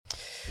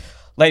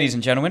Ladies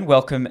and gentlemen,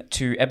 welcome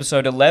to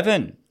episode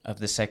 11 of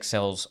the Sex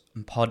Cells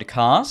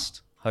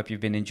podcast. Hope you've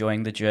been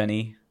enjoying the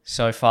journey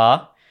so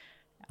far.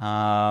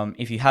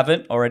 If you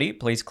haven't already,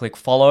 please click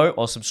follow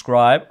or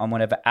subscribe on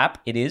whatever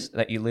app it is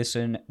that you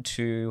listen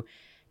to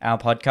our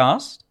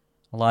podcast.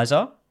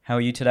 Eliza, how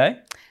are you today?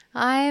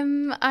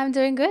 I'm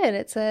doing good.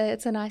 It's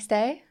a nice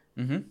day.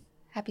 Mm-hmm.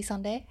 Happy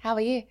Sunday. How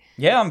are you?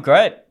 Yeah, I'm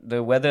great.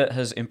 The weather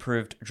has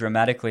improved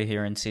dramatically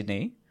here in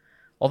Sydney.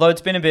 Although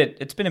it's been a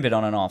bit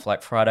on and off.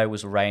 Like Friday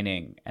was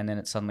raining and then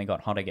it suddenly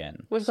got hot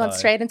again. We've gone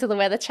straight into the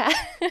weather chat.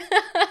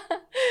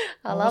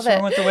 I love What's wrong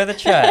it. with the weather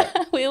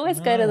chat? We always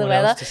go to the what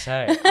weather. else to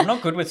say? I'm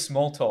not good with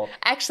small talk.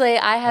 Actually,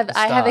 I have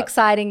start.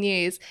 exciting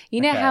news.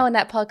 You know Okay. how in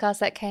that podcast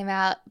that came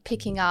out,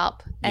 Picking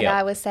Up, and Yep.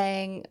 I was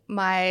saying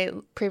my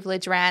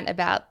privilege rant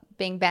about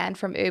being banned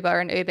from Uber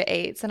and Uber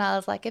Eats, and I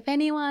was like, if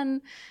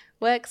anyone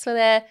works for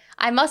there,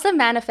 I must have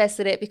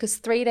manifested it because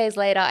 3 days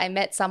later I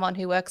met someone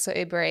who works for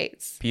Uber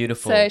Eats.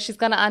 Beautiful. So she's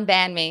gonna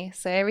unban me.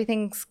 So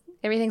everything's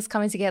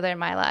coming together in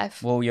my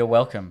life. Well, you're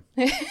welcome.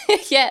 Yeah,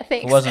 If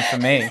thanks. it wasn't for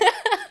me,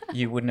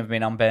 you wouldn't have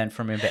been unbanned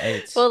from Uber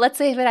Eats. Well, let's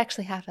see if it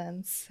actually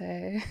happens.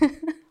 So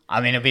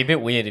I mean, it'd be a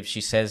bit weird if she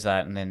says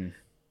that and then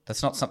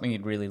that's not something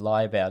you'd really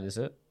lie about, is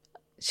it?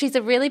 she's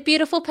a really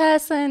beautiful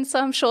person, so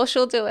I'm sure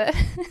she'll do it.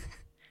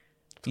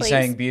 You're Please.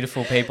 saying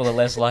beautiful people are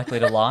less likely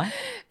to lie?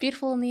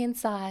 Beautiful on the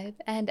inside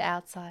and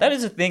outside. That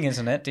is a thing,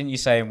 isn't it? Didn't you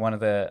say in one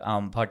of the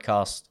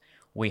podcasts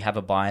we have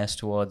a bias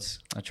towards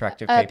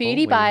attractive people?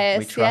 Beauty bias,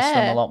 We trust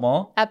yeah. them a lot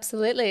more?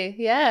 Absolutely,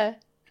 yeah.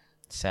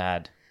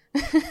 Sad.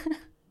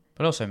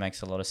 But also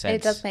makes a lot of sense.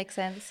 It does make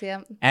sense,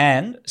 yeah.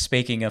 And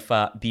speaking of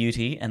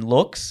beauty and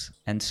looks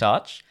and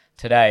such,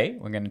 today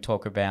we're going to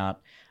talk about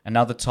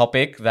another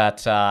topic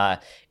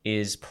that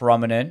is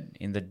prominent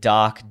in the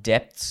dark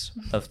depths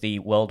of the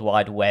World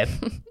Wide Web.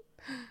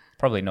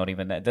 Probably not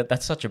even that.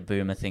 That's such a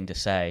boomer thing to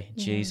say.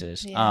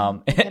 Jesus. yeah.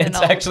 Getting It's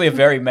old. actually a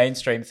very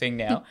mainstream thing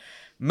now.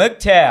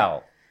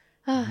 MGTOW.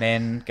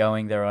 Men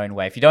going their own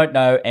way. If you don't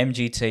know,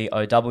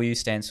 MGTOW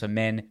stands for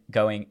Men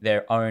Going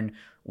Their Own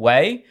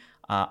Way.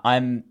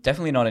 I'm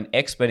definitely not an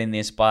expert in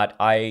this, but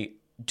I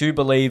do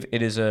believe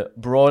it is a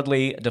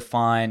broadly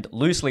defined,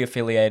 loosely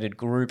affiliated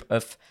group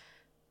of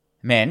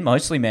men,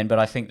 mostly men, but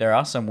I think there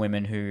are some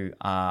women who,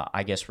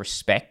 I guess,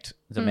 respect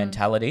the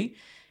mentality.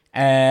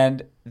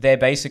 And they're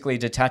basically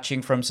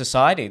detaching from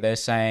society. They're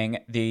saying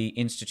the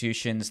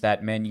institutions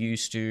that men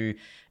used to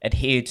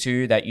adhere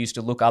to, that used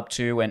to look up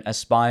to and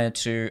aspire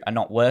to, are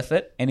not worth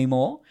it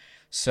anymore.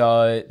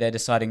 So they're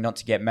deciding not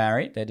to get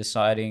married. They're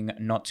deciding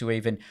not to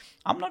even...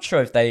 I'm not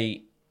sure if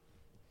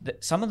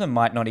some of them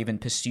might not even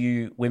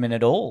pursue women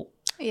at all.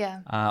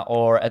 Yeah.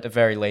 Or at the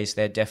very least,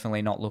 they're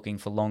definitely not looking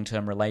for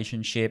long-term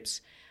relationships.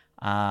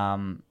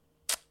 And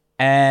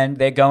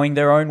they're going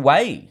their own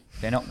way.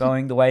 They're not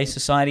going the way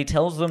society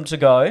tells them to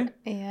go.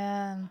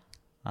 Yeah.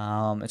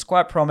 It's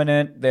quite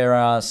prominent. There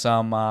are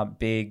some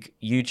big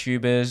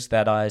YouTubers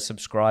that I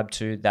subscribe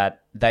to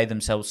that they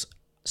themselves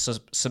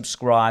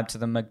subscribe to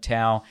the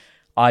MGTOW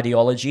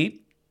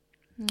ideology.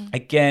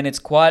 Again, it's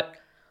quite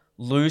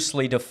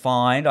loosely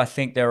defined. I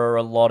think there are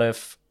a lot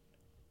of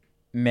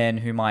men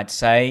who might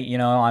say, you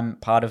know, I'm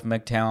part of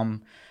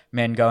MGTOW,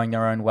 men going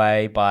their own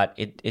way, but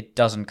it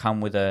doesn't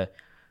come with a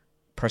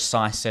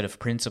precise set of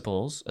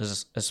principles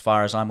as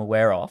far as I'm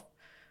aware of.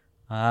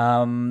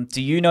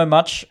 Do you know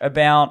much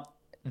about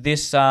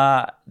this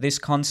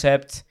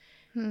concept?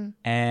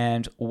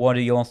 And what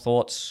are your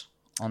thoughts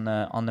on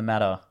the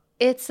matter?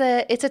 It's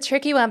a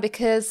tricky one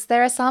because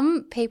there are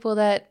some people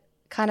that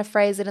kind of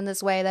phrase it in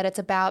this way that it's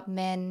about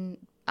men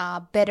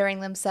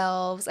bettering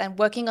themselves and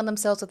working on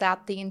themselves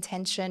without the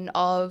intention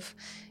of,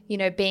 you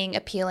know, being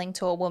appealing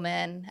to a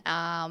woman.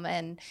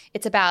 And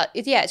it's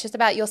just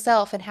about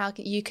yourself and how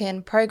you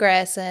can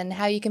progress and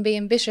how you can be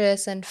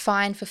ambitious and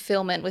find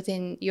fulfillment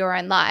within your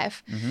own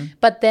life.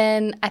 But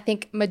then I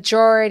think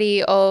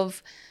majority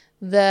of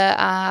the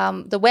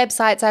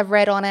websites I've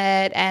read on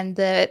it and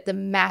the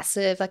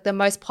massive, like the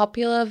most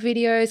popular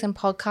videos and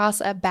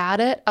podcasts about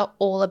it are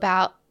all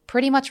about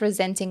pretty much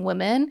resenting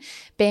women,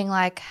 being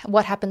like,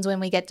 what happens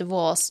when we get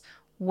divorced?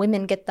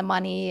 Women get the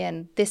money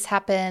and this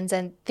happens,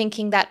 and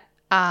thinking that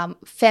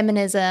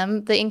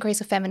feminism, the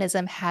increase of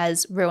feminism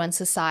has ruined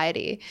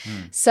society.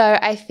 So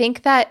I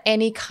think that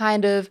any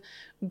kind of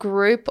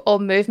group or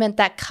movement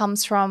that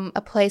comes from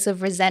a place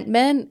of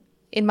resentment,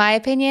 in my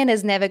opinion,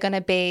 is never going to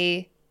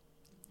be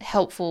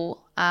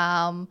helpful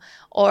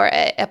or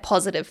a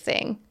positive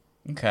thing.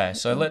 Okay,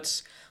 so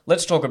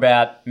let's talk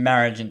about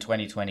marriage in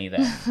 2020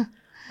 then.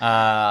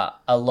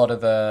 A lot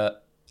of the,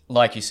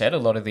 like you said,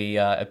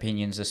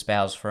 opinions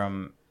espoused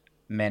from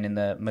men in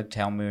the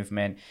MGTOW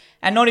movement,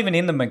 and not even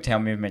in the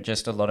MGTOW movement,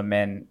 just a lot of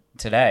men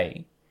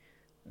today,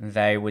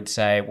 they would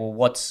say, well,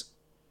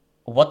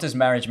 what does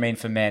marriage mean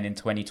for men in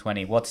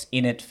 2020? What's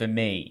in it for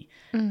me?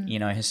 You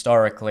know,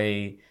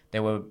 historically,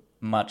 there were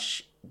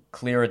much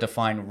clearer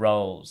defined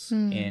roles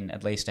in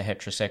at least a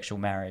heterosexual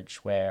marriage,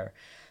 where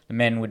the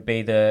men would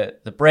be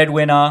the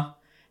breadwinner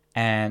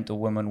and the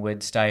woman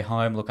would stay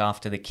home, look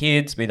after the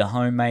kids, be the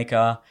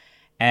homemaker,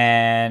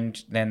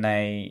 and then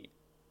they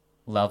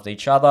loved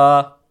each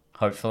other,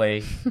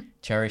 hopefully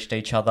cherished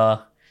each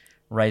other,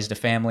 raised a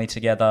family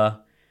together,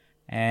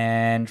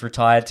 and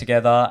retired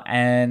together,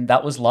 and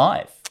that was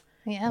life.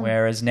 Yeah.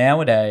 Whereas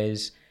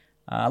nowadays,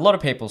 a lot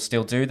of people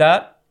still do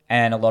that,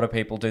 and a lot of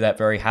people do that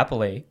very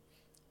happily,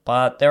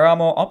 but there are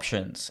more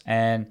options.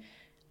 And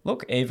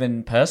look,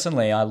 even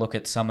personally, I look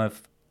at some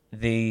of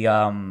the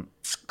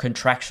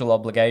contractual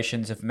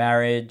obligations of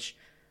marriage,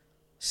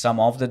 some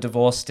of the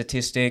divorce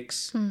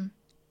statistics,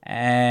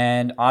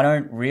 and I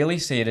don't really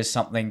see it as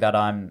something that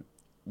I'm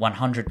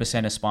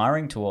 100%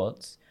 aspiring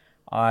towards.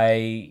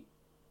 I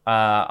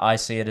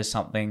see it as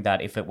something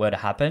that if it were to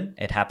happen,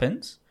 it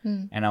happens,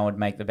 and I would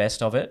make the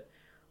best of it.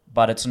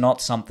 But it's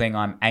not something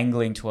I'm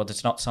angling towards.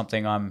 It's not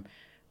something I'm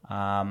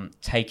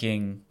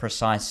taking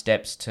precise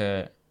steps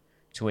to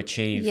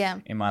achieve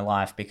in my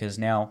life, because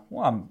now,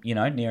 well,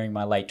 I'm nearing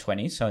my late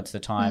 20s, so it's the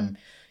time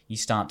you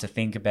start to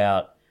think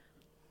about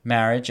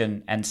marriage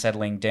and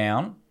settling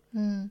down.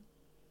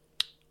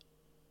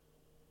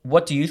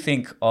 What do you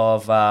think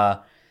of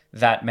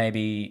that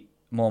maybe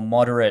more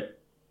moderate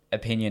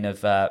opinion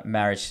of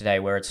marriage today,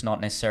 where it's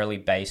not necessarily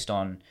based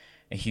on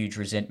a huge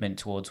resentment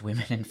towards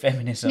women and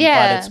feminism,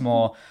 but it's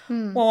more,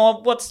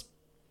 well,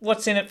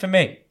 what's in it for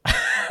me?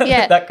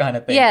 That kind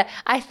of thing. Yeah,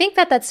 I think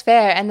that's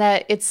fair, and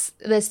that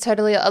there's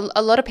totally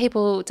a lot of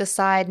people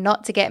decide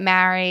not to get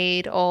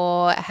married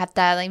or have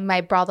that. Like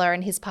my brother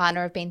and his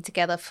partner have been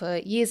together for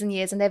years and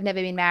years, and they've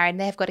never been married,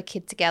 and they've got a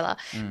kid together.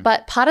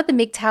 But part of the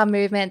MGTOW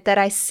movement that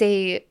I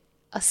see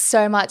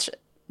so much,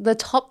 the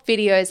top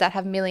videos that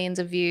have millions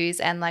of views,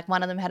 and like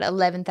one of them had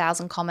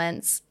 11,000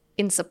 comments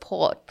in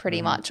support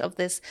pretty much of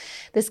this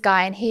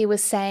guy, and he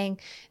was saying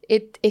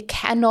it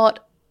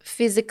cannot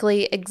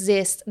physically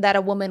exist that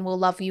a woman will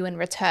love you in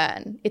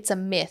return. It's a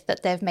myth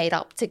that they've made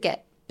up to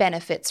get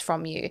benefits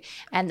from you,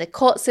 and the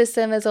court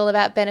system is all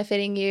about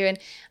benefiting you. And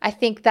I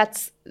think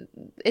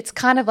it's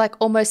kind of like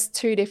almost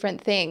two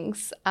different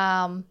things.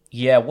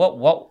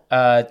 What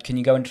can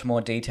you go into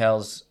more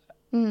details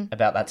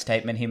about that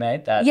statement he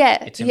made, that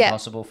it's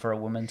impossible for a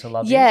woman to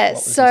love you? What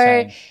was he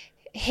saying?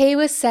 He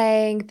was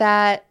saying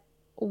that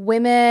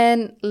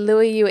women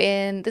lure you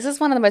in. This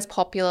is one of the most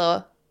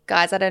popular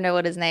guys. I don't know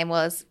what his name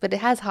was, but it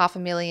has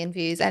 500,000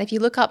 views. And if you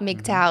look up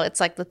MGTOW, it's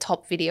like the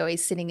top video.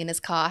 He's sitting in his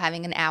car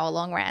having an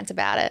hour-long rant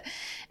about it.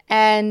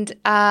 And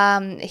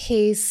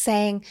he's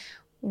saying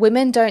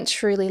women don't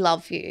truly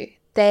love you.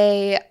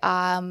 They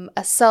are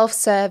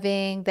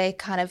self-serving. They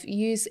kind of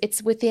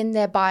it's within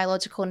their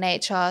biological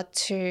nature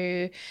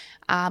to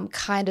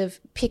kind of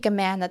pick a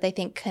man that they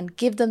think can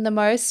give them the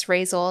most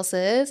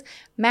resources,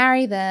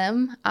 marry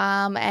them,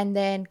 and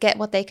then get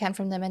what they can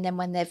from them. And then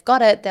when they've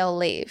got it, they'll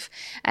leave.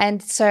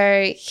 And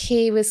so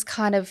he was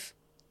kind of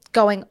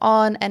going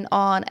on and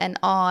on and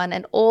on.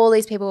 And all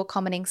these people were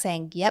commenting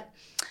saying, yep,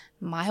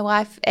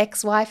 my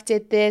ex-wife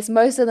did this.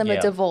 Most of them are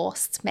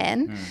divorced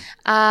men.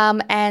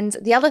 And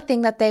the other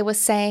thing that they were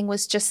saying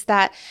was just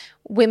that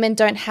women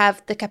don't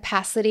have the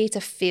capacity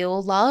to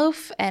feel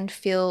love and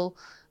feel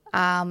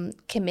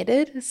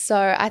committed.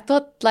 So I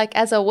thought, like,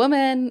 as a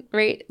woman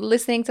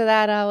listening to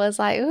that, I was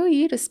like, oh,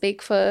 you to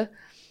speak for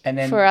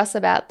us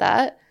about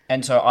that.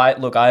 And so I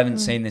haven't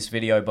seen this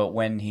video, but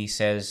when he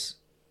says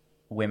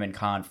women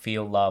can't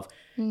feel love,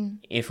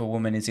 if a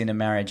woman is in a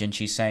marriage and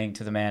she's saying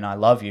to the man, I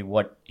love you,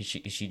 what is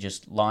she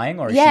just lying,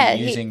 or is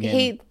she using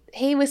him?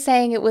 He was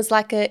saying it was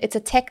like it's a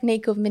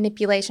technique of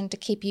manipulation to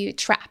keep you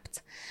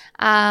trapped.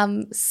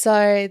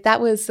 So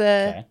that was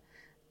and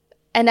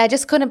I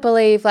just couldn't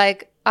believe,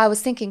 like, I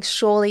was thinking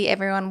surely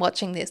everyone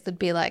watching this would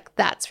be like,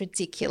 that's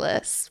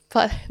ridiculous.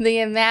 But the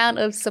amount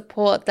of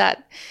support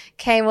that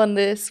came on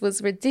this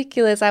was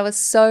ridiculous. I was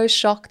so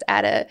shocked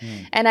at it.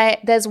 And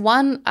there's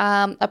one,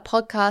 a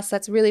podcast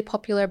that's really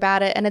popular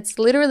about it, and it's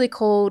literally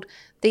called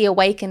The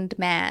Awakened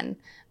Man,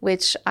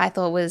 which I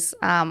thought was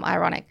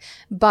ironic.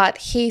 But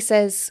he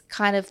says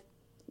kind of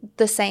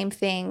the same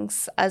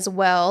things as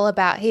well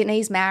about, and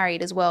he's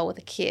married as well with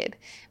a kid.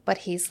 But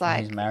he's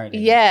like, he's married.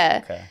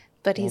 Yeah. Okay.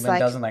 But he's then like,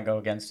 doesn't that go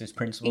against his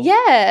principles?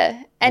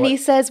 Yeah. And he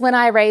says, when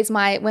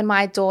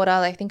my daughter,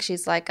 I think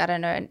she's like, I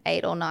don't know, an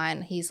 8 or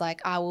 9, he's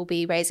like, I will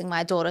be raising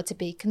my daughter to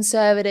be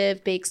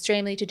conservative, be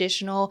extremely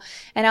traditional.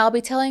 And I'll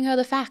be telling her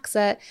the facts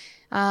that,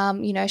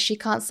 she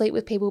can't sleep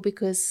with people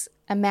because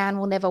a man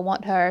will never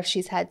want her if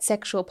she's had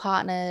sexual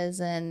partners.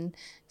 And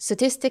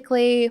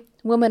statistically,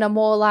 women are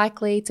more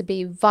likely to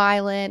be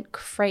violent,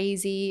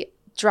 crazy,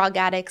 drug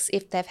addicts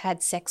if they've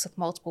had sex with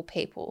multiple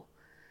people.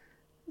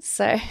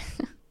 So...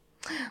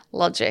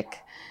 logic.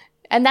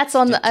 And that's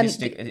on is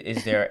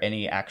there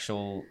any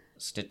actual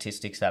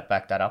statistics that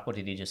back that up, or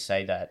did he just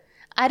say that?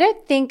 I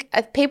don't think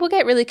people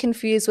get really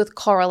confused with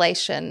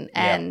correlation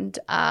and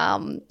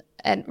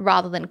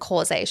rather than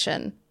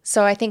causation.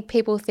 So I think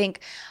people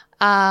think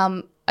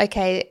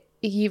okay,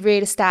 you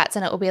read stats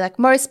and it will be like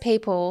most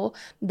people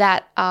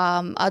that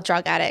are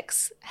drug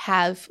addicts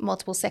have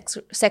multiple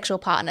sexual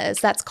partners.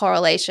 That's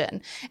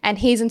correlation. And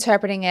he's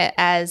interpreting it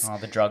as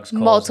the drugs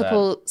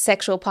multiple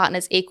sexual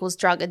partners equals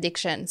drug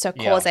addiction. So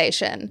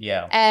causation.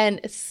 Yeah.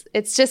 And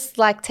it's just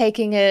like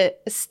taking a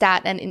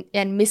stat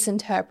and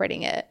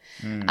misinterpreting it.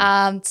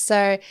 And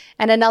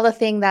another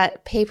thing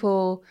that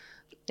people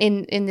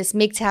in this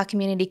MGTOW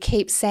community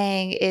keep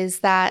saying is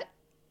that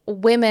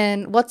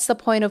women, what's the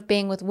point of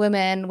being with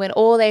women when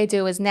all they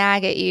do is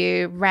nag at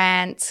you,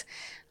 rant,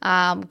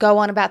 go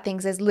on about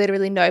things? There's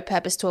literally no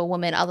purpose to a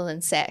woman other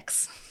than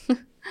sex.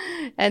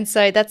 And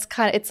so that's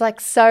it's like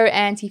so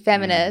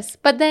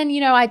anti-feminist. But then,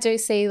 I do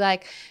see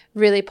like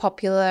really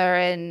popular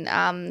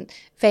and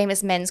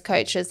famous men's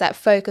coaches that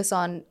focus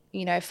on,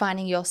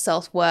 finding your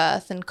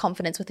self-worth and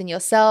confidence within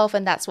yourself.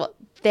 And that's what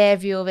their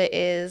view of it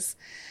is.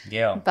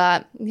 Yeah.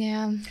 But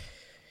yeah.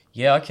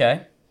 Yeah,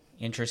 okay.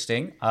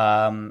 Interesting.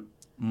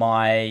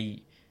 My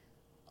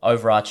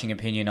overarching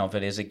opinion of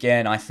it is,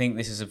 again, I think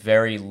this is a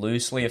very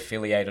loosely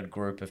affiliated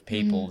group of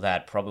people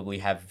that probably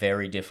have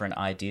very different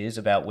ideas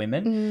about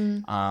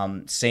women.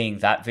 Seeing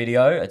that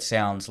video, it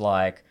sounds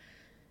like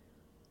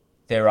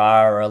there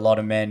are a lot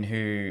of men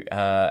who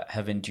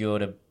have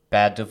endured a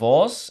bad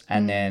divorce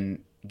and then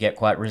get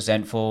quite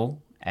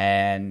resentful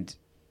and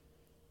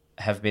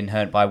have been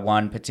hurt by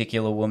one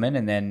particular woman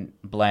and then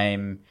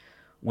blame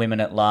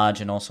women at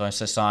large and also a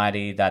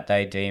society that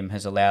they deem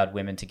has allowed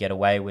women to get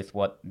away with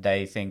what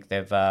they think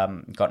they've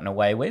gotten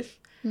away with.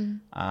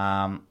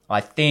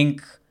 I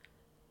think,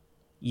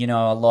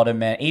 a lot of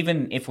men,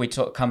 even if we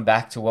come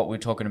back to what we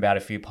were talking about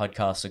a few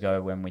podcasts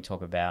ago when we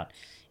talk about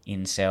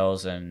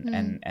incels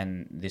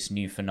and this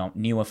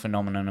newer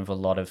phenomenon of a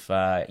lot of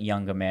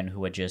younger men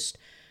who are just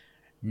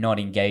not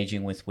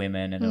engaging with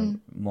women and are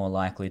more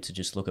likely to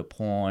just look at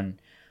porn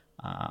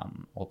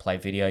or play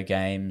video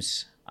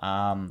games.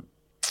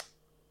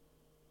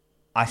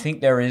 I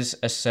think there is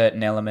a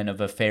certain element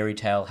of a fairy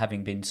tale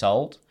having been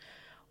sold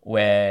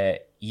where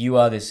you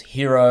are this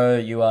hero,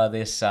 you are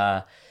this,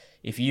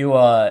 if you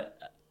are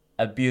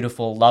a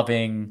beautiful,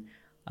 loving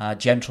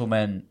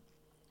gentleman,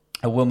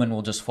 a woman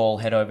will just fall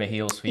head over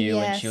heels for you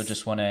and she'll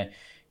just want to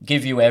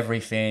give you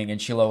everything and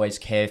she'll always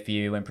care for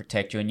you and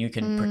protect you and you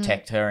can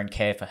protect her and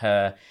care for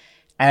her.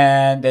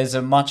 And there's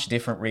a much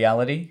different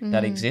reality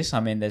that exists. I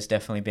mean, there's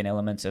definitely been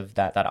elements of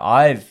that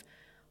I've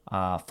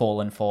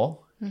fallen for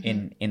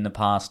in the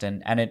past,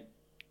 and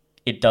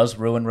it does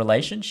ruin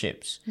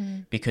relationships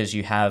because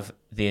you have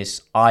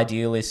this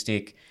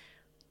idealistic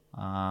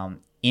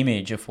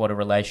image of what a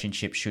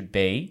relationship should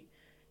be,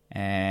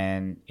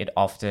 and it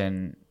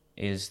often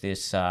is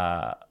this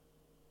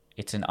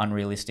it's an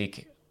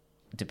unrealistic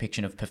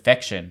depiction of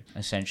perfection.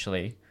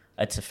 Essentially,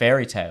 it's a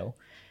fairy tale,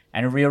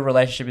 and a real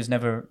relationship is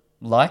never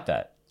like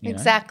that.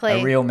 Exactly.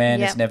 A real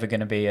man is never going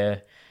to be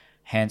a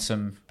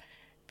handsome,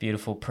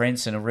 beautiful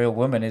prince, and a real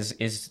woman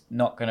is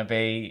not going to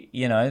be,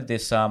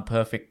 this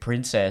perfect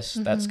princess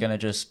that's going to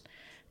just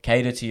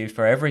cater to you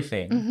for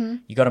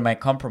everything. You got to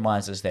make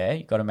compromises there.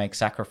 You got to make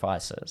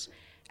sacrifices.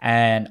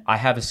 And I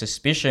have a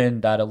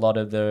suspicion that a lot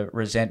of the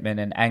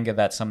resentment and anger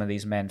that some of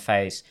these men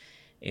face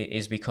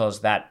is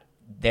because that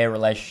their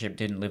relationship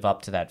didn't live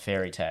up to that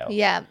fairy tale.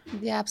 Yeah,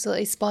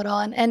 absolutely spot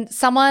on. And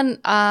someone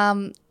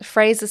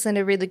phrased this in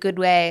a really good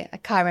way. I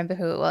can't remember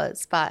who it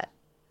was, but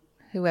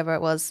whoever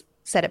it was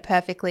said it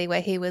perfectly, where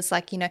he was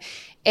like,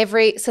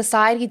 every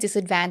society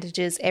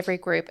disadvantages every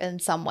group in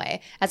some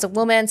way. As a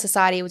woman,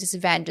 society will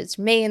disadvantage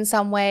me in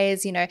some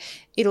ways,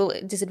 it'll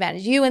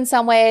disadvantage you in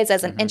some ways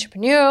as an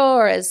entrepreneur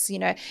or as,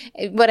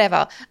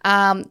 whatever.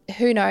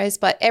 Who knows?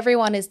 But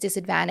everyone is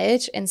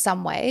disadvantaged in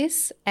some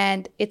ways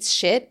and it's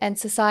shit. And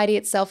society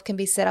itself can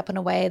be set up in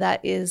a way that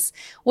is,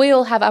 we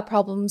all have our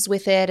problems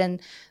with it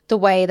and the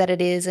way that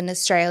it is in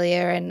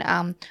Australia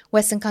and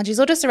Western countries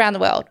or just around the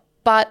world.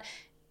 But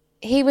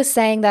he was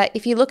saying that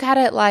if you look at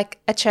it like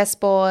a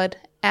chessboard,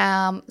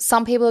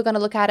 some people are going to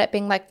look at it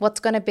being like,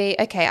 what's going to be,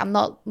 okay,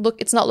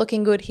 it's not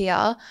looking good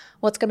here.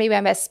 What's going to be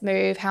my best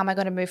move? How am I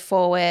going to move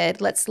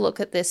forward? Let's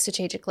look at this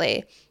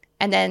strategically.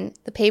 And then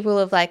the people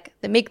of like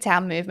the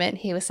MGTOW movement,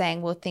 he was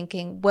saying, were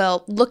thinking,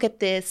 well, look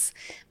at this.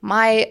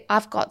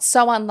 I've got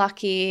so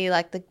unlucky,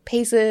 like the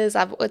pieces,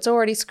 it's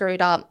already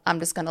screwed up. I'm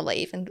just going to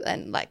leave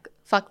and like,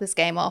 fuck this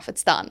game off.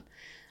 It's done.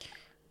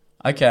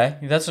 Okay,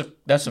 that's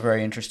a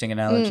very interesting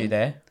analogy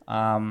there.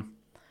 Well,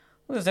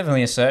 there's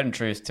definitely a certain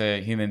truth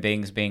to human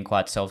beings being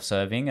quite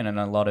self-serving, and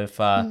a lot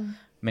of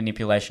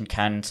manipulation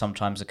can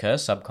sometimes occur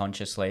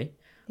subconsciously,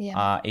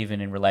 even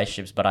in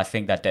relationships. But I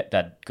think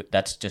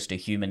that's just a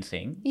human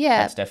thing. Yeah,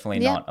 that's definitely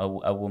not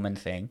a woman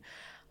thing.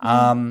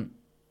 I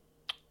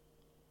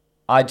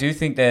do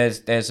think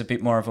there's a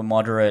bit more of a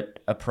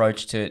moderate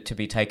approach to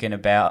be taken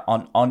about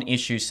on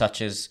issues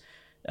such as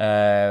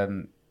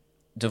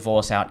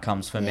divorce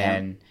outcomes for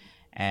men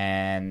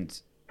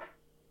and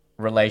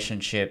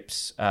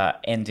relationships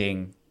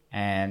ending,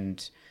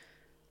 and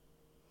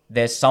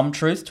there's some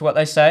truth to what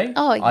they say.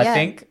 I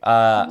think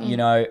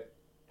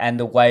and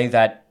the way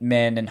that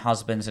men and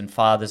husbands and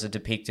fathers are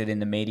depicted in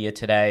the media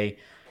today,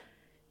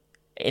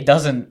 it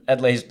doesn't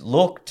at least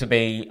look to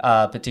be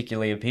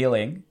particularly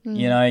appealing.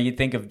 You know, you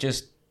think of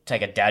just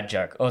take a dad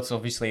joke. Oh, it's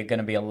obviously going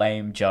to be a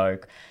lame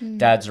joke.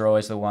 Dads are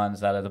always the ones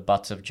that are the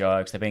butts of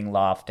jokes. They're being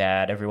laughed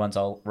at. Everyone's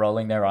all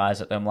rolling their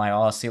eyes at them like,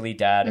 oh, silly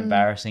dad,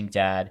 embarrassing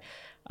dad.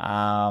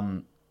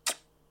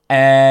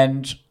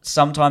 And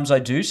sometimes I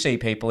do see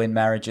people in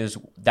marriages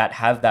that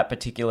have that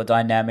particular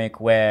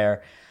dynamic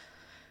where,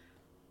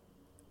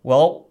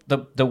 well,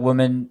 the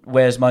woman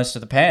wears most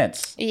of the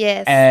pants.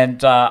 Yes.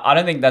 And I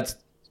don't think that's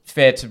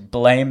fair to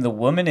blame the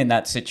woman in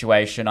that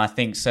situation. I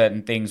think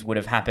certain things would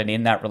have happened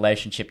in that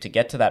relationship to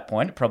get to that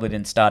point. It probably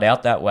didn't start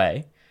out that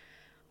way.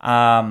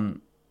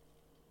 And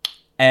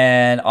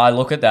I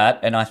look at that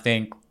and I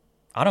think,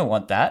 I don't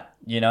want that,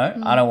 you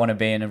know? I don't want to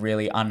be in a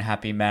really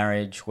unhappy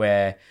marriage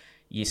where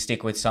you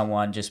stick with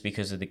someone just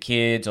because of the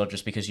kids or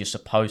just because you're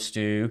supposed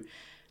to.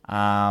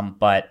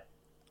 But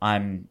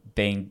I'm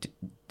being,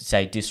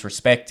 say,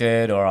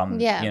 disrespected, or I'm,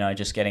 you know,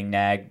 just getting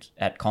nagged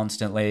at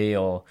constantly,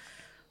 or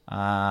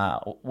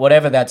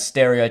whatever that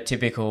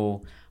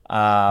stereotypical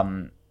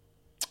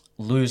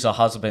loser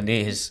husband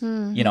is.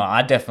 You know,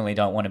 I definitely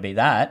don't want to be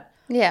that.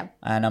 Yeah.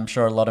 And I'm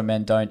sure a lot of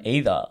men don't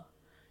either.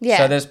 Yeah.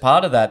 So there's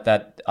part of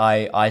that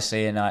I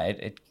see, and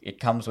it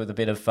comes with a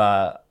bit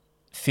of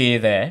fear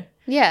there.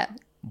 Yeah.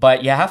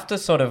 But you have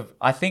to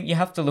I think you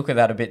have to look at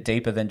that a bit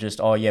deeper than just,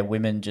 oh yeah,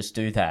 women just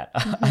do that.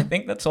 I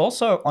think that's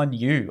also on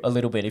you a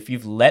little bit. If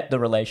you've let the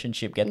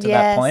relationship get to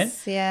that point,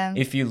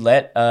 if you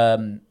let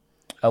a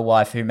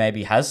wife who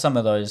maybe has some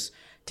of those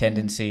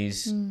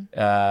tendencies,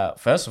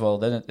 first of all,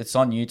 then it's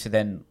on you to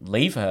then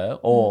leave her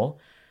or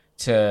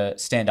to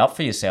stand up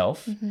for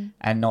yourself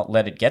and not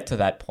let it get to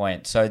that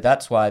point. So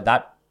that's why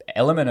that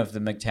element of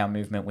the MGTOW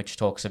movement, which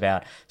talks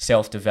about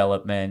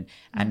self-development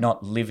and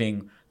not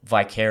living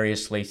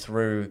vicariously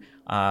through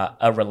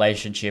a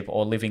relationship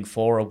or living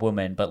for a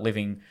woman, but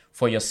living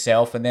for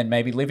yourself, and then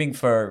maybe living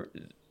for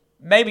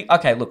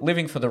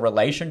the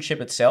relationship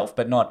itself,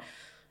 but not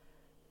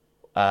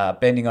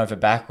bending over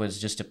backwards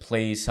just to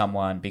please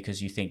someone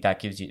because you think that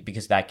gives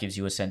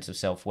you a sense of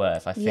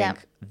self-worth. I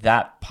think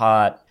that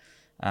part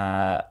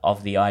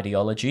of the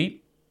ideology,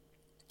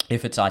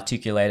 if it's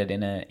articulated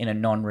in a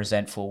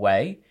non-resentful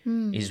way,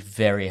 is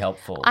very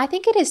helpful. I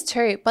think it is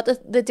too. But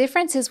the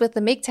difference is with the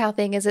MGTOW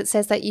thing is it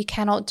says that you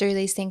cannot do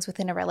these things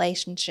within a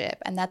relationship.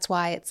 And that's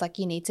why it's like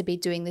you need to be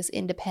doing this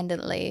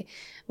independently.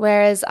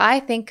 Whereas I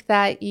think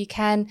that you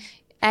can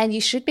and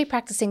you should be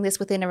practicing this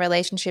within a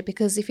relationship,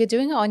 because if you're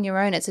doing it on your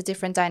own, it's a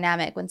different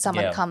dynamic when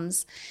someone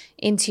comes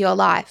into your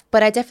life.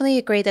 But I definitely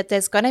agree that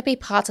there's going to be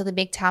parts of the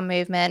MGTOW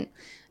movement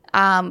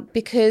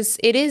because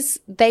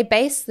they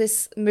base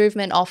this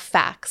movement off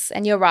facts.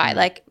 And you're right,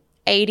 like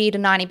 80 to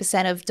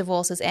 90% of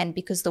divorces end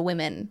because the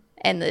women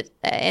in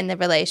the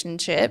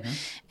relationship,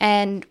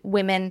 and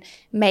women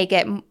may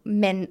get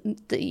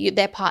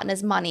their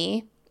partner's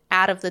money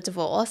out of the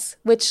divorce,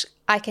 which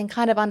I can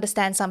kind of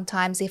understand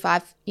sometimes if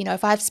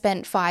I've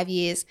spent 5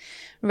 years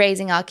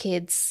raising our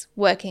kids,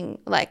 working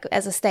like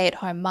as a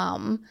stay-at-home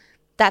mum,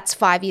 that's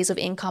 5 years of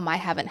income I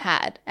haven't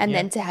had, and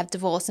then to have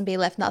divorce and be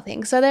left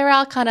nothing. So there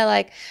are kind of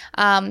like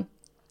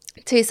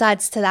two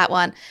sides to that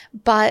one.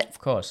 But of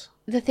course,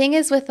 the thing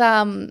is with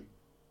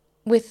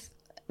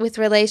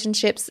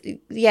relationships,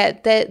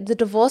 the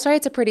divorce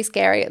rates are pretty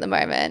scary at the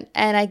moment,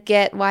 and I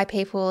get why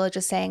people are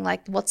just saying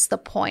like, what's the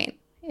point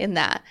in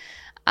that?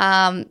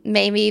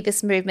 Maybe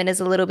this movement is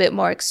a little bit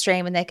more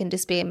extreme, and there can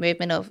just be a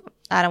movement of,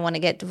 I don't want to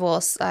get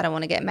divorced, I don't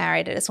want to get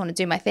married, I just want to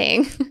do my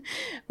thing,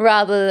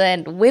 rather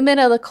than women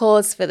are the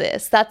cause for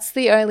this. That's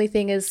the only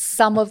thing, is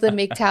some of the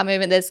MGTOW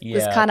movement, there's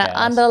this kind of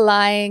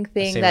underlying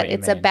thing that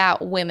it's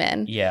about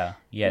women.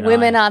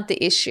 Women aren't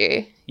the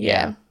issue.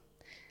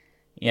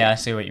 Yeah, I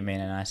see what you mean,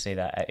 and I see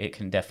that it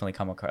can definitely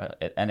come across,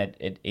 and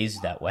it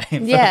is that way for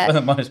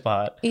the most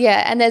part.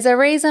 Yeah, and there's a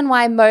reason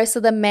why most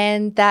of the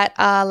men that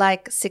are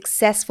like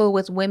successful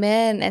with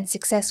women and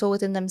successful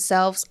within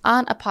themselves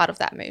aren't a part of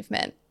that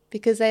movement,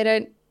 because they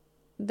don't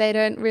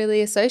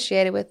really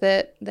associate it with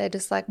it. They're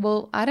just like,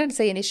 well, I don't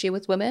see an issue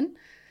with women.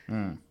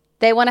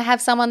 They want to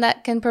have someone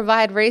that can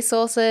provide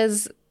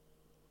resources.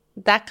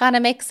 That kind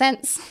of makes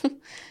sense.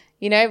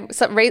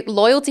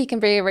 Loyalty can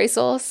be a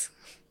resource.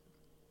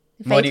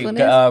 What do you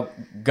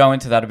go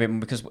into that a bit more?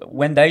 Because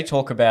when they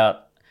talk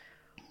about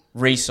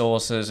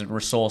resources and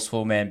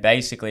resourceful men,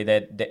 basically,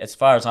 they're, as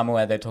far as I'm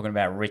aware, they're talking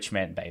about rich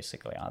men,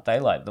 basically, aren't they?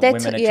 Like the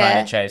women are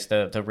trying to chase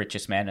the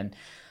richest men, and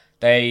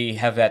they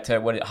have that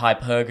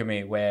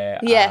hypergamy where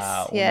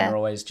women are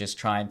always just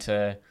trying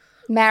to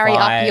marry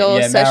up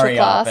your social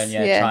class,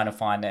 and trying to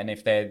find, and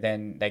if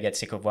then they get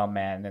sick of one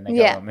man, then they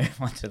go and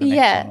move on to the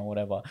next one or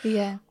whatever.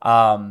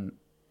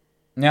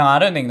 No, I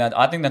don't think that.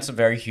 I think that's a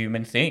very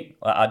human thing.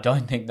 I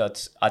don't think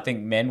I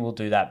think men will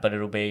do that, but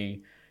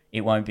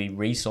it won't be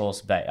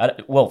resource based.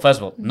 Well,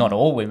 first of all, not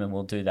all women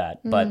will do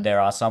that, but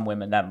there are some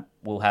women that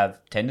will have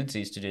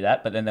tendencies to do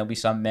that. But then there'll be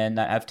some men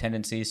that have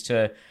tendencies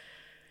to.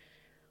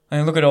 I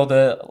mean, look at a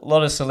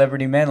lot of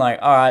celebrity men. Like,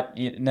 all right,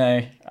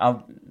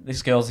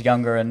 this girl's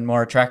younger and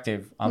more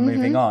attractive. I'm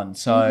moving on.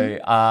 So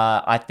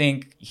I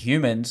think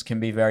humans can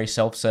be very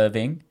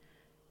self-serving,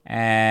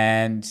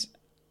 and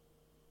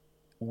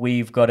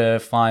we've got to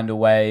find a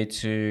way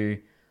to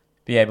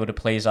be able to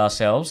please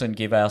ourselves and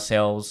give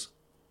ourselves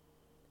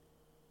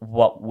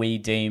what we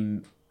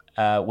deem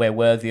we're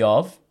worthy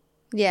of.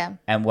 Yeah.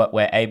 And what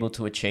we're able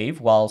to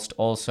achieve, whilst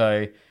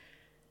also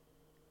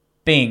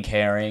being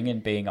caring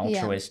and being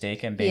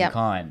altruistic and being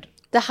kind.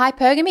 The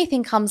hypergamy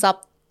thing comes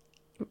up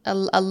a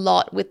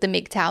lot with the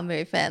MGTOW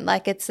movement.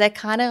 Like, it's their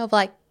kind of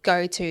like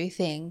go-to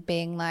thing,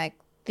 being like,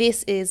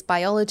 this is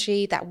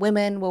biology, that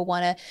women will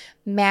want to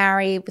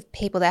marry with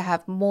people that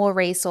have more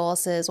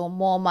resources or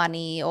more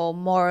money or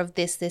more of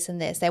this, this, and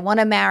this. They want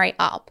to marry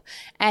up.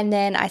 And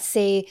then I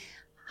see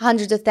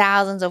hundreds of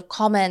thousands of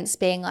comments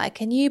being like,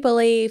 can you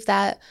believe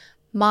that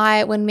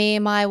when me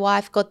and my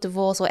wife got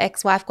divorced, or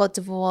ex-wife got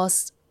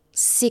divorced,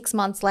 6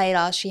 months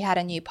later she had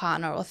a new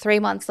partner, or 3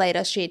 months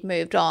later she'd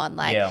moved on.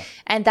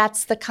 And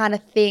that's the kind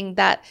of thing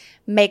that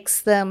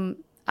makes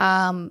them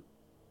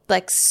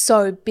like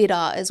so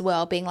bitter as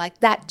well, being like,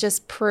 that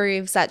just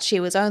proves that she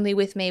was only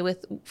with me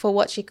for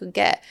what she could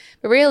get.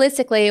 But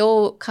realistically,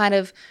 all kind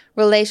of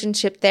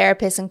relationship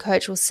therapists and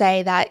coach will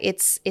say that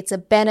it's a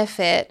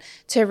benefit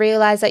to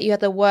realize that you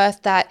have the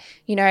worth, that,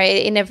 you know,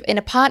 in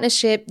a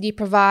partnership you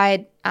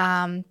provide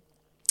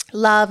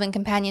love and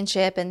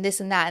companionship and this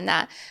and that and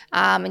that,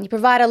 and you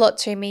provide a lot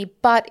to me,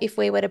 but if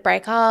we were to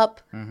break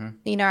up,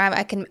 you know,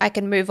 I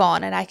can move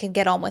on and I can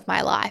get on with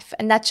my life.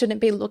 And that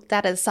shouldn't be looked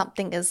at as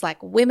something as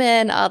like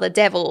women are the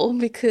devil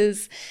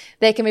because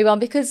they can move on,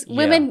 because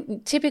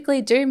women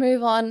typically do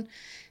move on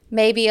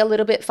maybe a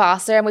little bit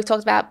faster. And we've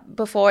talked about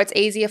before, it's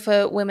easier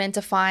for women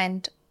to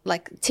find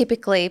like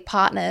typically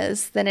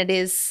partners than it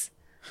is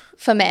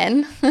for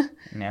men.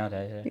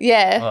 Nowadays,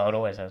 yeah. Well, it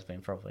always has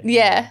been, probably.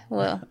 Yeah,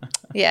 well,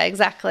 yeah,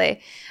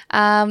 exactly.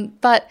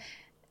 But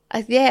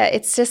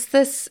it's just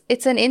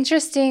it's an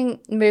interesting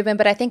movement.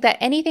 But I think that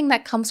anything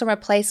that comes from a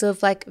place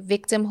of like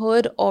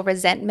victimhood or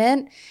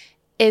resentment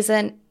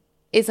isn't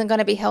going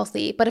to be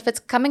healthy. But if it's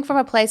coming from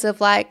a place of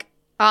like,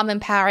 I'm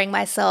empowering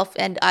myself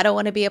and I don't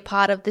want to be a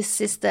part of this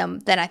system,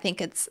 then I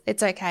think it's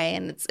okay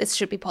and it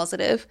should be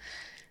positive.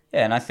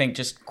 Yeah, and I think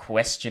just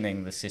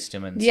questioning the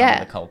system and some of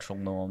the cultural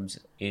norms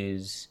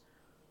is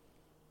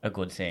a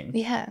good thing.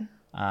 Yeah.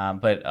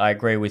 But I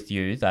agree with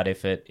you that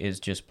if it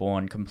is just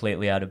born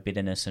completely out of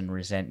bitterness and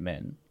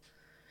resentment,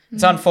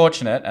 it's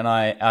unfortunate, and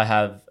I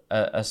have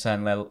a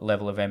certain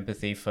level of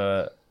empathy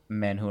for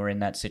men who are in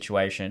that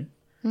situation.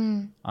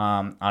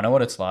 I know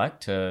what it's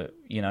like to,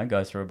 you know,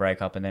 go through a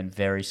breakup and then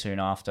very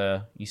soon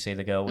after you see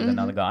the girl with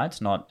another guy.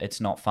 It's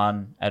not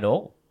fun at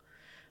all.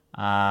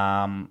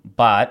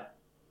 But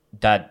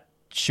that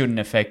shouldn't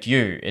affect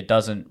you. It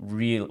doesn't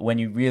really, when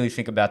you really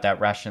think about that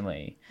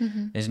rationally,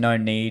 there's no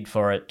need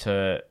for it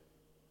to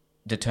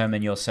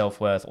determine your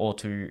self-worth or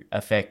to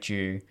affect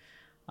you.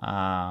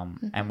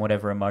 And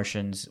whatever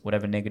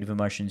negative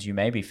emotions you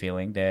may be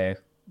feeling, they're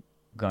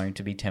going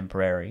to be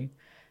temporary.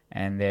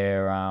 And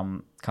they're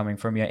coming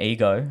from your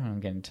ego. I'm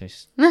getting too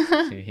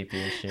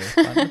hippie-ish here.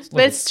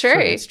 But it's true.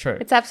 It's true.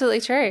 It's absolutely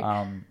true.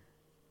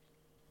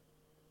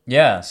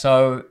 Yeah,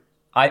 so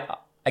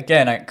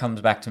again, it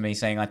comes back to me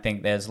saying I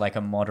think there's like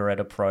a moderate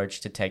approach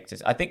to take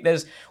this. I think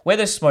where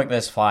there's smoke,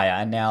 there's fire.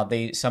 And now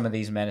some of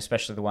these men,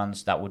 especially the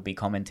ones that would be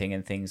commenting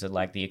and things, are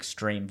like the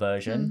extreme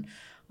version.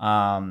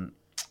 But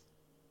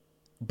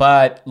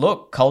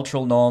look,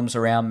 cultural norms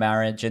around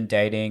marriage and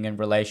dating and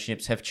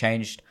relationships have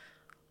changed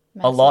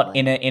a lot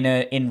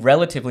in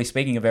relatively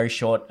speaking a very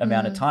short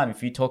amount of time.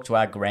 If you talk to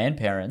our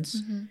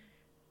grandparents,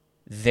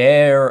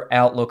 their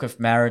outlook of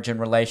marriage and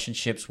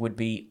relationships would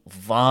be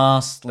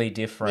vastly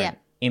different,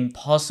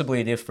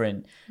 impossibly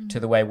different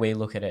to the way we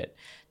look at it.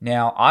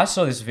 Now, I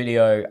saw this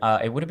video,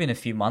 it would have been a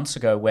few months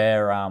ago,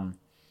 where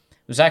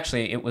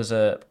it was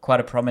quite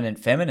a prominent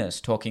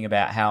feminist talking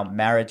about how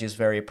marriage is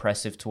very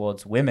oppressive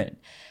towards women.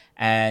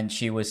 And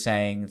she was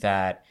saying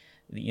that,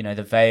 you know,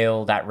 the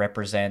veil that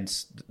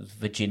represents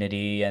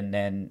virginity, and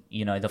then,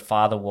 you know, the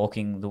father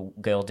walking the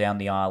girl down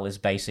the aisle is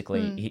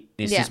basically,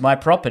 this is my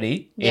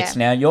property. Yeah. It's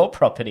now your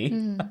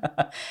property.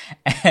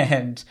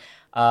 And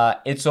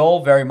it's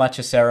all very much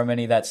a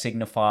ceremony that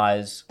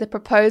signifies the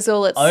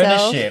proposal itself.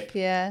 Ownership.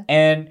 Yeah.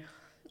 And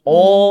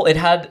it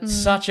had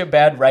such a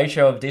bad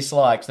ratio of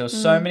dislikes. There were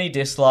so many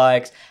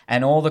dislikes,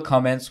 and all the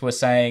comments were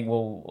saying,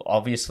 well,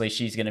 obviously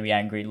she's going to be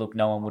angry. Look,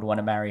 no one would want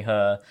to marry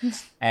her.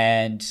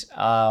 And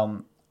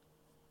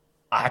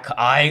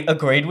I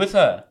agreed with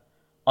her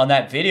on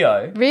that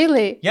video.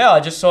 Really? Yeah, I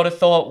just sort of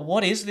thought,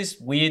 what is this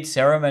weird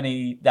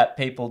ceremony that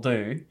people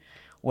do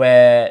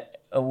where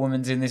a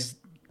woman's in this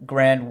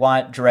grand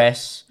white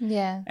dress,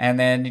 and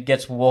then it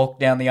gets walked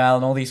down the aisle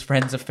and all these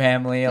friends of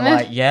family are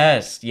like,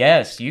 yes,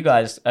 you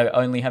guys are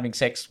only having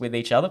sex with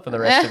each other for the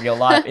rest of your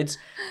life. It's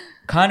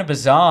kind of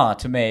bizarre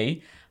to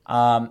me.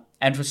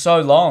 And for so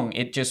long,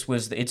 it's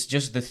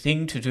just the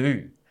thing to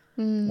do.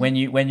 When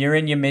you're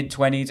in your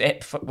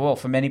mid-20s,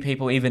 for many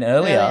people even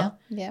earlier,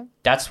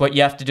 that's what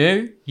you have to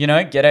do. You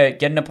know,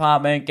 get an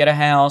apartment, get a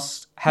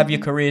house, have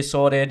your career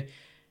sorted,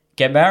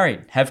 get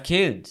married, have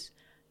kids.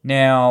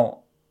 Now,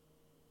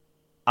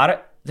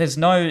 there's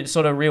no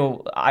sort of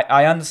real.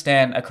 I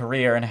understand a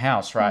career and a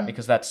house, right?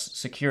 Because that's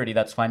security,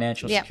 that's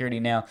financial security.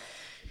 Now,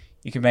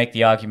 you can make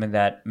the argument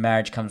that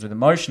marriage comes with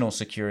emotional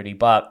security,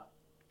 but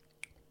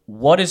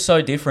what is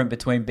so different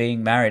between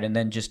being married and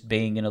then just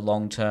being in a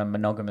long-term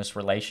monogamous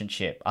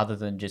relationship, other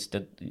than just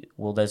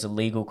there's a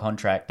legal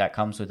contract that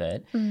comes with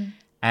it,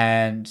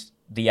 and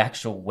the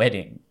actual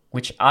wedding,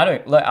 which I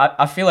don't like.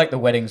 I feel like the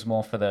wedding's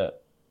more for the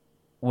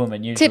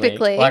woman usually.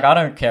 Typically. Like, I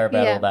don't care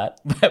about all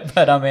that.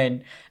 But I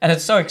mean, and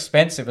it's so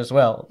expensive as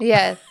well.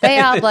 Yeah, they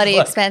are bloody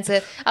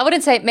expensive. I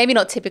wouldn't say, maybe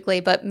not typically,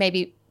 but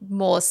maybe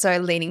more so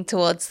leaning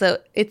towards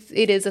it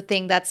is a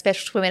thing that's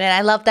special to women. And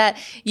I love that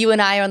you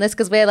and I are on this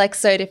because we're like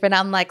so different.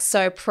 I'm like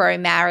so pro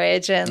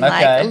marriage and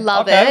like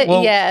love it.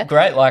 Well, yeah.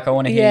 Great. Like, I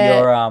want to hear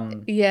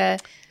your Yeah.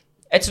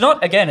 It's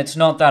not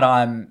that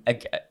I'm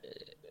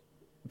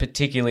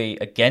particularly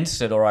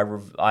against it or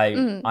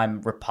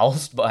I'm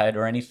repulsed by it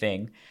or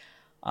anything.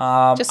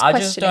 I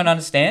just don't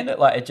understand it.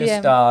 Like, it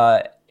just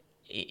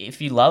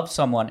if you love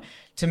someone,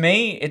 to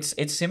me,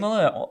 it's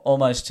similar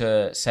almost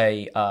to,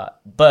 say,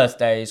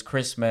 birthdays,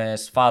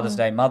 Christmas, Father's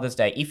Day, Mother's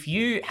Day. If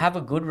you have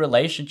a good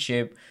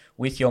relationship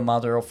with your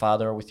mother or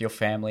father or with your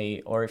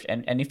family, or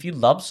if you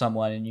love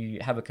someone and you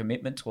have a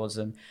commitment towards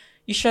them,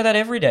 you show that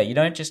every day. You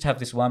don't just have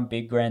this one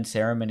big grand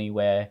ceremony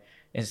where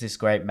it's this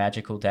great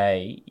magical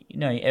day. You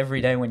know,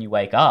 every day when you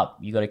wake up,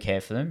 you got to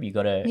care for them. You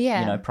got to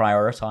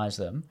prioritize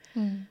them.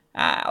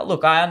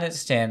 Look, I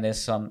understand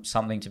there's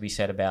something to be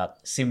said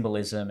about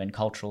symbolism and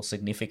cultural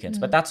significance,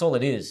 but that's all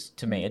it is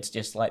to me. It's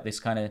just like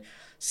this kind of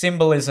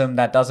symbolism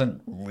that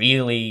doesn't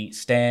really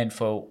stand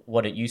for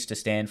what it used to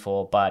stand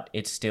for, but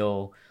it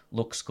still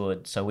looks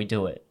good, so we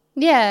do it.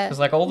 Yeah. Because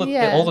like all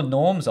the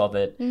norms of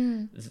it,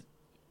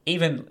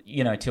 even,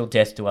 till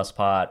death do us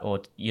part,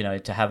 or,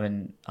 to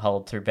heaven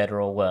hold through better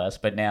or worse.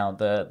 But now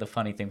the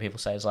funny thing people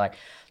say is like,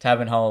 to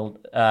heaven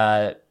hold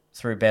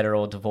through better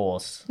or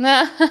divorce.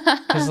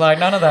 Because like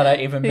none of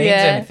that even means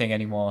anything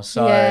anymore.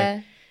 So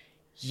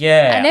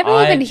yeah, I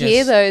never even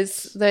hear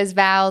those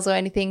vows or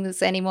anything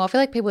anymore. I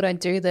feel like people don't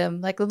do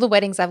them. Like the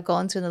weddings I've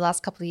gone to in the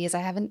last couple of years,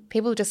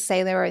 people just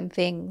say their own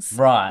things.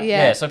 Right.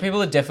 Yeah. So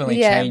people are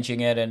definitely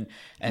changing it and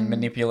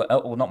manipulate.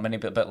 Well, not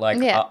manipulate, but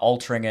like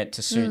altering it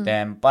to suit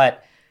them.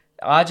 But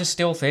I just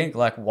still think,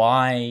 like,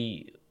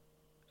 why?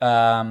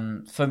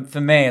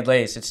 For me at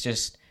least, it's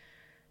just,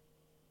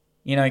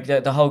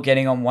 the whole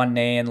getting on one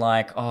knee and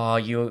like,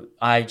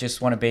 I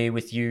just want to be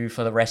with you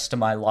for the rest of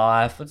my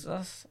life. It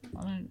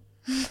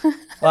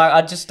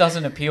just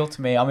doesn't appeal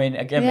to me. I mean,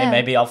 again,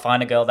 maybe I'll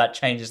find a girl that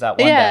changes that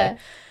one day.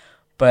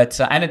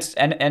 But and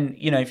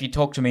if you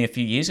talked to me a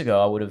few years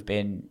ago, I would have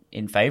been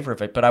in favor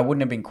of it, but I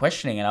wouldn't have been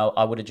questioning it.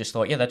 I would have just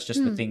thought, that's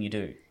just the thing you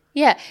do.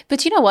 Yeah,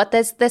 but you know what?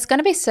 There's going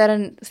to be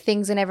certain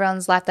things in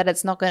everyone's life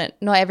that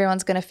not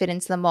everyone's going to fit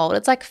into the mold.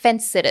 It's like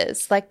fence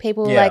sitters, like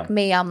people like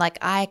me. I'm like,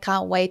 I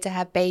can't wait to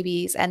have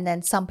babies, and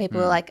then some people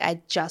are like,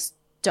 I just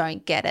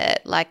don't get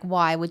it. Like,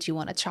 why would you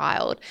want a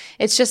child?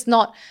 It's just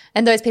not,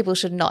 and those people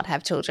should not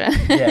have children.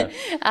 Yeah,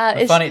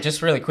 it's funny.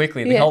 Just really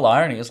quickly, the whole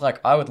irony is like,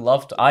 I would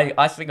love to.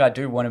 I think I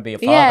do want to be a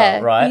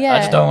father, right? Yeah. I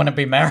just don't want to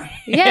be married.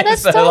 Yeah,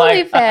 that's so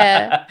totally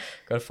fair.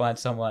 Got to find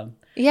someone.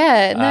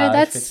 Yeah, no,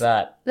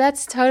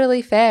 that's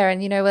totally fair.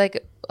 And,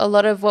 like a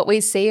lot of what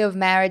we see of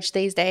marriage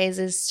these days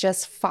is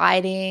just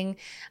fighting,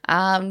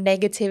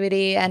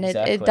 negativity, and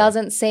it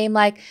doesn't seem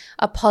like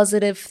a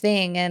positive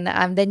thing.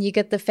 And then you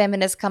get the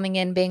feminists coming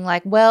in being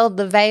like, well,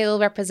 the veil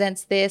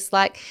represents this.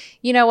 Like,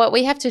 you know what?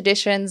 We have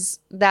traditions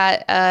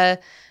that are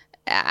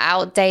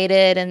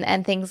outdated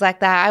and things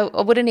like that.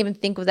 I wouldn't even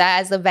think of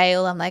that as the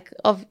veil. I'm like,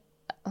 I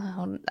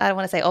don't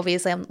want to say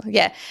obviously.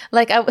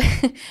 Like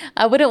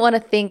I wouldn't want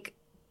to think.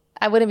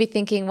 I wouldn't be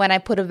thinking when I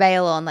put a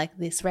veil on, like,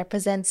 this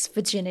represents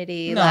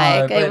virginity.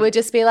 No, it would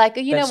just be like,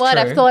 you know what?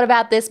 True. I've thought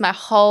about this my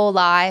whole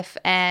life,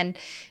 and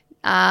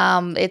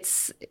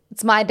it's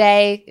my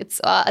day. It's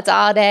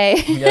our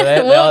day.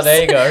 Yeah,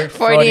 there you go.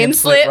 Freudian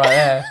slip right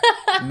there.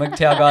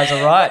 MGTOW guys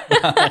are right.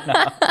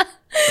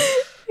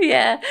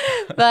 Yeah,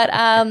 but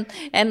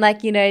and like,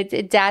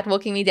 Dad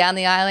walking me down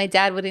the aisle, my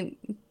dad wouldn't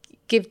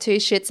give two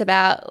shits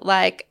about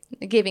like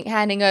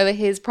handing over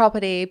his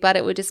property, but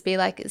it would just be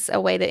like, it's a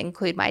way to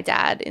include my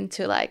dad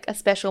into like a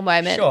special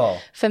moment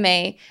for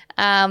me,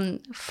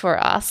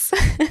 for us.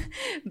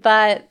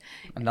 But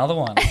another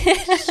one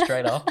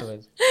straight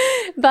afterwards.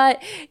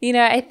 But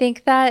I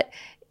think that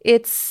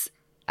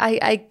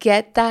I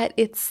get that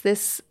it's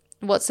this,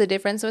 what's the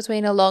difference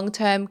between a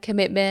long-term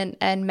commitment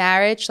and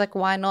marriage? Like,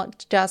 why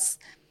not just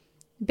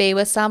be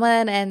with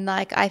someone? And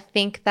like, I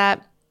think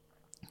that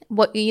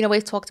what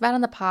we've talked about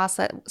in the past,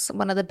 that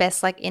one of the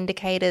best like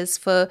indicators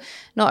for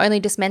not only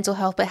just mental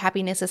health but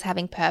happiness is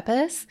having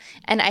purpose.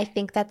 And I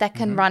think that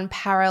can run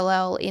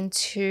parallel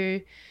into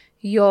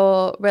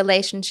your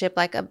relationship.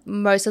 Like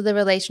most of the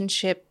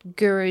relationship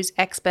gurus,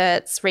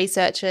 experts,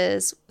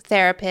 researchers,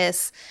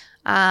 therapists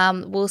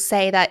will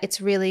say that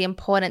it's really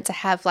important to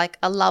have like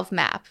a love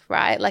map,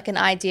 right? Like an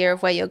idea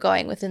of where you're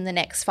going within the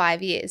next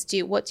 5 years.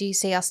 What do you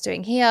see us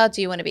doing here?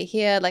 Do you want to be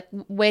here? Like,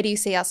 where do you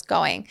see us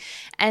going?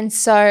 And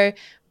so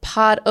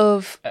part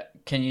of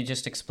Can you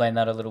just explain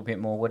that a little bit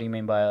more? What do you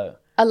mean by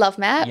a love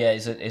map? Yeah,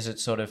 is it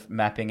sort of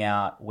mapping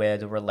out where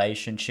the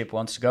relationship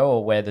wants to go,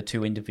 or where the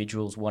two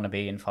individuals want to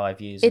be in 5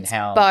 years, It's and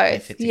how both. they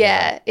fit together?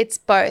 Yeah, it's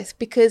both.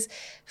 Because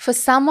for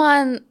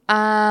someone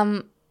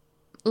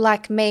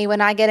like me, when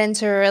I get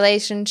into a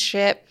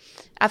relationship,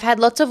 I've had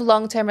lots of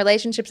long-term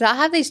relationships. And I'll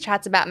have these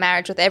chats about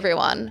marriage with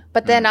everyone.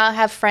 But then I'll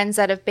have friends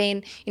that have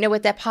been,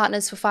 with their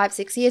partners for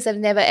 5-6 years. They've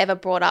never, ever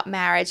brought up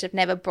marriage. They've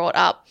never brought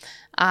up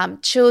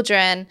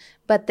children.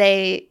 But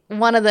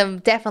one of them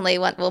definitely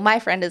my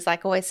friend is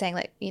like always saying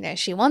like,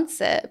 she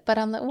wants it. But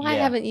I'm like, why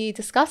haven't you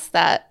discussed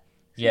that?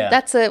 Yeah.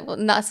 That's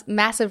a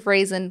massive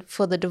reason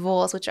for the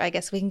divorce, which I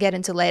guess we can get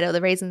into later,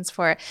 the reasons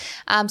for it.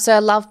 So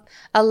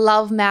a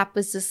love map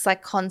is this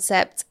like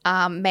concept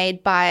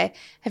made by,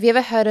 have you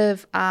ever heard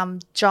of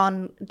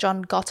John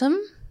Gottman?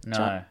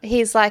 No.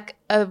 He's like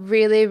a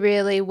really,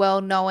 really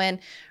well-known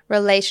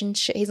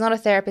relationship. He's not a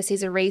therapist,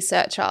 he's a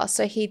researcher.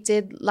 So he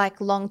did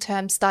like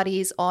long-term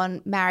studies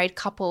on married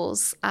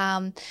couples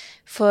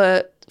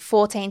for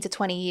 14 to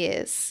 20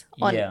 years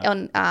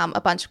on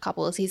a bunch of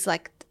couples. He's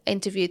like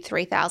interviewed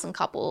 3,000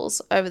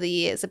 couples over the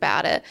years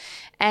about it.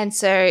 And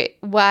so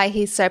why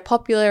he's so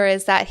popular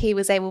is that he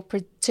was able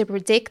to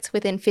predict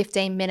within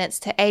 15 minutes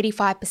to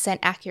 85%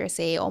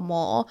 accuracy or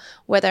more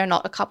whether or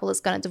not a couple is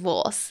going to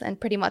divorce. And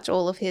pretty much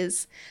all of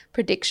his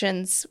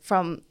predictions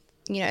from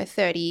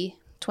 30,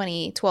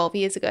 20, 12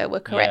 years ago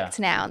were correct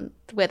now,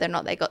 whether or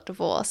not they got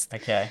divorced.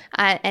 Okay.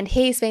 And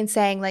he's been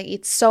saying like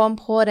it's so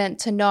important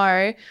to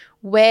know,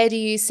 where do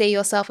you see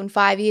yourself in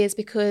 5 years?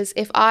 Because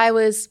if I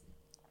was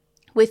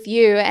with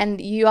you and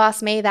you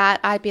asked me that,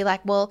 I'd be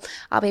like, well,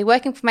 I'll be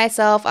working for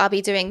myself, I'll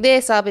be doing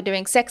this, I'll be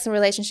doing sex and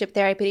relationship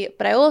therapy,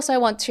 but I also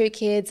want 2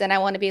 kids and I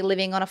want to be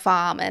living on a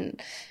farm and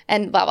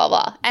blah, blah,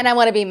 blah. And I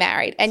want to be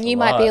married. And you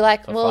might be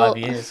like, well, 5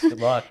 years,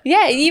 good luck.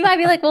 Yeah, you might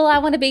be like, well, I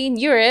want to be in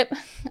Europe.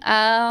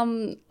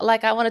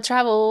 Like I want to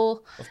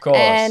travel. Of course.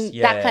 And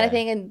that kind of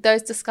thing. And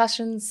those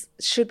discussions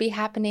should be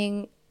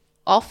happening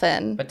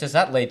often. But does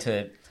that lead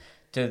to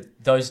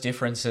those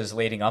differences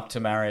leading up to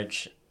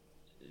marriage?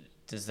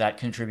 Does that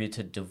contribute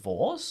to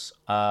divorce?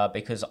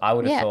 Because I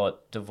would have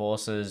thought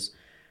divorces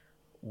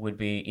would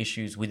be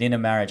issues within a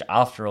marriage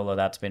after all of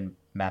that's been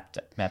mapped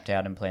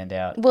out and planned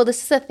out. Well,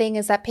 this is the thing,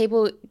 is that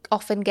people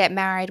often get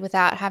married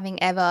without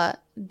having ever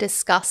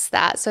discussed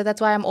that. So that's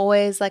why I'm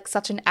always like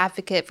such an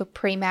advocate for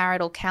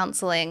premarital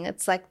counseling.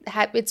 It's like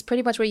it's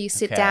pretty much where you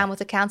sit down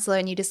with a counselor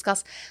and you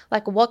discuss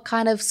like, what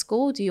kind of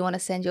school do you want to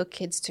send your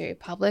kids to,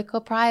 public or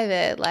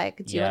private?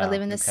 Like, do you want to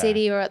live in the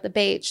city or at the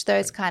beach?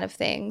 Those kind of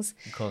things.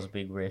 It causes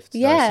big rifts,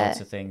 those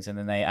sorts of things, and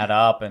then they add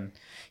up and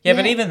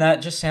but even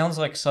that just sounds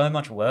like so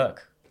much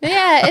work.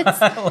 Yeah,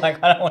 it's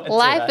like, I don't want to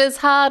life is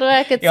hard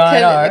work. It's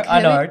I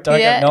know. Don't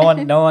get,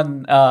 no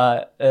one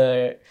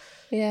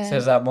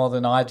says that more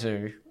than I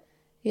do.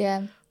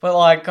 Yeah. But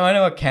like going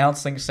to a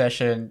counselling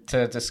session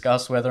to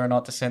discuss whether or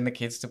not to send the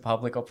kids to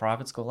public or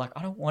private school, like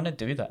I don't want to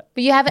do that.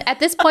 But you haven't, at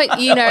this point,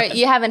 you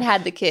haven't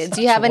had the kids.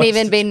 You haven't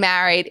even been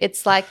married.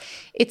 It's like,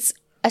 it's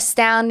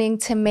astounding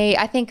to me.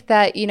 I think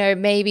that,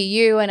 maybe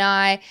you and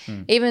I,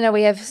 even though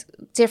we have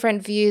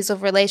different views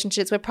of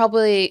relationships,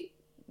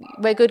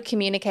 we're good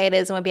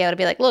communicators and we'll be able to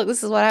be like, look,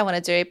 this is what I want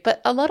to do.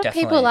 But a lot of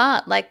people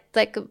aren't. Like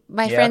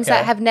my friends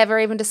that have never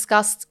even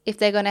discussed if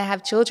they're going to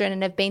have children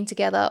and have been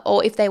together,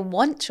 or if they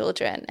want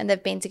children and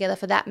they've been together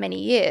for that many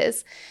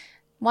years,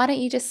 why don't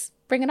you just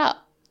bring it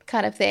up,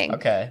 kind of thing?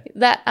 Okay.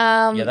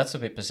 That's a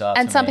bit bizarre.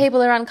 And some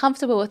people are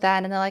uncomfortable with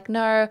that and they're like,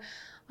 no,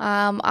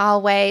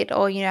 I'll wait.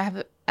 Or,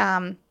 have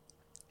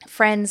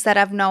friends that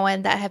I've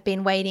known that have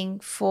been waiting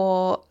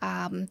for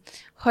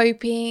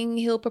hoping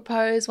he'll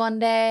propose one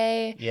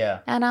day. Yeah.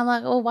 And I'm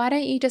like, well, why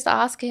don't you just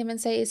ask him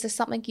and say, is there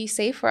something you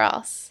see for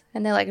us?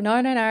 And they're like, no,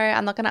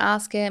 I'm not going to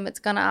ask him. It's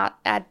going to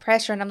add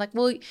pressure. And I'm like,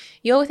 well,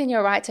 you're within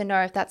your right to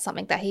know if that's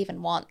something that he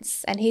even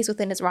wants. And he's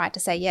within his right to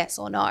say yes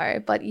or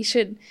no. But you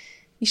should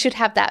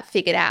have that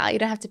figured out. You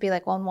don't have to be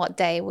like, on what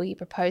day will you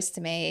propose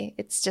to me?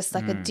 It's just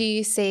like, do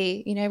you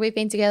see, we've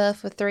been together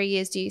for 3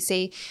 years. Do you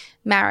see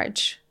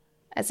marriage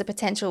as a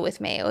potential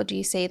with me? Or do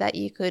you see that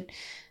you could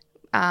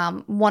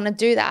want to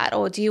do that?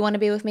 Or do you want to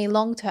be with me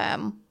long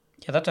term?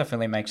 Yeah, that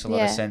definitely makes a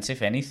lot of sense.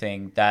 If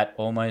anything, that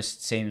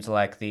almost seems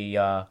like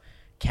the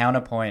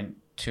counterpoint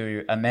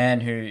to a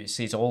man who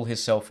sees all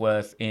his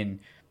self-worth in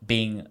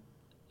being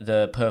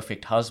the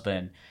perfect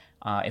husband.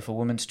 If a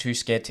woman's too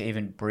scared to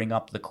even bring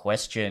up the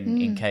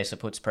question in case it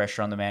puts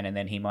pressure on the man, and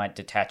then he might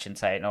detach and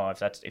say, no,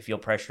 if you're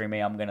pressuring me,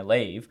 I'm going to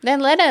leave. Then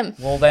let him.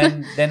 Well,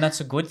 then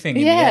that's a good thing.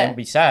 Yeah. It'd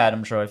be sad,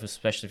 I'm sure,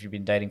 especially if you've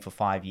been dating for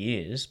 5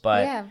 years.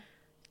 But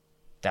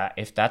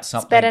if that's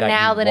something it's better that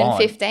now you than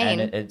want in 15.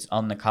 and it's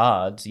on the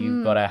cards,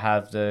 you've got to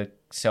have the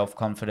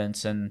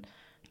self-confidence and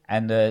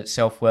the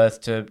self-worth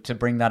to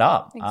bring that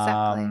up.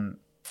 Exactly.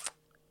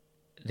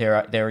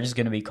 There is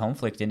going to be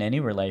conflict in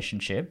any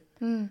relationship.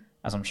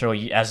 As I'm sure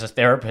you, as a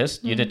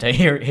therapist,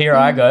 here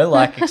I go,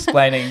 like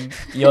explaining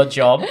your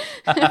job.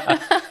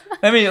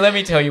 Let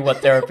me tell you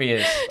what therapy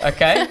is,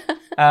 okay?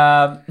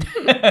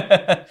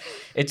 It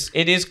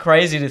is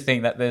crazy to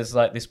think that there's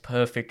like this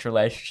perfect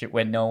relationship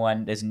where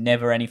there's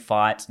never any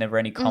fights, never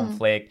any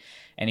conflict.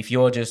 And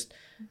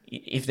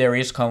if there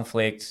is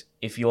conflict,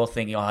 if you're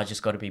thinking, I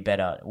just got to be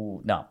better.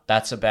 Ooh, no,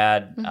 that's a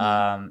bad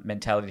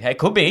mentality. Hey, it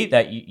could be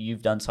that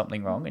you've done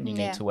something wrong and you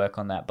need to work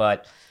on that.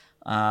 But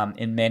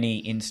in many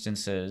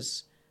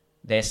instances,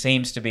 there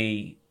seems to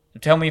be,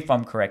 tell me if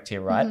I'm correct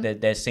here, right?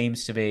 There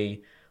seems to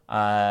be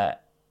a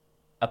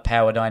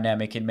power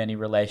dynamic in many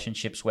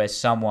relationships where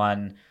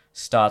someone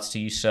starts to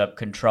usurp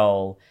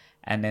control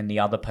and then the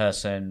other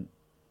person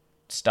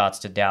starts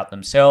to doubt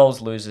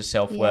themselves, loses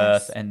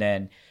self-worth, and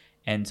then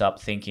ends up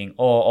thinking,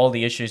 oh, all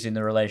the issues in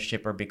the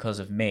relationship are because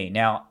of me.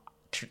 Now,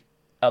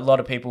 a lot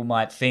of people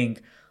might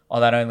think, oh,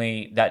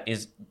 that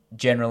is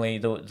generally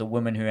the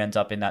woman who ends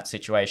up in that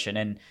situation.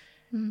 And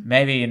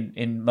maybe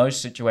in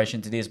most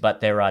situations it is,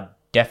 but there are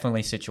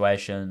definitely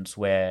situations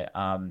where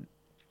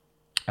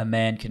a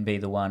man can be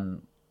the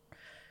one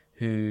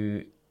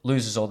who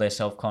loses all their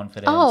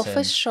self-confidence. Oh,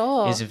 for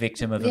sure. Is a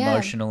victim of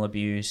emotional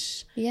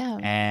abuse. Yeah.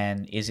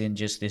 And is in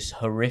just this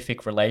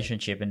horrific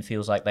relationship and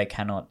feels like they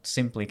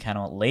simply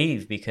cannot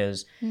leave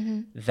because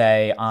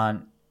they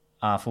aren't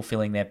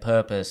fulfilling their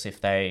purpose if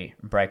they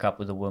break up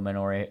with a woman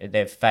or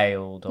they've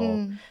failed.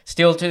 Or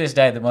still to this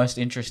day,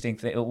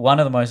 one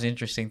of the most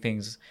interesting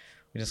things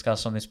we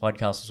discussed on this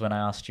podcast was when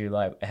I asked you,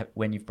 like,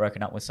 when you've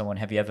broken up with someone,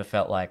 have you ever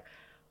felt like,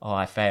 oh,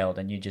 I failed?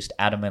 And you just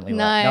adamantly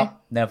like, nope,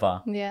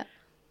 never. Yeah.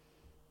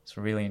 It's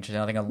really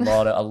interesting. I think a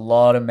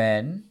lot of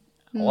men,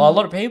 well, a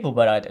lot of people,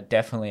 but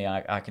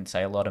I can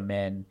say a lot of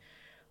men,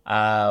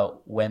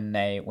 when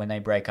they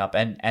break up,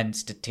 and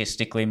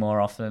statistically more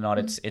often than not,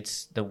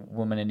 it's the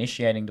woman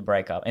initiating the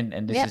breakup,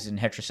 and this is in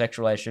heterosexual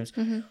relationships,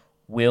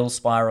 will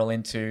spiral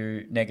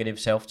into negative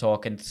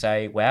self-talk and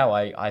say, wow,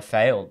 I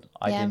failed.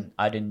 I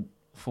didn't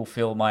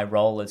fulfill my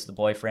role as the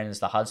boyfriend,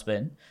 as the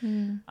husband.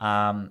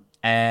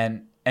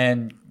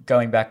 And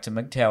going back to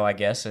MGTOW, I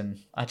guess, and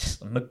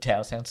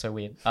MGTOW sounds so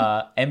weird.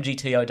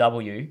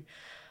 MGTOW,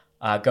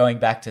 going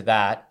back to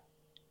that,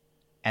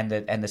 and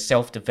the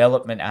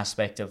self-development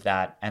aspect of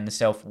that, and the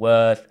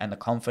self-worth and the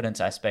confidence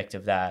aspect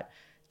of that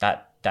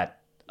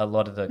a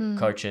lot of the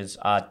coaches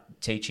are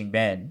teaching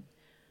men,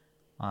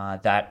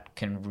 that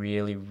can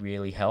really,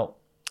 really help.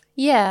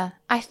 Yeah,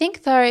 I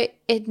think though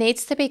it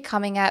needs to be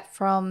coming at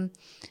from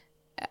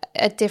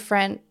a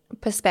different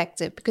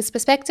perspective, because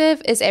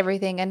perspective is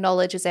everything and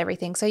knowledge is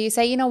everything. So you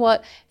say, you know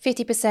what,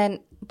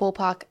 50%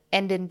 ballpark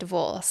end in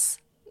divorce,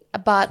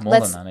 but more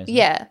than that, isn't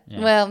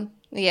it? Well,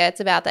 yeah, it's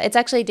about that. It's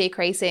actually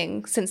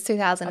decreasing since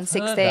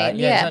 2016. I've heard that.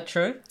 Yeah, is that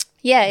true?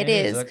 Yeah, it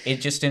is.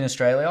 It's just in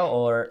Australia,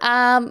 or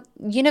around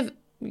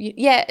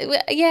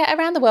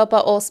the world,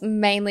 but also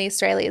mainly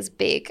Australia is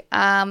big.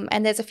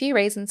 And there's a few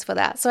reasons for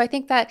that. So I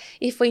think that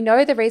if we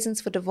know the reasons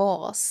for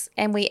divorce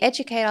and we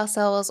educate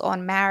ourselves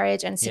on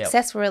marriage and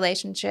successful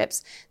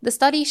relationships, the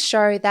studies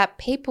show that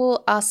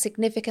people are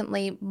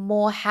significantly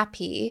more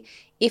happy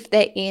if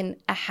they're in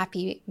a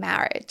happy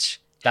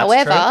marriage.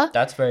 However,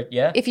 that's very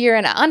if you're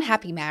in an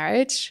unhappy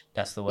marriage,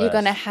 that's the worst. You're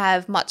going to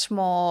have much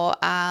more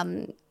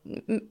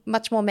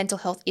mental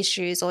health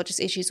issues, or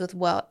just issues with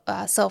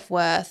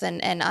self-worth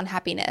and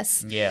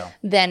unhappiness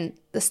than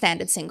the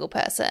standard single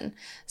person.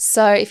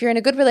 So if you're in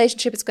a good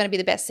relationship, it's going to be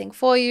the best thing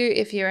for you.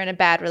 If you're in a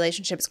bad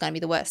relationship, it's going to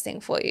be the worst thing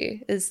for you,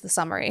 is the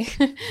summary.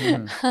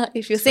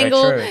 If you're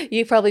single,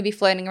 you'll probably be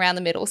floating around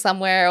the middle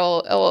somewhere,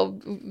 or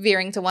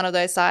veering to one of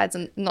those sides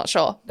and not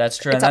sure. That's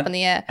true. It's up in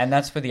the air. And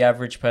that's for the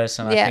average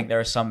person. I think there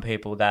are some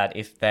people that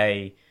if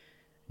they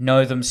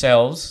know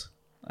themselves,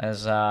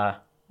 as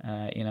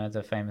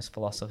the famous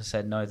philosopher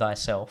said, know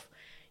thyself,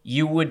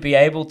 you would be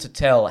able to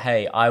tell,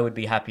 hey, I would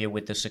be happier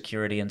with the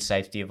security and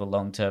safety of a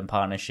long-term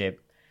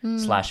partnership /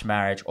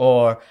 marriage,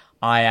 or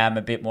I am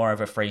a bit more of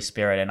a free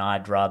spirit and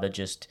I'd rather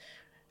just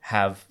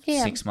have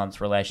 6 month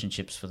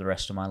relationships for the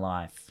rest of my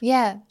life.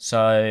 Yeah.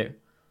 So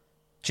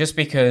just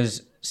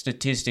because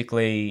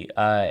statistically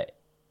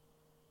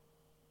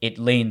it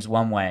leans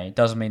one way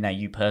doesn't mean that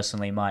you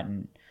personally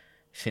mightn't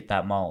fit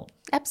that mold.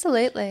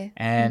 Absolutely.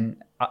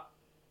 And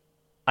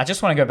I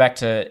just want to go back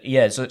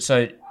to,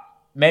 so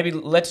maybe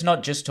let's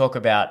not just talk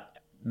about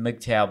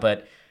MGTOW,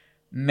 but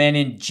men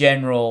in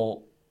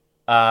general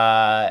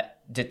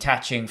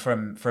detaching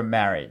from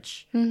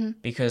marriage.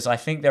 Because I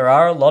think there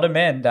are a lot of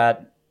men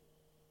that,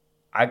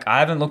 I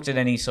haven't looked at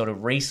any sort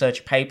of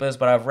research papers,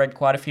 but I've read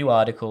quite a few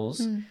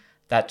articles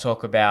that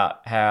talk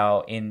about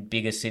how in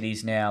bigger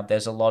cities now,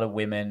 there's a lot of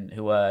women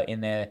who are in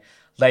their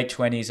late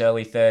 20s,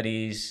 early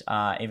 30s,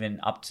 even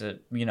up to,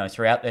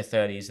 throughout their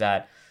 30s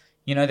that,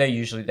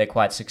 they're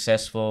quite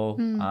successful,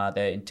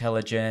 they're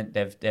intelligent,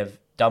 they've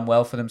done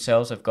well for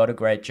themselves, they've got a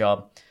great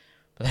job,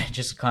 but they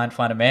just can't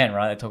find a man,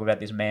 right? They talk about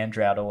this man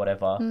drought or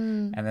whatever.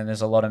 And then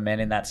there's a lot of men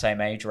in that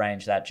same age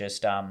range that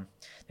just, there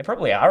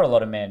probably are a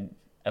lot of men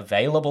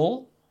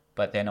available,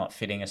 but they're not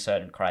fitting a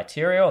certain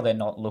criteria, or they're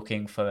not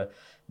looking for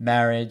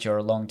marriage or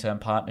a long-term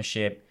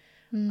partnership.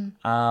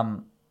 Why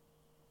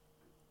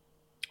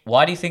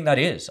do you think that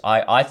is?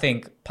 I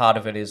think part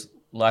of it is,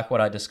 like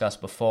what I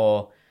discussed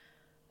before,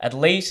 at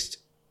least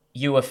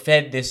you were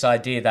fed this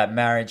idea that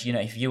marriage,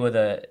 if you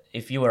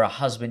were a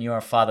husband, you're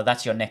a father,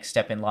 that's your next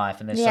step in life,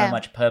 and there's so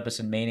much purpose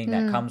and meaning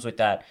that comes with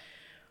that.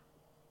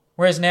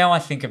 Whereas now I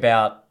think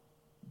about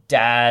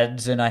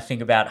dads and I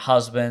think about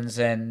husbands,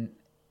 and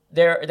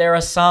there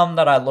are some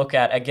that I look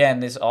at. Again,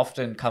 this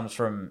often comes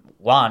from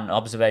one,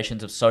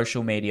 observations of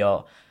social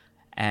media,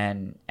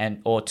 and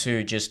or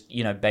two, just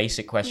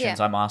basic questions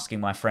I'm asking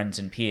my friends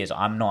and peers.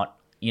 I'm not,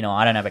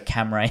 I don't have a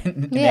camera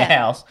in their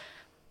house,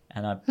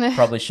 and I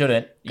probably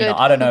shouldn't.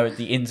 I don't know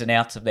the ins and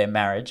outs of their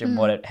marriage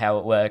and how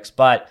it works,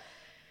 but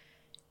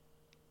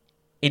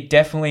it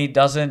definitely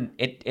doesn't.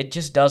 It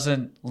just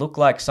doesn't look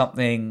like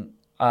something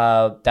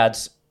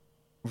that's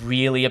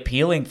really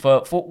appealing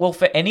for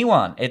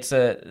anyone. It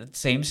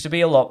seems to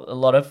be a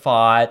lot of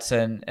fights,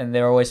 and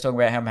they're always talking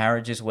about how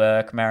marriages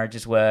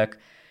work.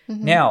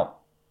 Now,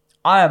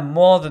 I am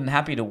more than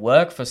happy to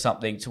work for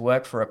something, to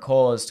work for a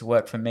cause, to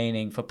work for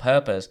meaning, for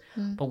purpose.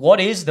 But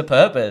what is the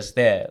purpose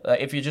there?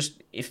 Like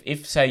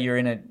if say you're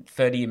in a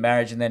 30-year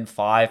marriage and then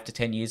 5 to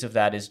 10 years of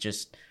that is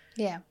just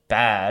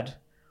bad,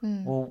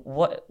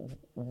 well,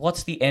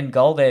 what's the end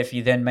goal there if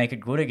you then make it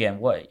good again?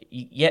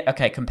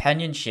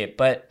 Companionship,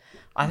 but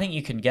I think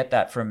you can get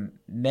that from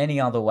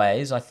many other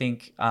ways. I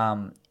think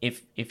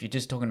if you're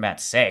just talking about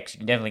sex, you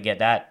can definitely get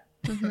that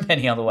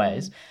many other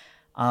ways.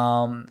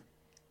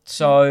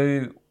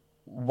 So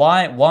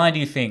why do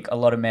you think a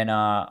lot of men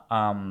are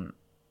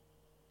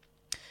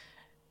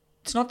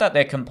it's not that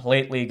they're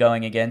completely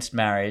going against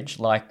marriage,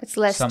 like it's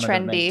less some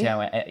trendy.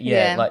 Of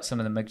the like some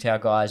of the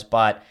MGTOW guys,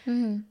 but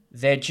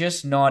they're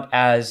just not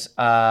as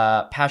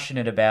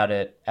passionate about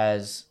it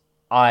as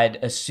I'd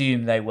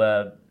assume they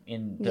were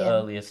in the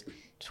earliest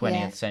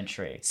 20th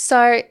century.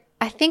 So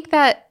I think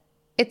that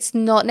it's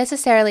not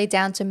necessarily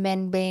down to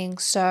men being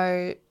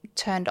so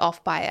turned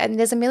off by it. And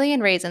there's a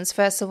million reasons.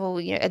 First of all,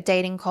 a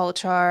dating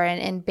culture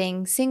and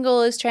being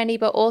single is trendy,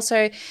 but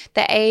also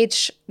the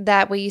age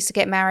that we used to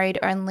get married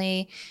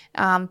only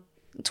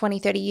 20,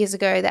 30 years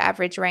ago, the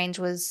average range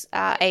was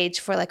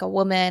age for like a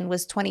woman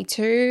was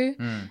 22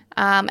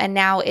 and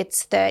now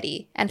it's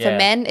 30. And for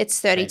men, it's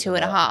 32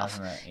 and a half.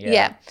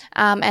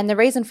 And the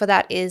reason for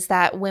that is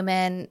that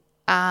women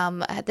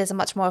there's a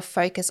much more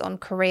focus on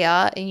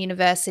career in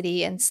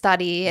university and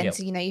study. And,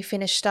 you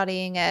finish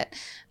studying at,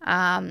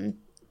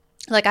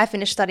 I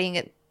finished studying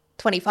at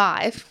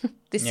 25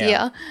 this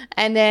year.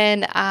 And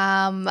then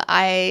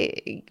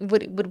I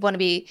would want to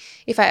be,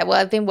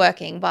 I've been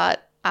working,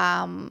 but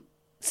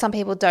some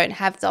people don't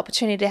have the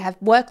opportunity to have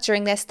work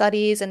during their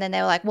studies. And then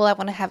they're like, well, I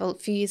want to have a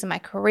few years in my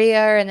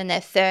career. And then they're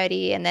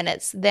 30 and then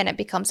it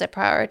becomes a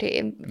priority.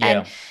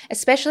 And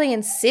especially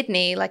in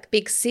Sydney, like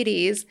big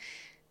cities,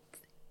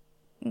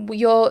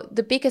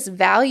 the biggest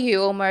value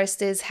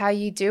almost is how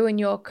you do in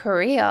your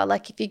career.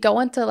 Like if you go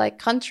into like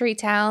country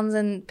towns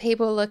and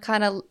people are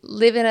kind of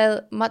living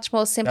a much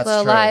more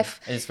simpler life,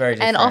 it's very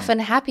different. And often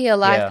happier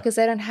life because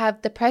they don't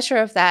have the pressure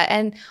of that,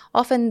 and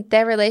often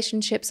their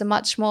relationships are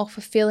much more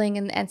fulfilling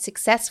and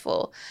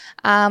successful.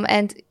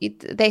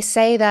 They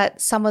say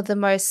that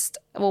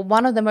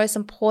one of the most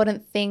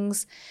important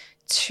things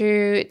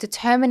to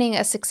determining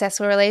a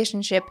successful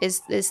relationship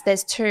is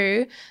there's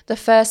two. The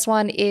first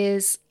one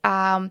is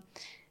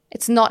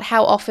it's not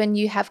how often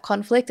you have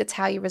conflict, it's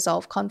how you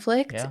resolve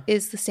conflict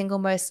is the single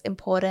most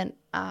important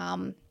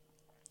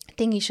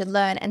thing you should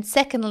learn. And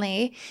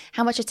secondly,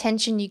 how much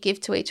attention you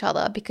give to each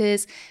other,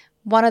 because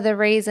one of the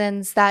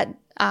reasons that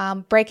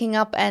breaking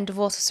up and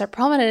divorce is so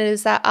prominent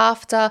is that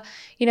after,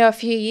 a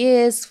few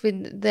years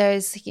when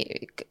those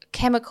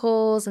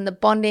chemicals and the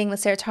bonding, the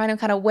serotonin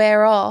kind of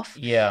wear off,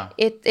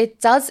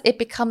 it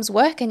becomes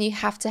work, and you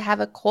have to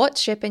have a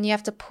courtship and you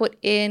have to put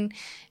in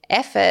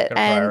effort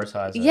and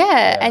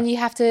and you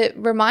have to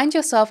remind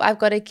yourself, I've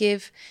got to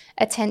give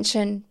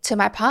attention to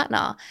my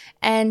partner.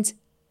 And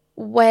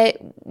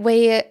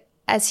we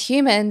as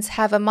humans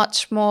have a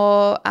much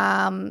more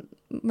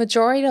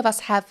majority of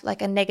us have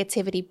like a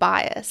negativity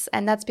bias,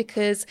 and that's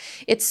because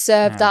it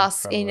served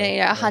us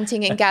in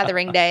hunting and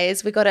gathering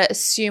days. We got to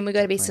assume, we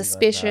got to be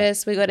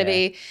suspicious, we got to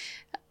be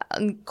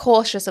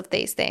cautious of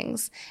these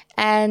things.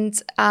 And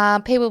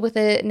people with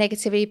a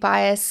negativity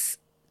bias,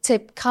 to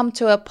come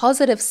to a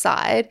positive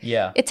side,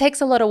 it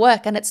takes a lot of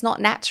work, and it's not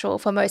natural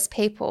for most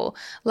people.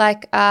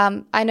 Like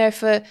I know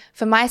for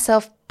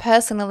myself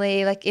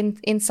personally, like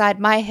inside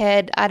my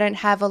head, I don't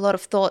have a lot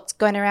of thoughts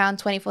going around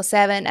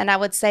 24/7, and I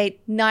would say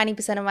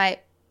 90% of my,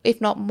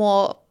 if not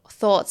more,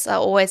 thoughts are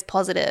always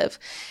positive.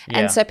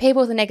 And so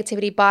people with a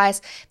negativity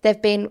bias,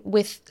 they've been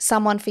with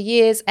someone for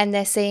years and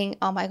they're seeing,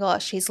 oh my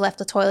gosh, she's left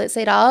the toilet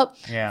seat up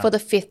for the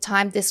 5th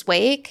time this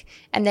week,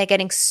 and they're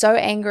getting so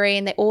angry,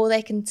 and all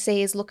they can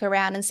see is look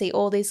around and see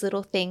all these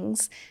little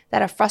things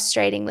that are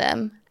frustrating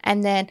them.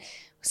 And then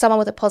someone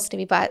with a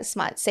positivity bias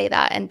might see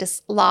that and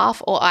just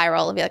laugh or eye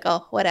roll and be like,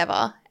 oh,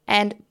 whatever.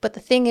 But the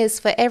thing is,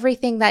 for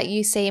everything that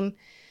you seem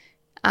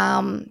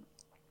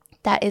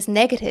that is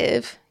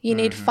negative, you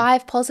need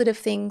 5 positive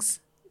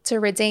things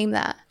to redeem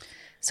that.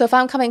 So if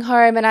I'm coming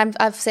home and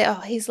I've said,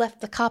 oh, he's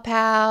left the cup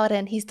out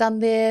and he's done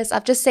this,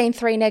 I've just seen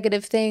 3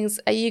 negative things.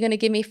 Are you going to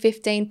give me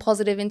 15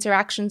 positive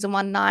interactions in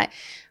one night?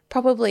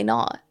 Probably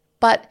not.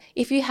 But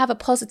if you have a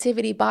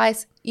positivity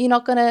bias, you're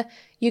going to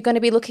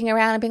be looking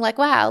around and being like,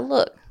 wow,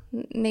 look,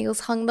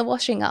 Neil's hung the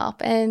washing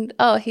up and,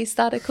 oh, he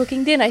started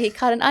cooking dinner. He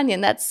cut an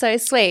onion. That's so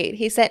sweet.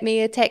 He sent me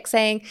a text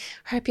saying,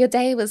 hope your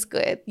day was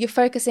good. You're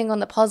focusing on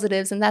the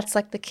positives, and that's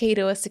like the key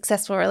to a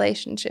successful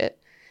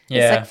relationship.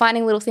 Yeah. It's like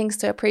finding little things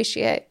to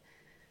appreciate.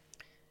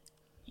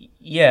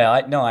 Yeah,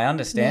 I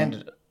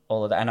understand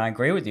all of that, and I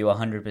agree with you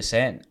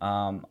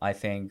 100%. I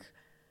think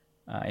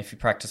if you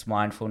practice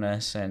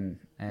mindfulness and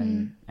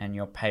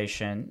you're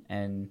patient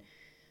and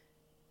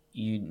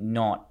you're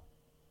not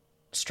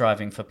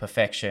striving for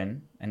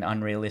perfection, an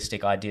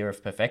unrealistic idea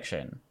of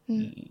perfection,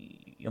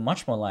 you're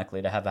much more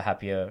likely to have a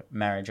happier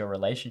marriage or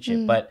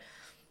relationship. But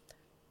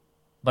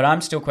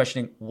I'm still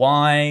questioning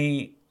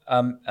why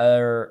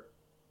do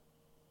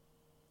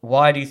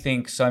you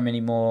think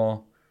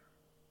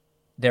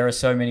there are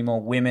so many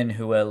more women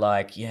who are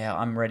like, yeah,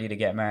 I'm ready to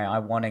get married. I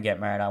want to get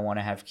married. I want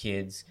to have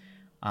kids.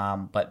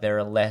 But there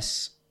are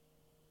less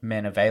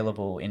men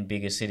available in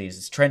bigger cities.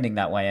 It's trending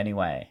that way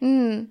anyway.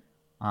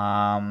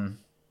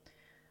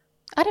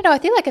 I don't know. I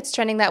feel like it's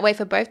trending that way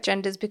for both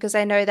genders, because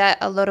I know that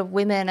a lot of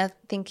women are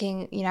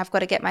thinking, I've got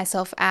to get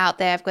myself out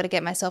there. I've got to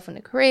get myself in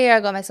a career.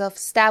 I've got myself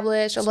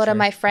established. A lot of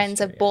my friends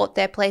have bought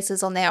their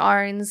places on their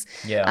own,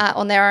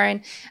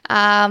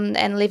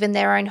 and live in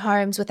their own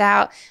homes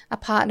without a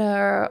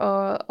partner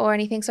or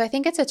anything. So I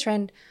think it's a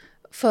trend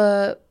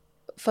for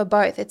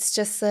both. It's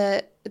just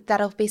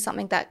that'll be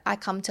something that I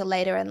come to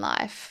later in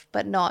life,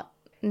 but not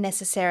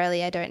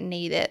necessarily I don't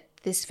need it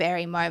this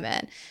very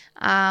moment.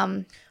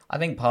 I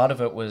think part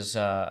of it was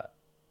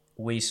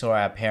we saw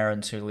our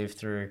parents who lived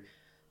through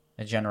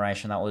a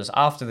generation that was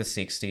after the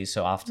 60s,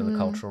 so after the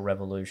Cultural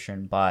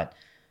Revolution, but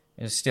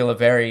it was still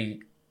the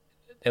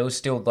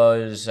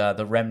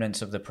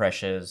remnants of the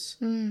pressures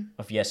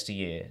of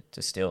yesteryear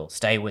to still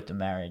stay with the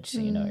marriage.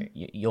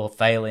 You're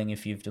failing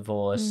if you've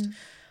divorced.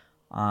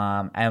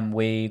 And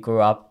we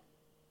grew up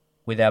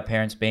with our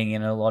parents being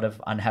in a lot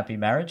of unhappy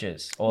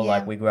marriages, or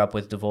like we grew up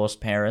with divorced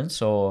parents,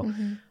 or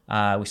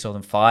we saw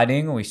them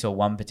fighting, or we saw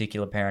one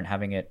particular parent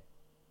having it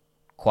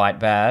quite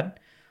bad.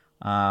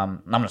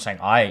 I'm not saying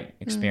I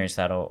experienced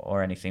that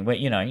or anything, but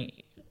you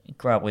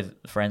grew up with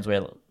friends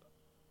where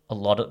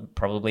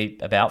probably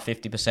about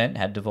 50%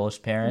 had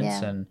divorced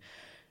parents, and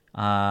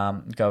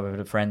go over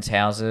to friends'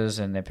 houses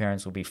and their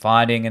parents will be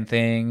fighting and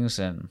things,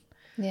 and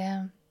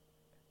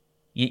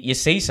you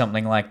see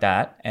something like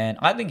that. And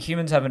I think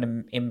humans have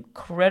an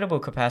incredible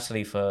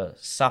capacity for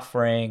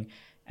suffering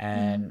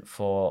and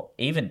for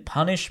even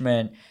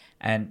punishment,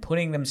 and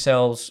putting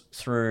themselves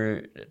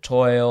through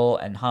toil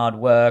and hard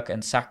work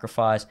and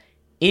sacrifice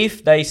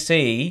if they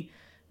see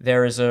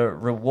there is a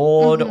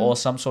reward or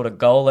some sort of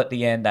goal at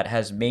the end that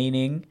has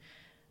meaning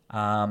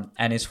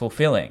and is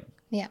fulfilling.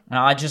 Yeah. And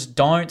I just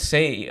don't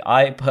see,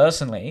 I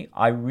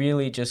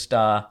really just,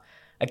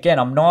 again,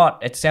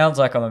 it sounds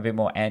like I'm a bit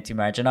more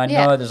anti-marriage, and I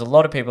know there's a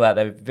lot of people out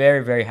there with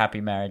very, very happy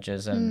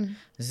marriages, and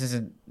this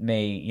isn't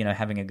me,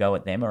 having a go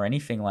at them or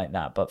anything like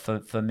that. But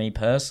for me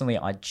personally,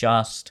 I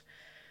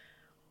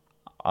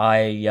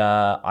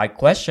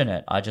question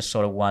it. I just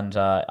sort of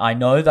wonder. I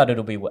know that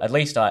it'll be, at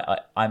least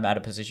I'm at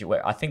a position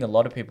where I think a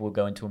lot of people will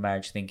go into a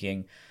marriage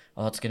thinking,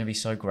 oh, it's going to be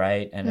so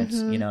great, and it's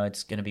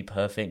it's going to be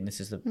perfect, and this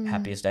is the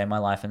happiest day of my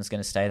life, and it's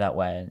going to stay that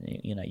way. And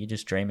you're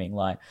just dreaming.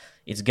 Like,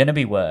 it's going to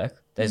be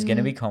work. There's going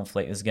to be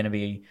conflict. There's going to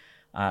be,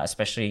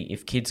 especially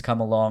if kids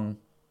come along,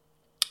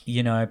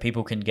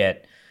 people can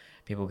get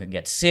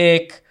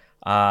sick.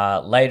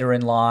 Later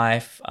in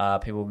life,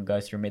 people can go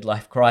through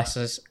midlife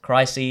crises,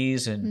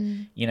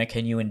 and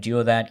can you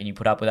endure that? Can you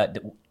put up with that?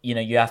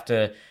 You have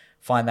to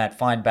find that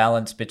fine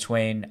balance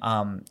between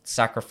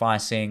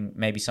sacrificing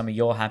maybe some of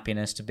your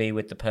happiness to be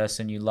with the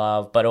person you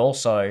love, but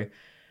also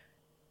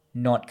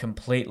not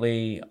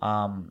completely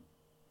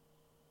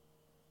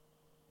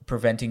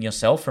preventing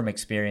yourself from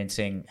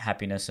experiencing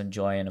happiness and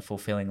joy and a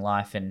fulfilling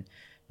life, and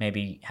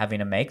maybe having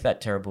to make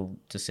that terrible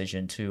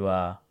decision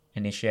to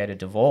initiate a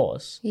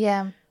divorce.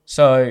 Yeah.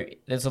 So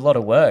there's a lot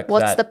of work.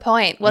 What's the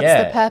point? What's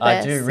the purpose?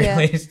 I do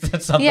really.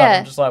 Sometimes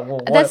I'm just like,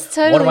 well, what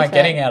am I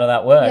getting out of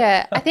that work?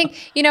 Yeah, I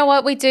think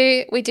what we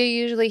do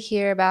usually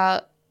hear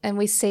about, and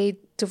we see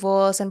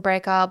divorce and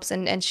breakups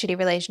and shitty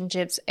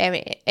relationships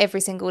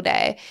every single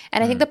day.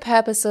 And I think the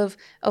purpose of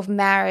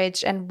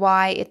marriage and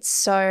why it's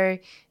so,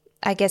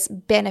 I guess,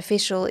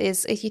 beneficial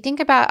is, if you think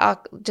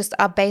about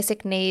our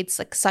basic needs,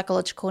 like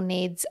psychological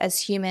needs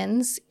as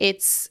humans,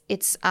 it's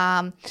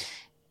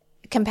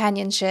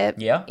companionship,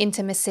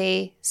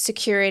 intimacy,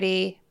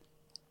 security,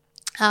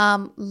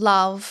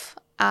 love,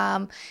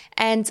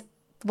 and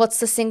what's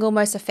the single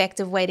most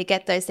effective way to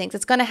get those things?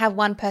 It's going to have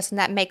one person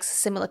that makes a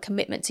similar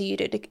commitment to you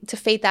to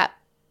feed that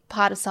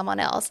part of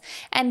someone else.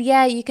 And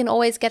you can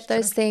always get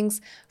those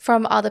things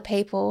from other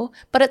people,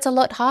 but it's a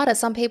lot harder.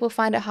 Some people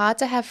find it hard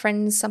to have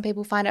friends. Some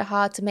people find it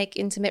hard to make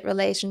intimate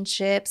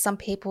relationships. Some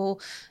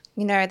people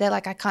they're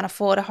like, I can't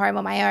afford a home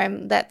on my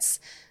own. That's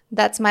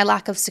my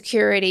lack of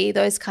security,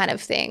 those kind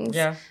of things.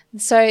 Yeah.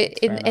 So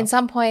in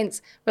some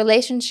points,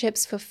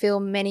 relationships fulfill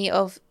many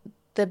of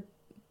the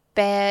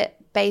bare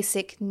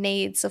basic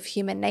needs of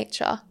human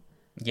nature.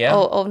 Yeah.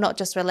 Or not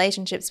just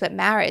relationships, but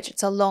marriage.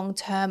 It's a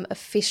long-term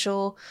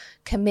official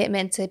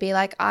commitment to be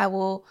like, I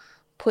will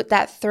put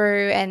that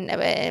through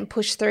and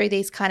push through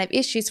these kind of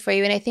issues for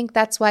you. And I think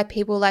that's why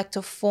people like to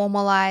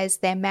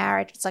formalize their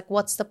marriage. It's like,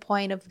 what's the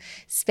point of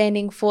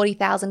spending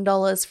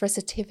 $40,000 for a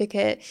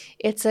certificate?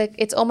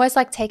 It's almost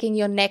like taking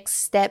your next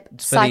step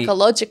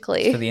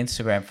psychologically. For the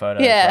Instagram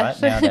photos, yeah.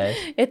 right? Nowadays.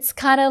 It's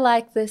kind of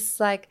like this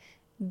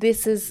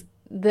is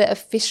the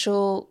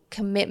official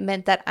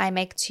commitment that I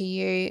make to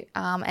you.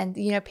 And,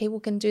 people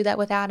can do that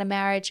without a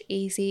marriage.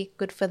 Easy,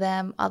 good for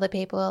them. Other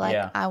people are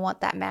like, I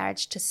want that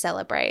marriage to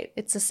celebrate.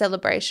 It's a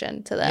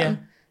celebration to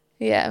them.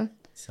 Yeah.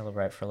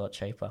 Celebrate for a lot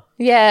cheaper.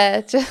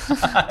 Yeah.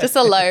 Just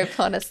a lobe,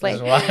 honestly.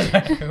 Who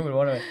would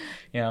want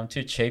to, I'm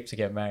too cheap to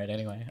get married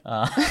anyway.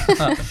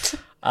 And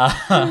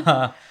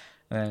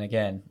then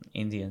again,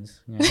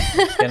 Indians,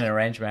 just get an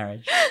arranged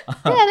marriage. Yeah,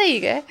 there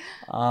you go.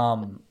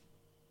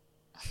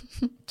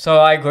 So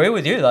I agree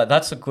with you. Like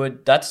that's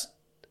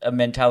a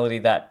mentality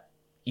that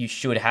you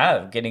should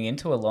have getting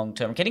into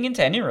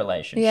any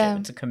relationship. Yeah.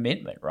 It's a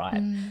commitment,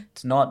 right?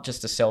 It's not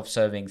just a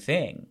self-serving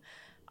thing.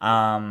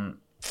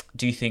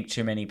 Do you think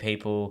too many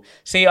people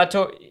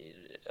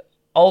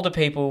older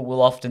people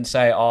will often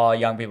say, oh,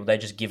 young people, they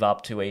just give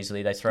up too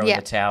easily. They throw in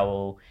the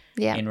towel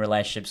in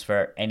relationships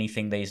for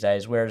anything these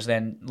days. Whereas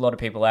then a lot of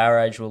people our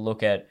age will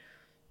look at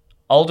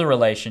older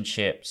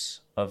relationships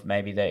of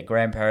maybe their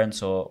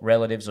grandparents or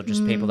relatives or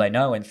just people they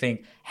know and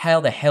think,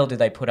 how the hell did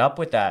they put up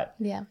with that?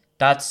 Yeah.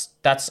 That's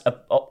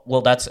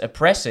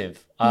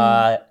oppressive.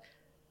 What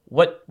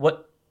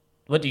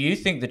do you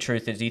think the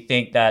truth is? Do you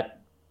think that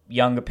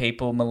younger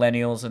people,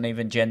 millennials and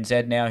even Gen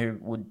Z now who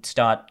would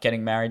start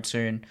getting married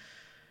soon,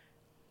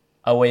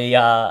 are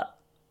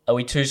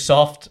we too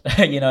soft?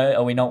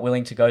 Are we not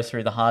willing to go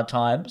through the hard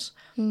times?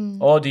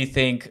 Or do you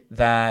think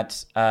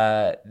that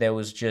there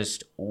was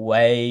just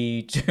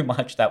way too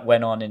much that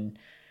went on in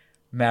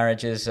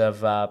marriages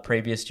of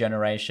previous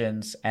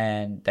generations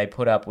and they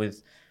put up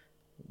with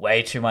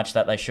way too much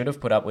that they should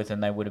have put up with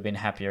and they would have been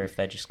happier if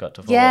they just got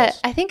divorced? Yeah,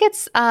 I think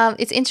it's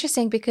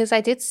interesting because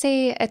I did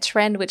see a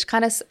trend which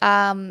kind of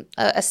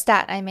a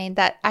stat,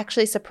 that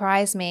actually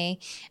surprised me.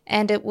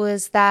 And it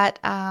was that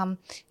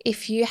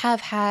if you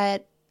have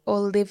had or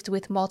lived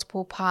with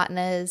multiple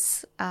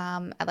partners,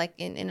 like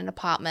in an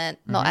apartment,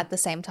 not at the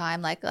same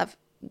time, like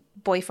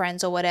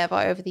boyfriends or whatever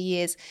over the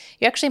years,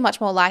 you're actually much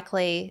more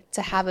likely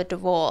to have a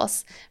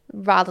divorce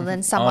rather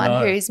than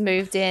someone who's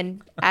moved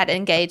in at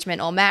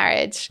engagement or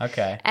marriage.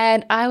 Okay.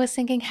 And I was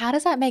thinking, how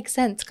does that make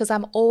sense? Because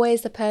I'm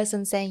always the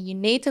person saying you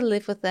need to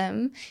live with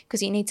them because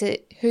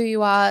who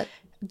you are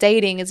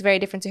dating is very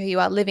different to who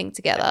you are living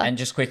together. And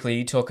just quickly,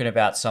 you talking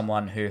about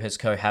someone who has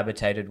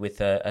cohabitated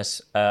with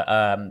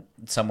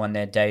someone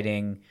they're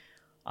dating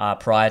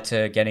prior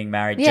to getting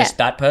married, just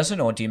that person?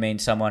 Or do you mean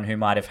someone who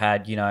might have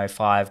had,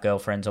 5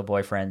 girlfriends or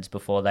boyfriends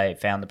before they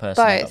found the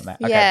person they got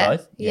married? Okay,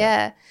 both?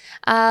 Yeah.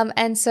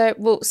 And so,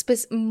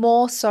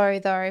 more so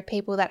though,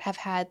 people that have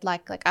had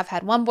like I've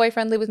had one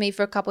boyfriend live with me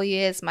for a couple of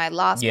years. My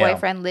last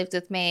boyfriend lived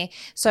with me.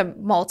 So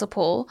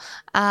multiple.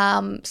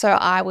 So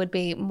I would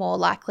be more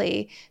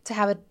likely to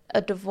have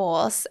a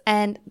divorce.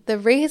 And the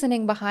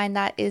reasoning behind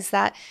that is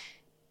that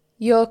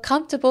you're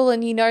comfortable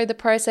and you know the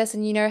process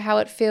and you know how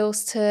it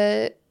feels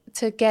to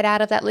get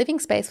out of that living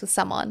space with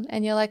someone.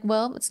 And you're like,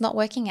 well, it's not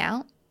working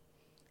out.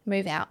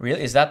 Move out.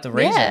 Really? Is that the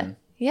reason?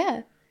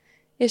 Yeah.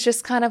 It's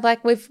just kind of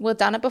like we've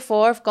done it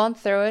before. I've gone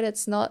through it.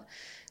 It's not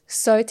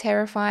so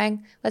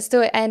terrifying. Let's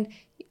do it. And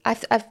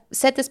I've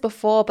said this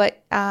before,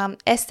 but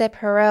Esther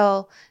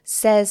Perel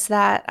says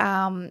that,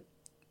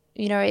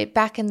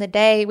 back in the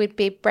day, we'd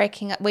be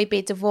breaking up, we'd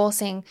be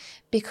divorcing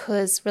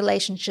because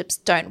relationships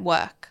don't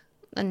work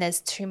and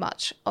there's too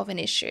much of an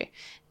issue.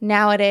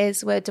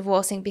 Nowadays, we're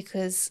divorcing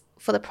because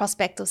for the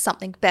prospect of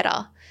something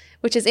better,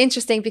 which is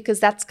interesting because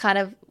that's kind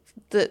of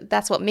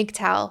that's what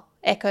MGTOW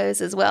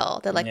echoes as well.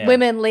 They're like,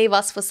 women leave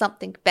us for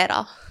something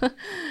better.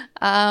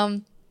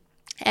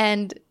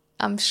 And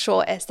I'm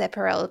sure Esther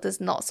Perel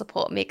does not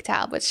support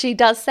MGTOW, but she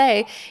does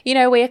say, we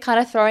are kind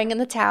of throwing in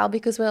the towel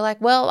because we're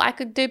like, well, I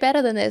could do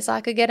better than this.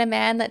 I could get a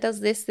man that does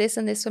this, this,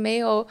 and this for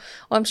me. Or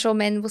I'm sure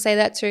men will say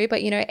that too.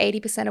 But,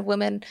 80% of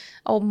women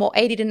or more,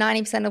 80 to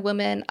 90% of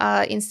women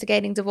are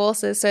instigating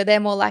divorces. So they're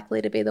more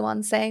likely to be the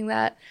ones saying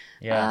that.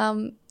 Yeah.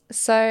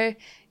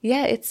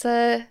 It's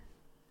a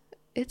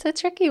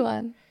tricky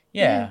one.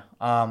 Yeah.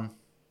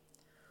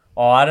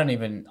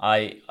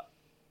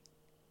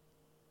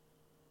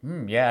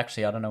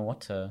 Actually, I don't know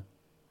what to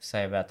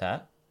say about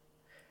that.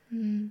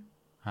 And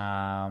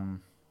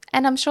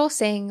I'm sure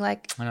seeing I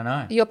don't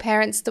know. your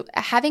parents,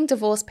 having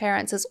divorced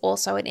parents is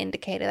also an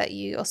indicator that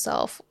you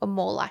yourself are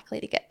more likely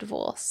to get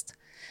divorced.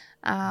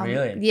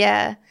 Really?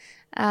 Yeah.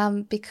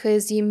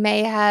 Because you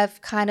may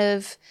have kind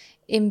of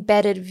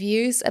embedded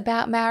views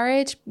about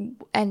marriage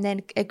and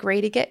then agree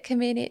to get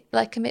commit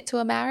to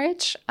a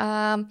marriage.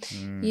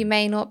 You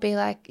may not be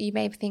like, you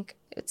may think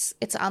it's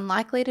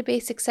unlikely to be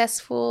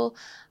successful,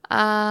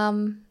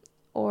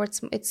 or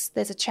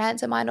there's a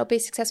chance it might not be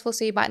successful,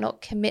 so you might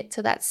not commit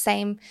to that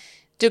same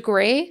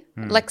degree.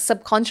 Like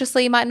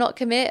subconsciously you might not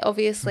commit,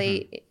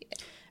 obviously.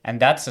 And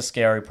that's a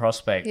scary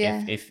prospect.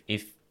 Yeah. If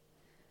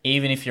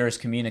even if you're as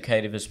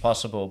communicative as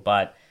possible,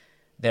 but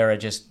there are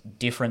just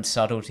different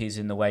subtleties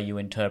in the way you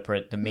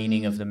interpret the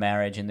meaning of the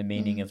marriage and the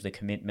meaning of the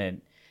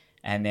commitment,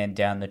 and then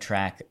down the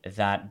track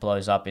that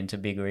blows up into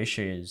bigger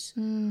issues.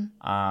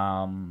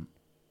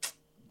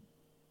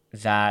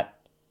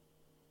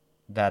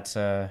 That's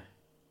a...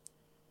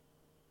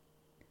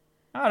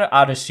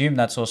 I'd assume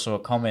that's also a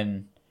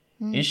common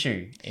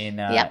issue in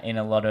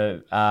a lot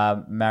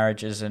of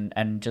marriages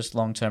and just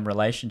long-term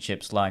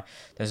relationships. Like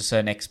there's a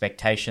certain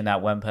expectation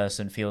that one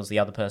person feels the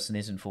other person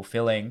isn't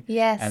fulfilling,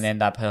 and then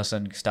that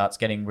person starts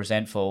getting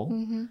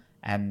resentful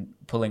and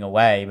pulling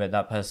away, but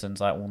that person's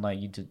like, well, no,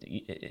 you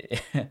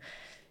did.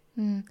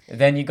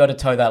 Then you got to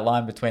toe that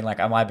line between like,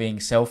 am I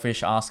being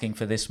selfish asking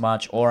for this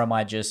much, or am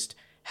I just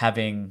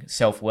having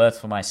self-worth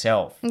for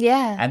myself?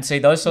 And see,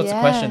 those sorts of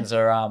questions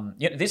are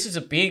this is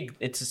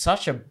it's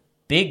such a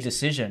big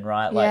decision,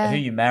 right? Like who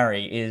you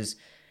marry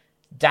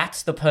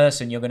that's the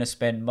person you're going to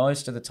spend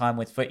most of the time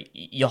with for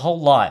your whole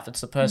life. It's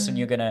the person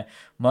you're going to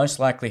most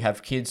likely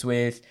have kids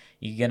with.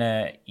 You're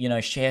going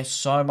to share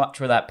so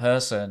much with that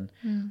person.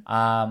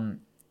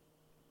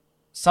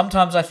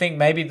 Sometimes I think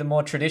maybe the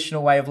more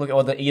traditional way of looking,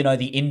 or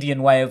the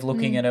Indian way of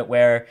looking at it,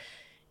 where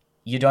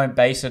you don't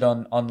base it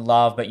on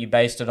love, but you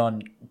based it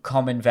on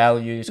common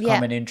values,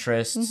 common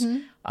interests,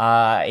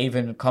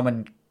 even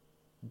common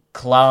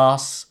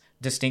class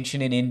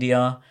distinction in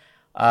India,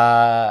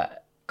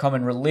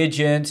 common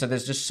religion. So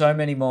there's just so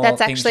many more. That's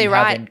things actually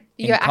right.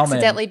 You're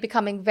accidentally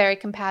becoming very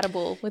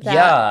compatible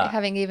without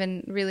having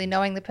even really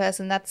knowing the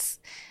person. That's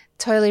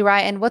totally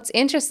right. And what's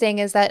interesting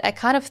is that I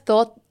kind of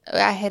thought,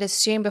 I had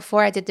assumed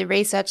before I did the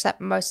research that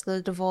most of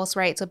the divorce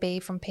rates will be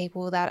from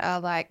people that are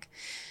like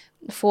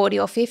 40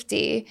 or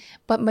 50,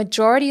 but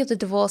majority of the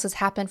divorces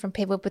happen from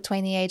people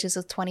between the ages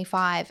of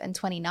 25 and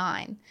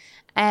 29.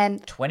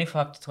 And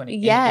 25 to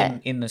 20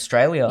 in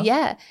Australia.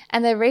 Yeah.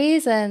 And the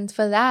reason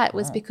for that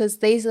was because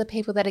these are the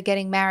people that are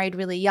getting married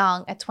really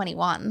young at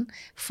 21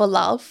 for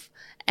love,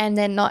 and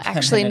then not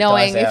actually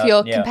knowing if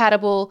you're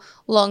compatible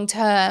long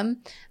term.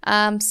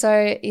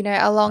 So,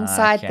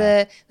 alongside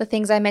the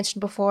things I mentioned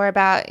before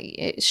about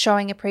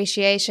showing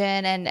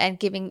appreciation and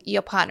giving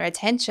your partner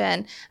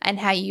attention and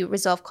how you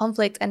resolve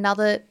conflict,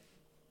 another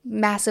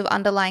massive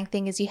underlying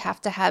thing is you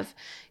have to have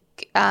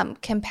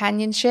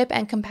companionship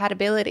and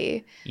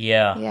compatibility.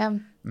 Yeah.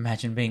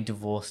 Imagine being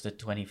divorced at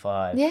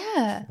 25.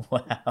 Yeah.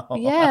 Wow.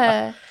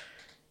 Yeah.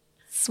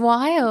 It's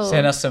wild.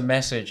 Send us a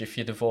message if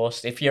you're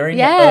divorced. If you're in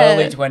your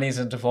early 20s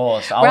and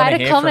divorced, I want to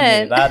hear from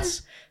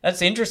you.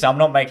 That's interesting. I'm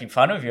not making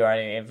fun of you or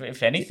anything.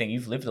 If anything,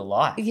 you've lived a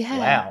life. Yeah.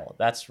 Wow.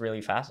 That's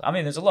really fast. I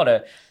mean, there's a lot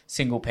of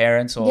single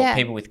parents or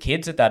people with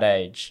kids at that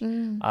age,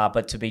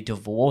 but to be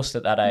divorced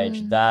at that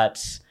age,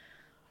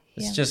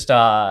 it's just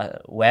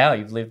wow.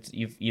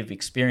 You've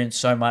experienced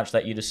so much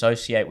that you'd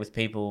associate with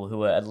people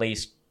who are at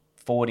least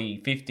 40,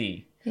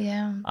 50.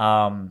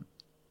 Yeah.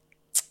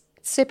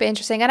 Super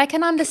interesting. And I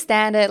can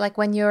understand it, like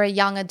when you're a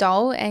young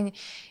adult and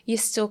you're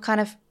still kind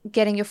of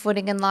getting your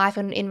footing in life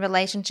and in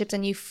relationships,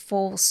 and you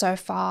fall so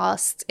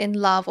fast in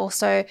love, or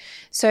so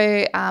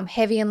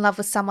heavy in love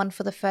with someone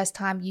for the first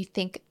time, you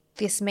think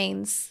this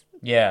means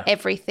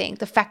everything.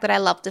 The fact that I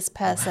love this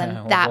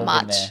person that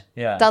much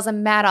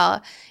doesn't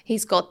matter.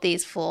 He's got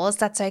these flaws.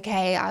 That's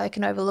okay. I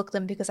can overlook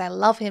them because I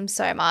love him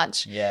so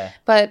much. Yeah.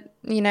 But,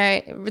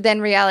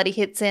 then reality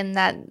hits in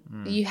that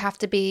you have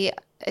to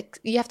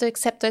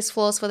accept those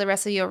flaws for the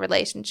rest of your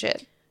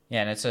relationship.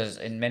 Yeah, and it's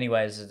in many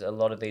ways, a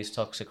lot of these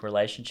toxic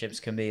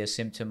relationships can be a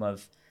symptom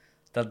of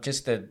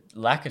the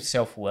lack of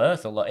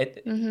self-worth.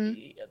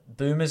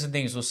 Boomers and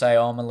things will say,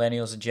 oh,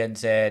 millennials and Gen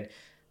Z,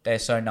 they're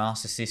so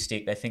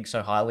narcissistic, they think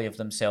so highly of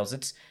themselves.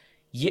 It's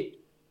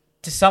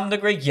to some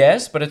degree,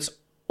 yes, but it's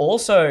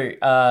also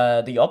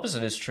the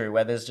opposite is true,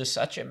 where there's just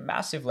such a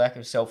massive lack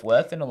of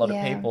self-worth in a lot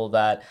of people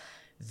that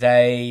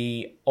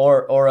they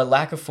or a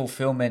lack of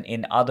fulfillment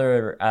in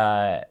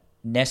other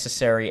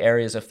necessary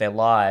areas of their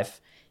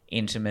life,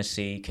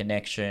 intimacy,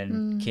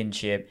 connection,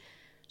 kinship.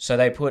 So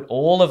they put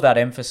all of that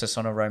emphasis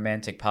on a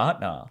romantic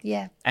partner.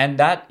 Yeah. And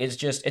that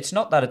is it's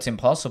not that it's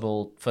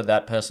impossible for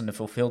that person to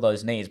fulfill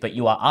those needs, but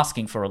you are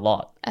asking for a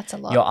lot. That's a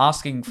lot. You're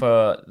asking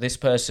for this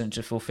person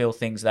to fulfill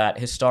things that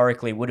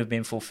historically would have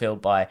been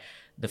fulfilled by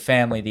the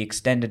family, the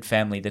extended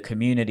family, the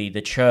community,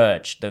 the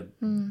church,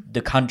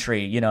 the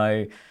country.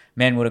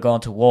 Men would have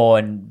gone to war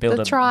and built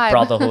a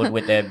brotherhood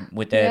with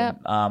their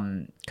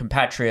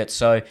compatriots.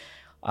 So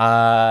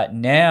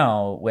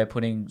now we're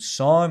putting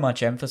so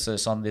much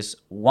emphasis on this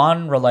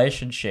one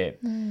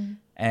relationship.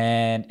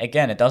 And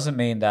again, it doesn't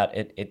mean that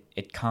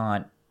it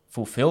can't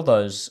fulfill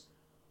those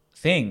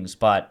things,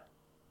 but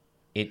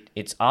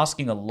it's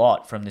asking a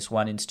lot from this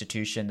one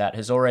institution that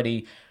has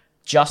already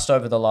just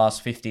over the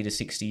last 50 to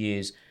 60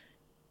 years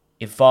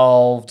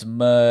evolved,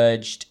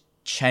 merged,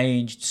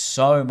 changed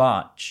so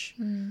much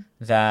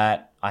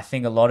that I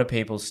think a lot of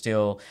people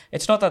still,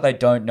 it's not that they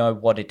don't know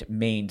what it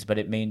means, but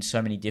it means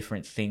so many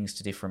different things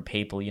to different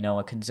people. You know,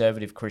 a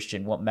conservative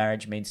Christian, what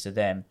marriage means to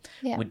them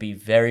would be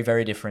very,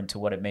 very different to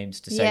what it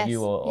means to say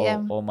you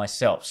or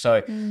myself.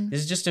 So this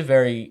is just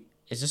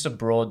it's just a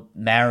broad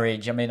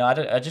marriage. I mean,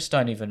 I just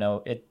don't even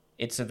know.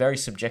 It's a very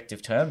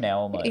subjective term now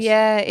almost.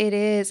 Yeah, it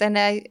is. And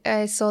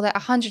I saw that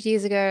 100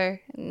 years ago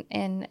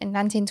in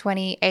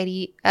 1920,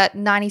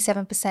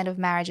 97% of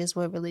marriages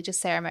were religious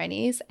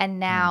ceremonies, and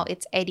now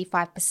it's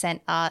 85%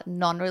 are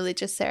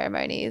non-religious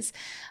ceremonies.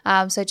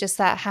 So just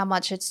that how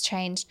much it's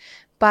changed.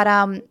 But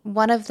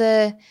one of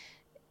the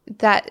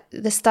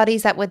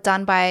studies that were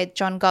done by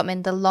John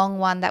Gottman, the long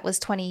one that was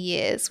 20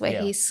 years,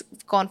 where he's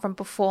gone from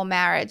before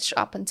marriage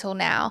up until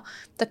now,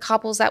 the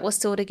couples that were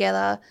still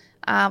together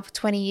for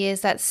 20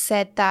 years that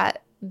said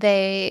that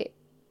they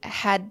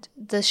had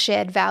the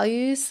shared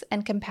values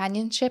and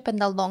companionship and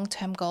the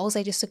long-term goals.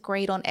 They just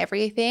agreed on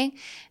everything.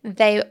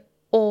 They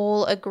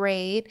all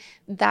agreed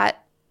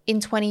that in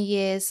 20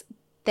 years,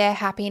 their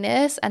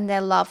happiness and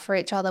their love for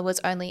each other was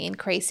only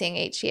increasing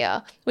each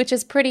year, which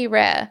is pretty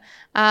rare.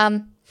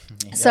 And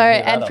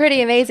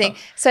pretty amazing.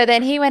 So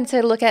then he went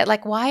to look at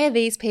like, why are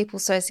these people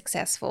so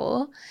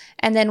successful?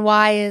 And then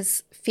why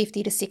is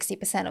 50 to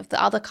 60% of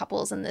the other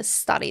couples in this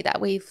study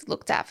that we've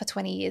looked at for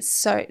 20 years,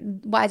 so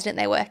why didn't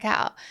they work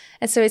out?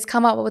 And so he's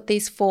come up with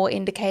these 4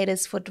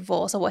 indicators for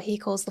divorce, or what he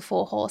calls the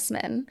 4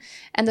 horsemen.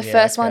 And the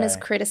first one is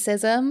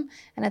criticism.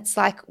 And it's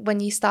like when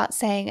you start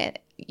saying it,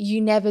 you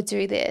never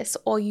do this,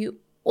 or you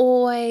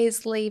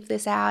always leave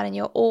this out and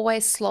you're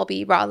always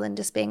slobby, rather than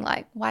just being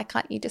like, why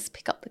can't you just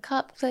pick up the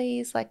cup,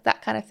 please? Like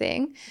that kind of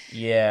thing.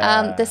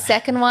 Yeah. The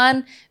second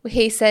one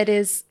he said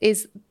is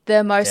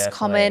the most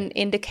common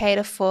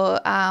indicator for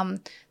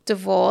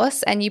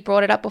divorce. And you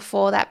brought it up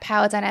before, that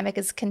power dynamic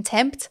is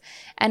contempt.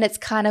 And it's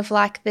kind of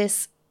like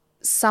this,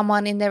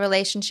 someone in their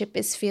relationship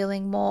is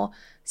feeling more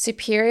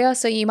superior.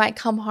 So you might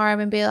come home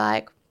and be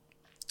like,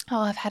 oh,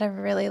 I've had a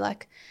really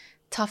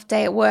tough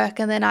day at work,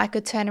 and then I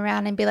could turn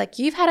around and be like,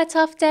 you've had a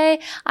tough day.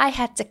 I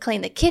had to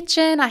clean the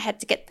kitchen, I had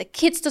to get the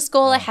kids to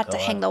school, I had to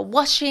hang the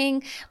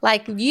washing,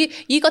 like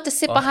you got to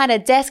sit behind a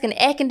desk and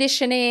air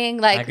conditioning,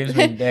 like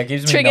that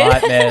gives me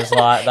nightmares.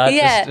 Like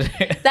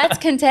that. That's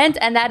content,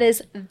 and that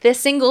is the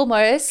single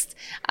most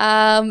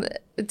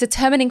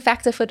determining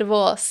factor for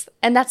divorce,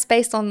 and that's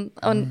based on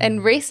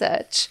and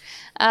research.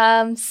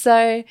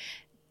 So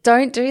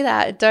don't do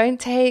that.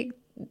 Don't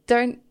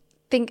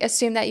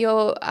assume that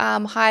you're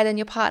higher than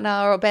your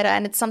partner or better.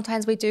 And it's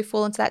sometimes we do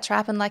fall into that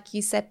trap. And like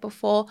you said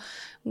before,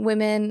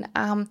 women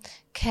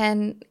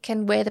can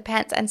wear the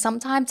pants, and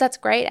sometimes that's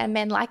great. And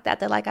men like that.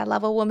 They're like, I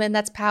love a woman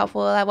that's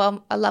powerful. I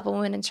love a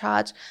woman in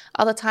charge.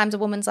 Other times a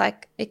woman's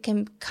like, it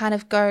can kind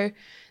of go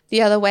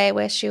the other way,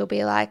 where she'll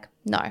be like,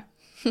 no,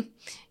 you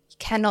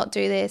cannot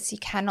do this. You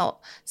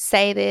cannot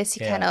say this.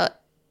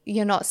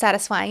 You're not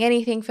satisfying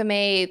anything for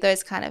me.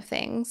 Those kind of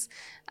things.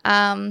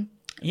 And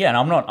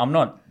I'm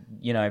not,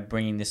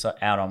 bringing this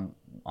out.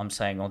 I'm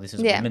saying, this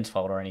is women's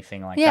fault or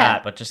anything like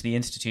that, but just the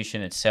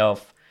institution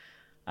itself,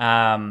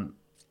 and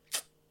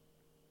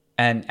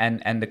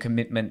the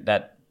commitment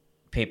that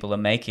people are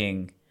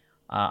making.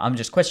 I'm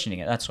just questioning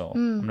it. That's all.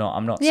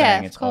 I'm not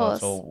saying it's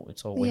all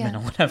women or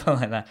whatever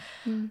like that.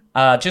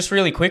 Just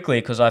really quickly,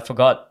 because I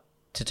forgot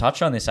to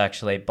touch on this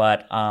actually,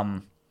 but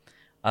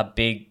a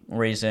big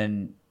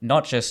reason,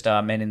 not just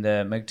men in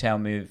the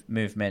MGTOW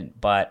movement,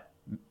 but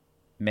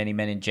many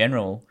men in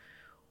general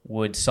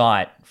would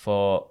cite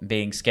for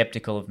being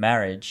skeptical of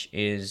marriage,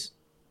 is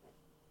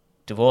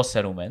divorce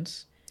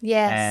settlements.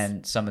 Yes.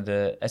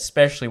 And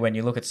especially when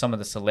you look at some of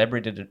the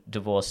celebrity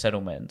divorce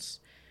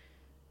settlements,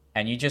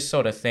 and you just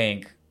sort of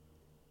think,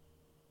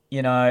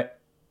 okay,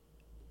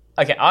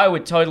 I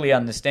would totally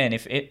understand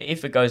if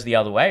it goes the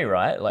other way,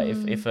 right? Like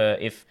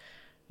if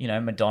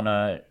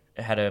Madonna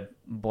had a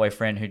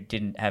boyfriend who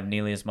didn't have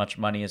nearly as much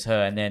money as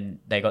her, and then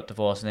they got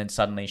divorced, and then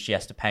suddenly she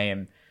has to pay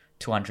him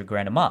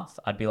 $200,000 a month.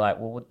 I'd be like,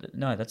 well,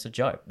 no, that's a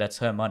joke. That's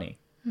her money.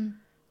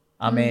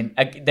 I mean,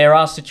 there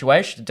are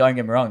situations, don't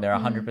get me wrong, there are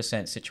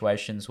 100%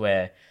 situations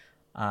where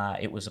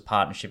it was a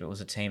partnership, it was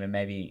a team, and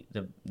maybe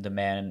the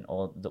man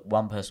or the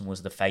one person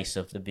was the face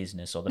of the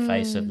business or the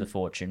face of the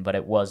fortune, but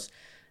it was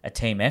a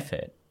team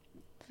effort.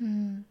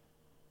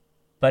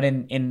 But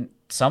in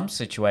some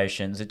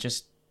situations, it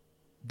just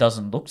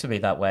doesn't look to be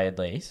that way, at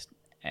least.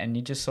 And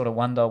you just sort of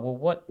wonder, well,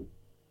 what...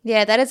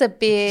 Yeah, that is a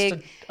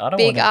big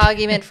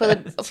argument for the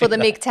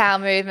MGTOW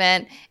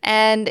movement,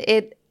 and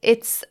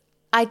it's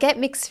I get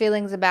mixed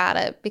feelings about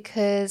it,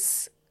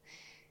 because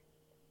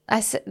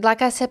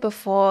like I said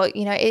before,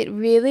 it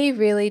really,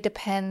 really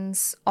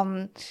depends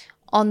on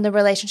the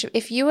relationship.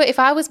 If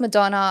I was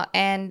Madonna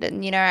and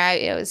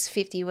I was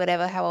 50,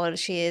 whatever, how old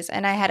she is,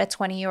 and I had a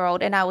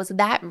 20-year-old and I was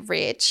that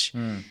rich,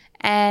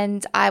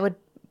 and I would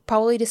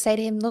probably just say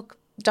to him, look,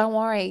 don't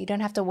worry, you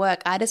don't have to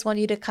work. I just want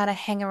you to kind of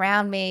hang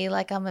around me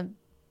like I'm a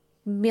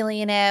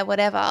millionaire,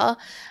 whatever.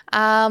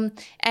 And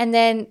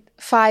then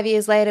 5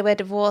 years later, we're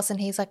divorced, and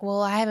he's like,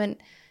 well, I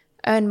haven't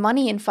earned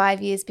money in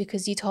 5 years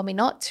because you told me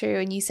not to,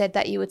 and you said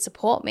that you would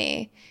support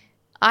me.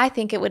 I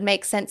think it would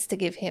make sense to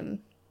give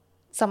him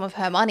some of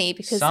her money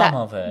because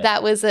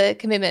that was a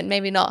commitment,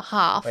 maybe not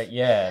half. But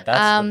yeah,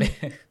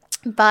 that's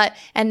but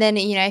and then,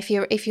 you know,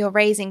 if you're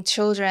raising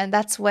children,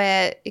 that's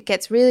where it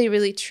gets really,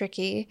 really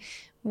tricky,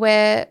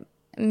 where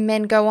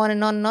men go on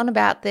and on and on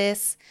about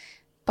this,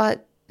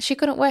 but she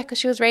couldn't work because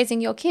she was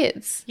raising your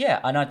kids. Yeah,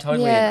 and I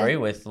totally agree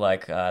with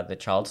like the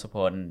child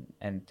support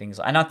and things.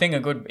 And I think a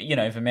good, you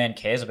know, if a man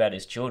cares about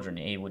his children,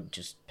 he would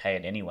just pay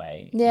it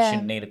anyway. Yeah. You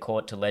shouldn't need a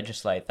court to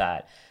legislate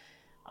that.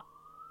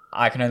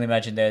 I can only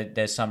imagine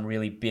there's some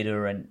really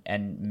bitter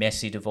and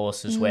messy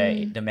divorces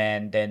where the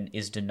man then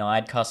is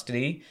denied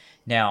custody.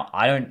 Now,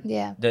 I don't...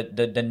 Yeah.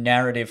 The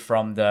narrative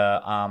from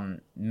the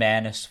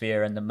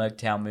manosphere and the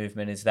MGTOW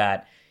movement is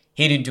that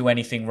he didn't do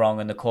anything wrong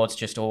and the courts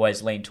just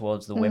always lean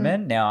towards the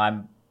women. Now,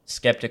 I'm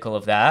skeptical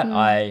of that.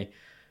 I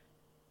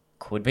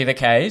could be the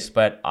case,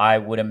 but I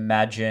would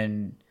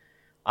imagine...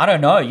 I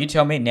don't know. You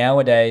tell me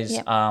nowadays,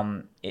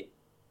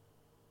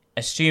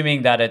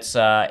 assuming that it's...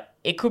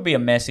 it could be a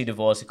messy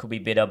divorce, it could be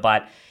bitter,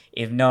 but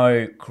if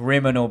no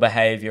criminal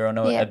behavior or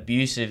no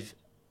abusive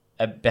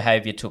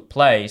behavior took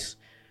place,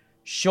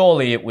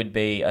 surely it would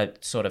be a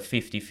sort of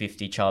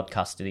 50-50 child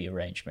custody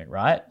arrangement,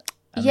 right?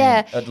 I mean,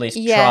 at least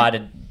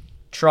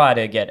try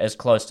to get as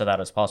close to that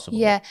as possible.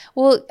 Yeah.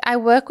 Well, I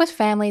work with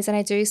families and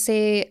I do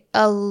see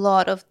a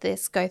lot of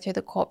this go through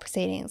the court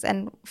proceedings.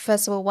 And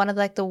first of all, one of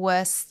like the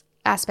worst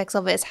aspects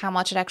of it is how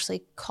much it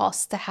actually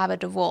costs to have a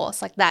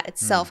divorce. Like that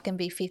itself can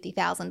be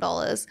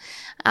 $50,000.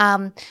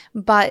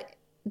 But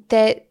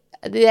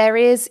there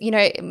is, you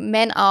know,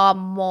 men are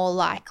more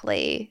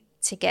likely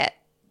to get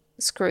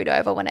screwed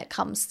over when it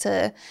comes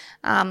to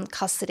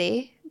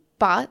custody.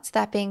 But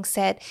that being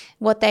said,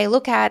 what they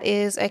look at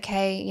is,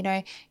 okay, you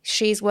know,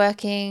 she's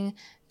working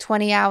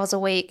 20 hours a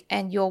week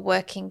and you're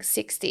working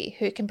 60.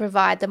 Who can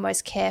provide the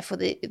most care for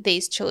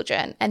these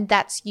children? And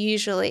that's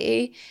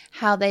usually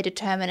how they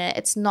determine it.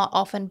 It's not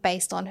often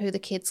based on who the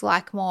kids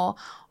like more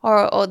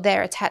or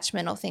their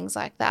attachment or things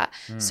like that.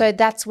 So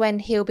that's when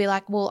he'll be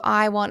like, well,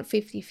 I want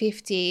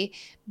 50-50.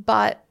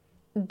 But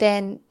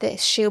then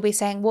she'll be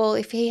saying, well,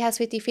 if he has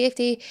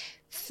 50-50,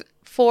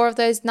 4 of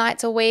those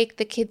nights a week,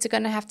 the kids are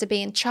going to have to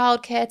be in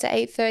childcare to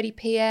 8:30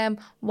 p.m.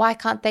 Why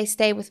can't they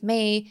stay with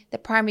me, the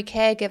primary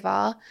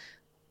caregiver,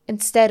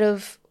 instead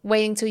of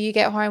waiting till you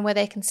get home where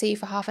they can see you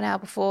for half an hour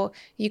before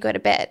you go to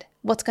bed?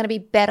 What's going to be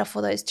better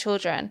for those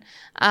children?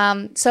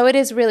 So it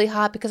is really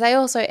hard because I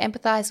also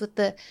empathize with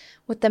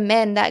the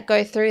men that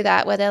go through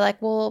that, where they're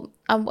like, well,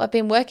 I've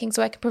been working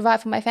so I can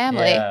provide for my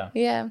family.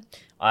 Yeah.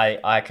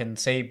 I can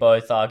see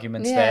both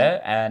arguments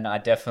there, and I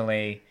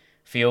definitely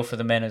feel for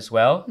the men as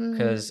well,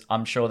 because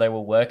I'm sure they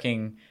were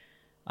working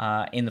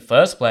in the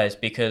first place,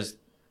 because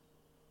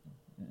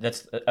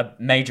that's a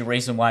major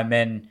reason why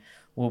men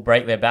will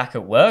break their back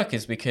at work,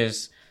 is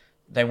because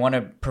they want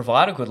to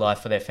provide a good life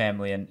for their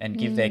family and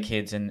give their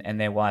kids and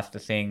their wife the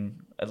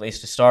thing, at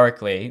least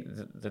historically,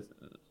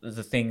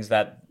 the things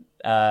that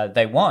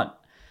they want.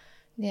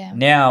 Yeah.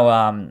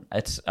 Now,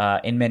 it's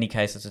in many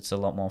cases, it's a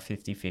lot more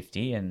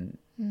 50-50. And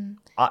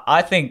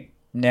I think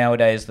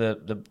nowadays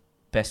the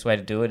best way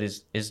to do it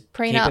is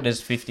keep it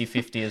as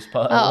 50-50 as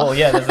possible. Oh,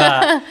 yeah, there's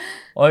that.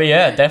 Oh,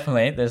 yeah,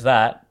 definitely. There's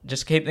that.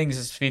 Just keep things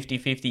as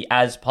 50-50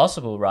 as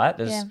possible, right?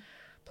 There's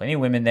plenty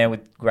of women there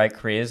with great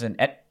careers. And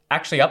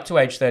actually, up to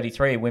age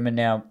 33, women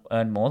now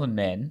earn more than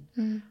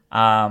men.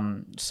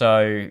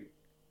 So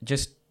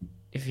just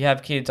if you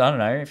have kids, I don't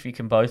know, if you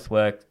can both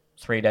work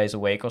 3 days a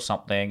week or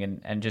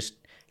something and just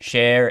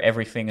share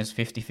everything as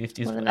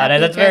 50-50. I know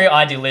that's very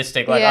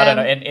idealistic. Like, I don't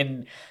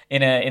know,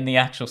 in the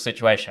actual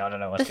situation, I don't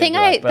know what's the thing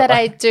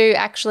I do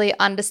actually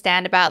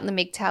understand about the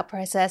MGTOW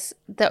process,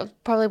 that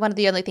probably one of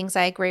the only things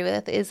I agree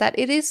with, is that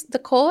it is the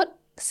court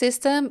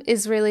system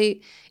is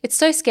really, it's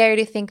so scary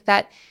to think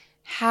that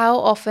how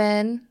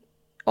often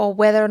or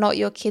whether or not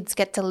your kids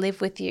get to live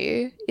with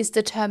you is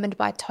determined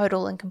by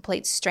total and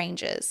complete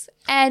strangers.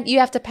 And you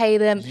have to pay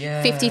them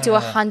 50 to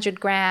 100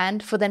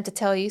 grand for them to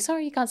tell you,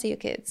 sorry, you can't see your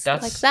kids.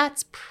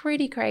 That's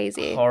pretty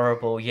crazy.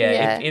 Horrible.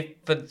 Yeah.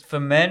 If for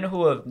men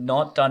who have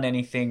not done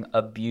anything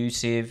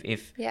abusive,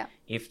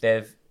 if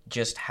they've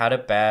just had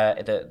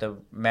the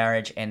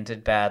marriage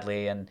ended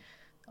badly, and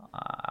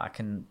I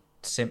can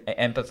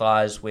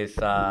empathize with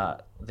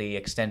the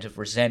extent of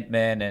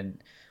resentment,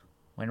 and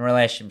when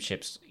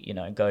relationships, you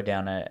know, go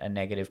down a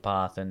negative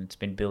path and it's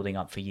been building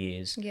up for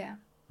years. Yeah.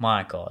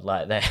 My God,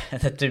 like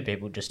the two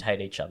people just hate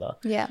each other.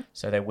 Yeah.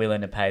 So they're willing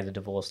to pay the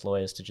divorce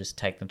lawyers to just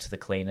take them to the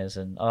cleaners,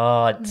 and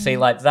see,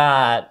 like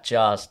that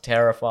just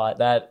terrified.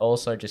 That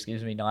also just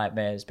gives me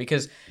nightmares,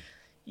 because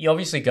you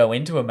obviously go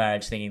into a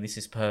marriage thinking this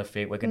is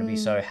perfect. We're going to be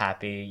so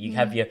happy. You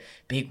have your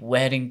big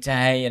wedding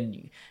day and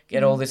you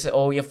get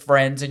all your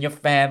friends and your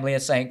family are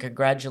saying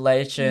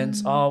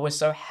congratulations. Oh, we're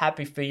so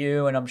happy for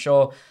you. And I'm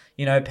sure,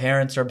 you know,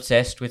 parents are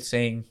obsessed with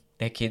seeing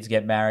their kids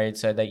get married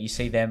so that you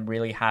see them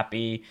really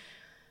happy.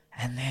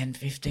 And then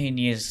 15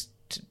 years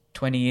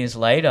 20 years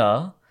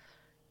later,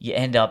 you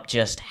end up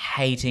just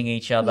hating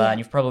each other, and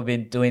you've probably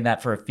been doing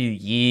that for a few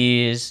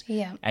years.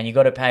 Yeah. And you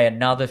got to pay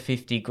another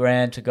 50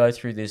 grand to go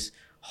through this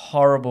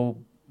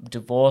horrible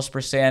divorce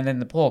process. And then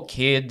the poor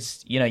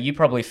kids, you know, you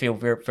probably feel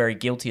very, very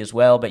guilty as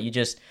well, but you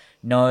just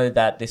know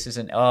that this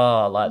isn't,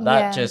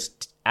 that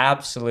just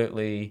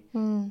absolutely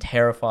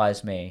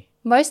terrifies me.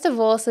 Most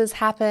divorces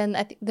happen,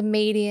 I think the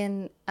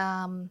median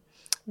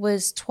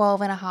was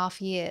 12 and a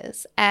half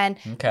years. And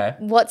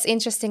what's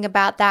interesting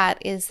about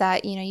that is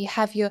that, you know, you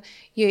have you're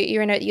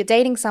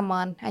dating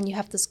someone and you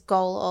have this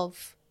goal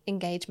of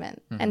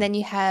engagement, and then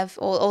you have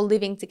or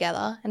living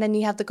together, and then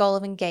you have the goal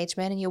of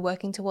engagement and you're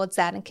working towards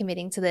that and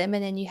committing to them,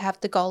 and then you have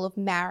the goal of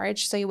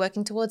marriage, so you're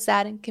working towards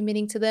that and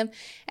committing to them,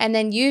 and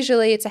then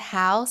usually it's a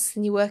house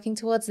and you're working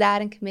towards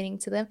that and committing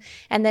to them,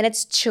 and then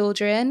it's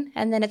children,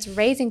 and then it's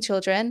raising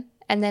children,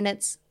 and then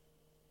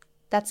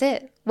that's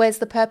it. Where's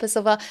the purpose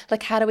of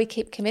how do we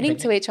keep committing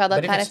to each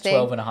other kind of thing? But if it's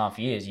 12 and a half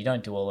years, you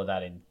don't do all of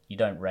that you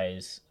don't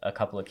raise a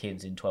couple of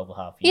kids in 12 and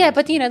a half years. Yeah,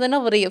 but you know, the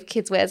novelty of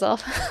kids wears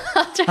off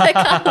after a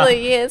couple of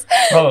years.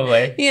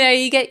 Probably. You know,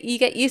 you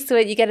get used to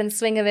it, you get in the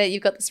swing of it,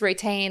 you've got this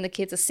routine, the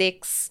kids are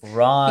 6.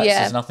 Right, so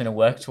there's nothing to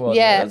work towards.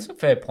 Yeah. That's a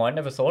fair point.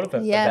 Never thought of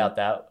it about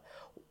that.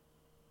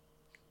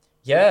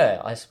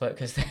 Yeah, I suppose,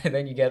 because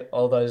then you get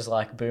all those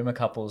like boomer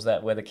couples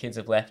where the kids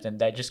have left and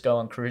they just go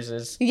on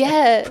cruises.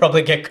 Yeah.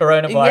 Probably get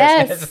coronavirus.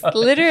 Yes,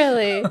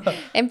 literally.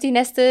 Empty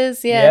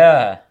nesters.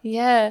 Yeah.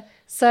 Yeah.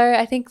 So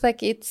I think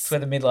like it's where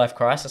the midlife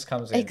crisis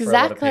comes in for a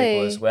lot of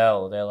people as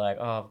well. They're like,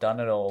 oh, I've done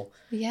it all.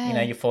 Yeah. You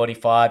know, you're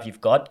 45, you've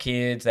got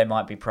kids. They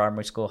might be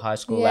primary school, high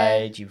school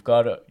age. You've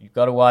got a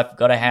wife, you've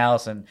got a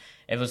house, and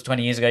if it was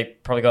 20 years ago, you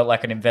probably got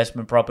like an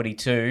investment property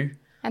too.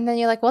 And then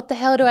you're like, what the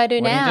hell do I do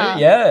now?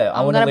 Yeah,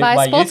 I want to live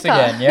my youth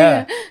car again.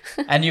 Yeah.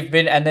 and you've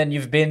been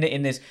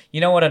in this.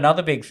 You know what?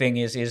 Another big thing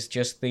is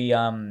just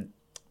the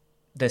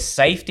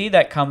safety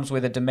that comes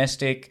with a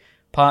domestic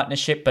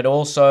partnership, but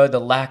also the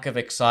lack of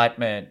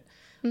excitement.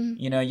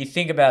 You know, you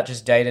think about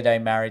just day-to-day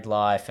married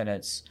life, and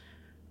it's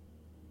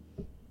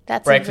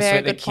breakfast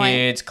with the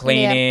kids,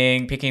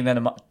 cleaning, picking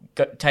them up,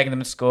 taking them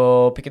to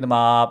school, picking them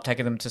up,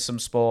 taking them to some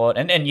sport,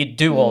 and you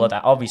do all of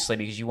that obviously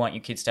because you want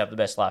your kids to have the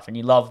best life and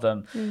you love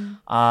them.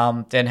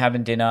 Then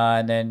having dinner,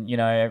 and then you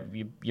know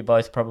you're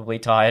both probably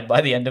tired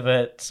by the end of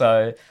it,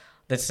 so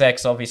the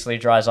sex obviously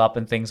dries up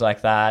and things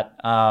like that.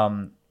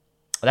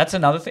 That's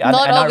another thing.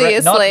 Not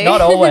obviously. Not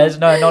always.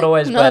 No, not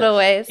always. Not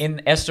always.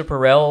 In Esther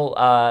Perel,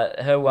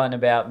 her one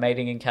about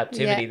mating in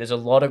captivity, there's a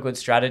lot of good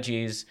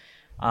strategies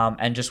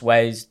and just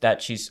ways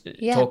that she's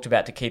talked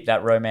about to keep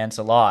that romance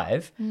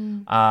alive.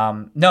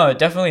 No,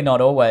 definitely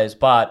not always,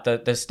 but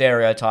the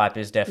stereotype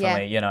is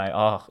definitely, you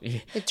know,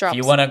 if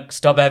you want to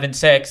stop having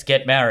sex,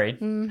 get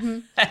married.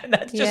 And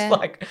that's just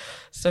like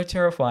so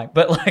terrifying.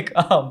 But like,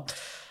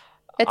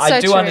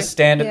 I do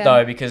understand it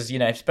though, because, you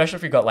know, especially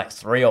if you've got like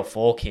 3 or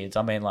 4 kids,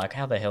 I mean, like,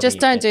 how the hell just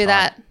do you don't do time?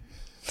 That.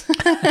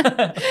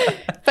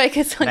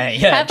 Focus on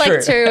have true.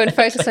 like 2 and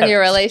focus on your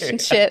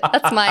relationship.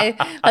 That's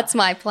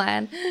my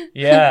plan.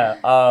 Yeah.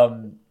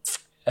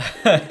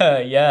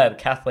 The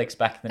Catholics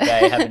back in the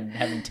day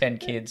having 10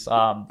 kids.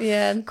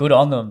 Good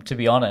on them, to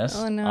be honest.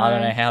 Oh, no. I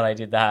don't know how they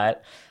did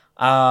that.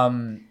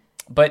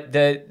 But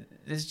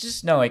there's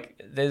just no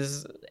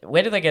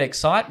where do they get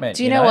excitement?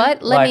 Do you know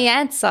what? Let me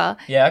answer.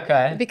 Yeah,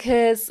 okay.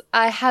 Because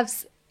I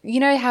have, you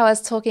know how I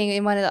was talking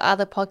in one of the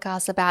other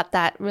podcasts about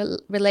that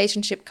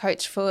relationship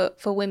coach for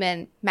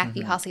women,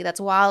 Matthew Hussey,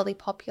 that's wildly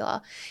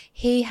popular.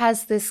 He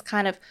has this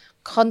kind of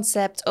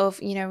concept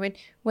of, you know,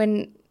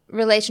 when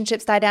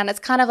relationships die down, it's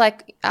kind of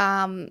like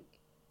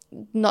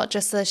not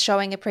just the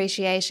showing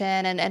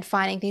appreciation and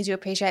finding things you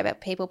appreciate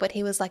about people, but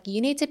he was like, you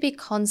need to be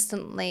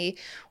constantly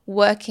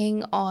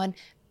working on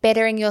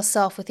bettering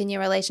yourself within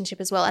your relationship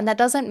as well. And that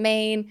doesn't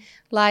mean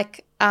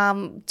like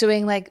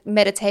doing like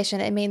meditation.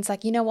 It means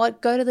like, you know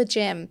what, go to the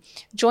gym,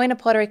 join a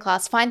pottery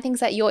class, find things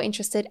that you're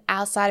interested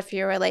outside of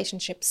your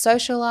relationship,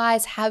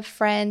 socialize, have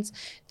friends,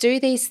 do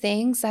these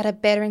things that are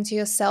bettering to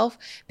yourself,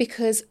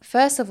 because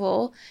first of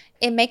all,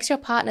 it makes your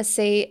partner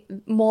see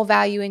more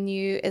value in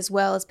you, as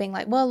well as being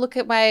like, well, look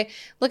at my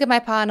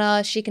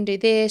partner. She can do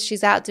this.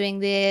 She's out doing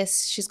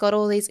this. She's got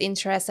all these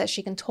interests that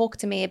she can talk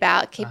to me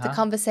about, keep the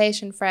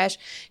conversation fresh.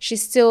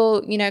 She's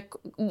still, you know,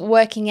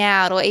 working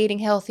out or eating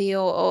healthy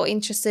or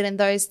interested in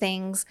those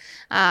things.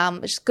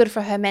 Which is good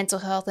for her mental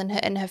health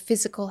and her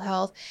physical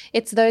health.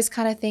 It's those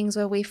kind of things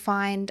where we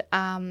find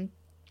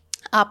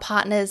our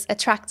partners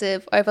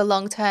attractive over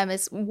long term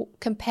as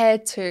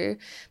compared to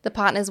the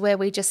partners where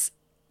we just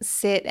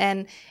sit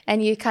and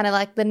you kind of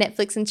like the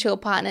Netflix and chill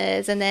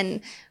partners, and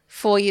then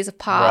 4 years have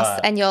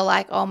passed and you're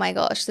like, oh my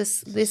gosh,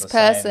 this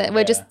person,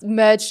 we're just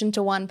merged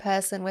into one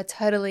person, we're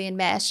totally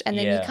enmeshed, and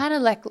then you kind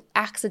of like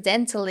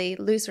accidentally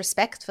lose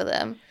respect for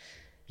them.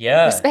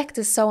 Respect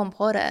is so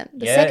important.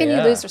 The second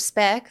you lose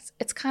respect,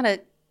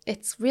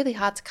 it's really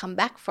hard to come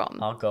back from.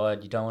 Oh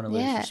God, you don't want to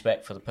lose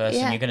respect for the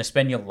person you're going to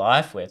spend your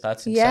life with.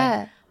 That's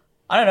insane.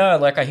 I don't know,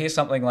 like I hear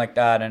something like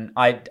that and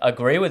I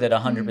agree with it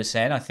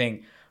 100%. I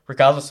think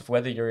regardless of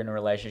whether you're in a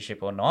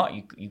relationship or not,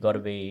 you got to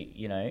be,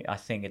 you know, I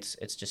think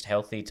it's just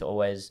healthy to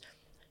always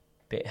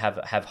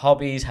have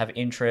hobbies, have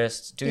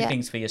interests, do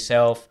things for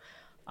yourself.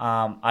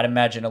 I'd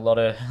imagine a lot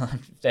of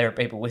there are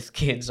people with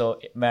kids or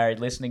married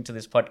listening to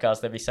this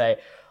podcast. They'd be saying,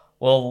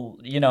 well,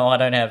 you know, I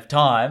don't have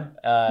time.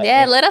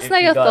 Let us know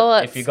your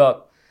thoughts. If you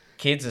got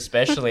kids,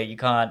 especially, you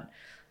can't.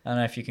 I don't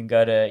know if you can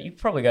you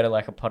probably go to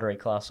like a pottery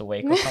class a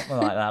week or something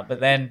like that. But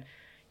then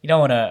you don't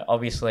want to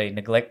obviously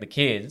neglect the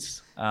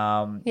kids. We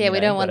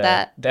don't want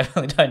that.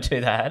 Definitely don't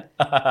do that.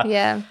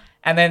 Yeah.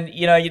 And then,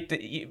 you know,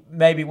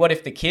 maybe what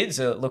if the kids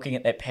are looking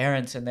at their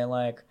parents and they're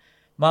like,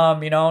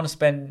 Mum, you know,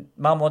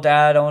 Mum or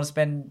Dad, I want to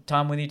spend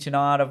time with you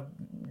tonight. I've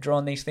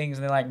drawn these things.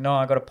 And they're like, no,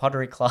 I got a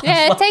pottery class.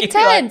 Yeah, like, take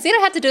turns. Like, you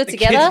don't have to do it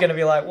together. The kid's going to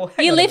be like, well,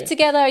 you live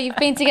together. You've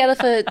been together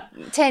for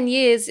 10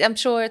 years. I'm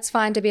sure it's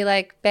fine to be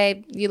like,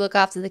 babe, you look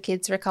after the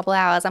kids for a couple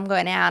hours. I'm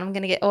going out. I'm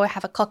going to or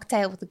have a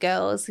cocktail with the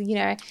girls, you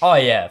know. Oh,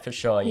 yeah, for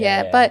sure.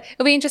 Yeah. But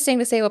it'll be interesting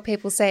to see what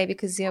people say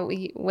because, you know,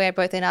 we're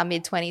both in our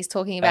mid-20s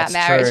talking about That's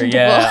marriage true. and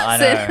divorce, I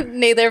know. and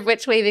neither of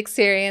which we've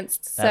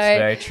experienced. That's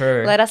very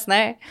true. Let us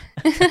know.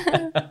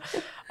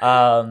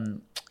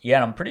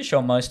 And I'm pretty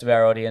sure most of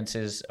our audience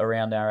is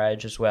around our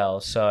age as well.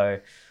 So,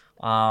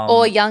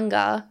 or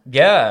younger.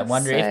 Yeah, I'm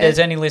wondering if there's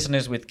any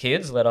listeners with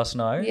kids. Let us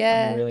know.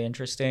 Yeah, it'd be really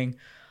interesting.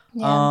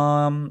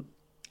 Yeah.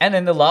 And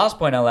then the last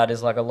point I'll add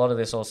is like a lot of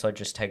this also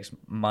just takes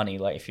money.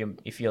 Like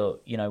if you're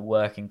you know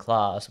working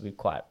class,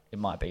 it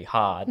might be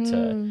hard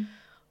to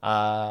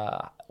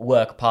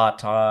work part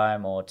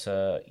time or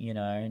to you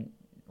know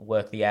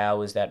work the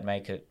hours that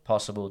make it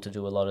possible to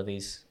do a lot of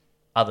these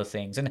other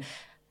things. And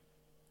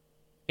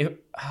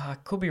I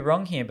could be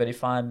wrong here, but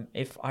if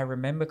I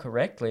remember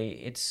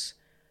correctly, it's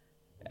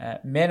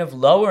men of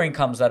lower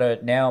incomes that are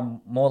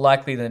now more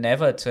likely than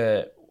ever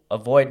to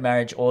avoid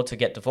marriage or to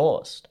get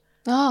divorced.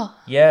 Oh,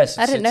 yes,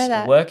 I didn't know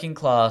that. Working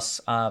class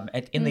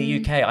in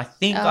the UK. I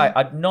think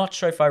I'm not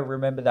sure if I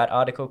remember that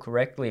article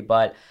correctly,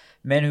 but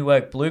men who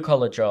work blue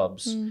collar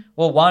jobs.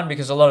 Well, one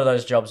because a lot of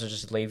those jobs are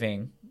just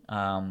leaving,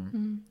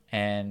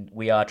 and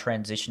we are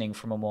transitioning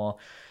from a more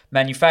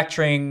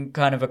manufacturing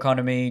kind of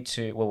economy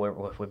to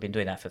we've been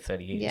doing that for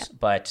 30 years,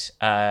 but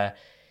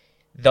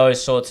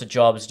those sorts of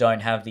jobs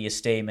don't have the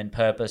esteem and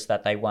purpose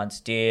that they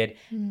once did.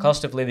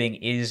 Cost of living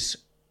is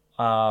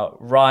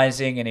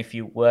rising, and if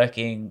you're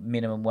working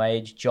minimum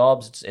wage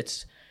jobs,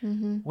 it's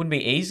wouldn't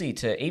be easy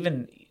to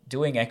even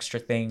doing extra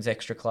things,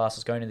 extra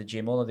classes, going to the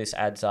gym. All of this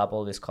adds up.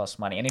 All this costs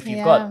money, and if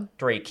you've got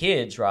 3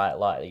 kids, right,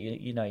 like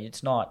you know,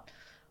 it's not.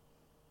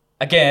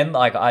 Again,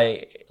 like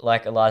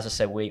Eliza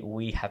said,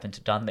 we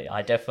haven't done that.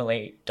 I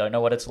definitely don't know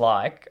what it's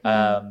like.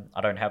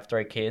 I don't have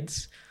 3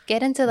 kids.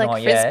 Get into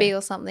like frisbee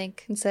or something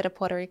instead of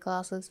pottery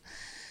classes.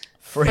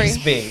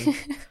 Frisbee.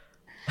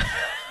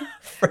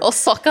 Or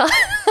soccer.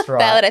 Right.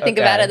 Now that I think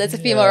about it, there's a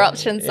few more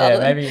options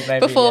maybe,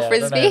 before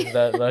frisbee.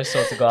 Those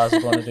sorts of guys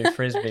want to do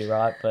frisbee,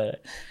 right?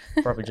 But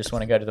probably just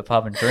want to go to the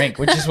pub and drink,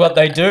 which is what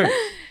they do.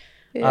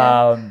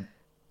 Yeah.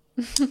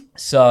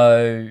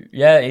 So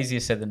easier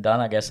said than done,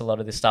 I guess, a lot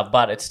of this stuff,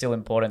 but it's still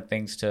important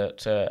things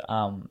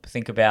to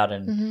think about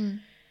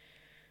and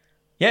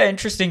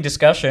interesting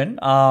discussion.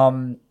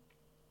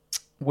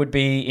 Would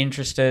be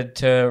interested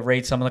to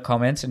read some of the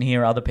comments and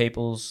hear other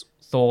people's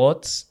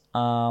thoughts.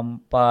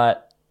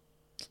 But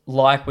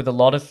like with a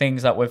lot of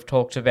things that we've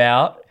talked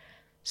about,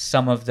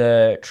 some of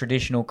the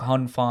traditional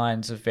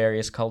confines of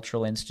various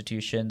cultural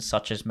institutions,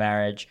 such as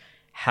marriage,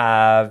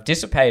 have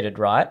dissipated,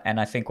 right? And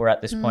I think we're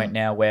at this point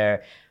now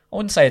where I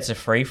wouldn't say it's a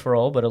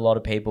free-for-all, but a lot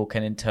of people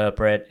can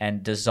interpret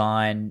and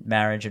design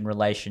marriage and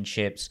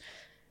relationships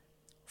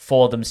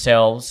for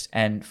themselves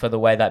and for the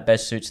way that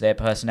best suits their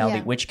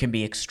personality, which can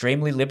be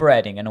extremely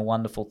liberating and a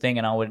wonderful thing.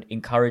 And I would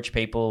encourage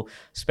people,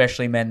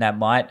 especially men that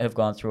might have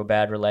gone through a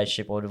bad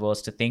relationship or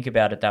divorce, to think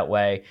about it that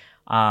way.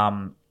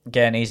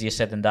 Again, easier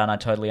said than done. I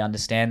totally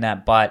understand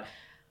that. But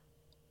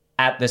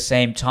at the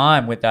same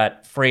time, with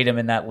that freedom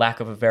and that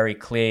lack of a very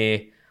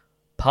clear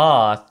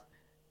path,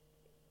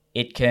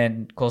 it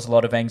can cause a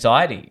lot of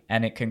anxiety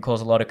and it can cause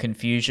a lot of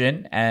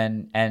confusion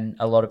and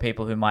a lot of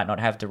people who might not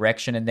have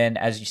direction and then,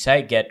 as you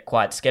say, get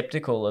quite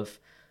skeptical of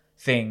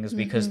things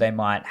because they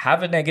might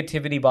have a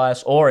negativity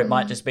bias or it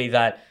might just be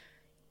that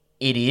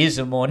it is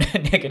a more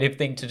negative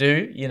thing to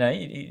do. You know,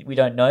 we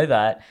don't know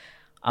that.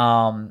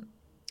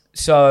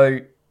 So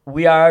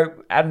we are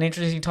at an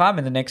interesting time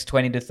in the next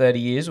 20 to 30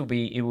 years.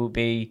 It will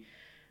be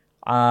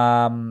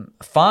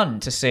fun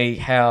to see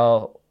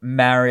how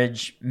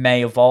marriage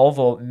may evolve,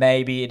 or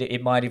maybe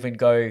it might even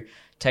go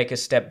take a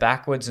step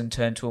backwards and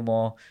turn to a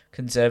more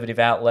conservative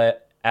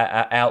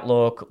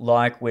outlook,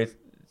 like with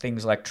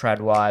things like trad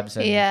wives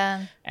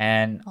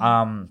and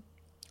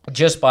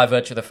just by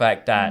virtue of the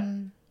fact that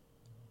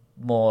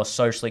more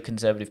socially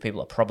conservative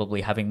people are probably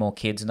having more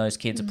kids, and those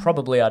kids are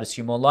probably, I'd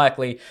assume, more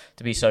likely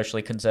to be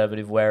socially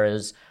conservative,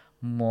 whereas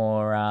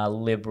more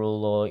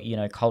liberal or, you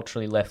know,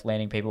 culturally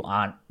left-leaning people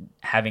aren't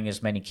having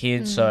as many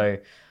kids. So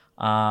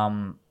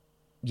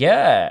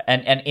Yeah,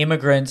 and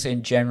immigrants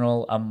in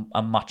general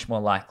are much more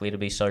likely to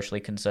be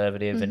socially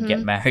conservative and get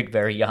married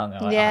very young.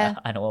 Yeah.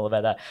 I know all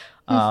about that.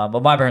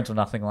 But my parents were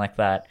nothing like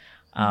that.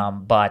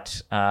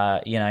 But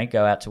you know,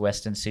 go out to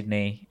Western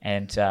Sydney,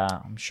 and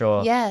I'm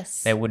sure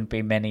Yes. there wouldn't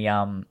be many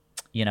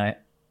you know,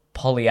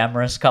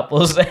 polyamorous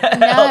couples out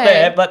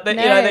there. But you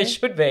know, they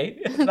should be.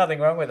 There's nothing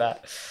wrong with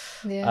that.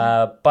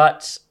 Yeah.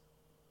 But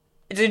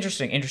it's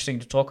interesting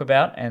to talk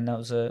about, and that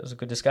was a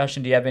good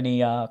discussion. Do you have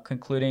any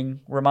concluding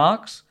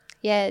remarks?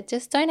 Yeah,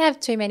 just don't have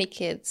too many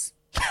kids.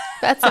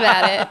 That's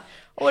about it.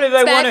 What if they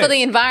It's want bad for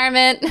the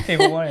environment.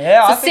 People want it.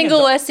 Yeah, It's the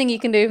single worst thing you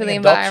can do for the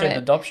environment.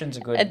 Adoption's a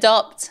good.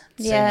 Adopt.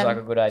 Seems Yeah. like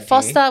a good idea.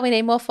 Foster. We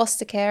need more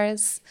foster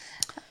carers.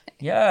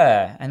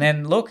 Yeah, and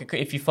then look,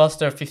 if you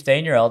foster a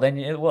 15-year-old, then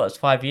it's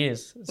 5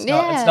 years. It's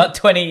Yeah. not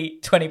 20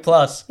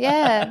 plus.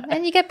 Yeah,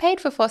 and you get paid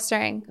for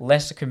fostering.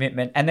 Less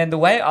commitment. And then the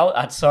way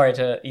I'm sorry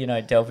to, you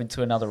know, delve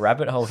into another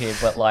rabbit hole here,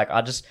 but like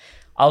I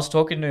was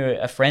talking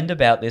to a friend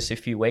about this a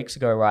few weeks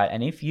ago, right?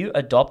 And if you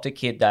adopt a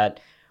kid that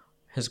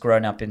has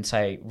grown up in,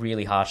 say,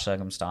 really harsh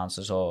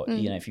circumstances, or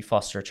you know, if you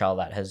foster a child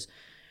that has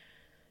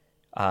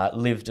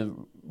lived a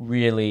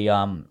really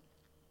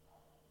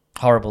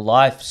horrible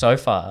life so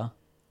far,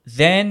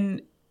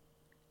 then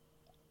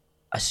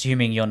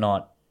assuming you're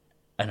not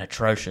an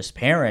atrocious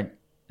parent,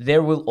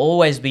 there will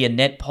always be a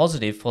net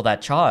positive for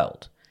that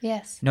child.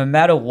 Yes. No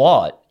matter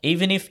what,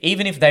 even if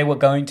they were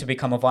going to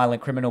become a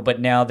violent criminal, but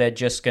now they're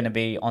just going to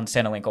be on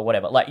Centrelink or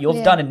whatever, like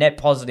you've done a net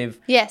positive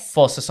Yes.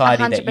 for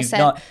society. 100%. That you've 100%.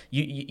 not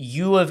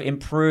you have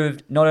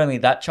improved not only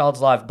that child's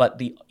life,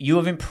 but you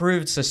have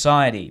improved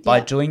society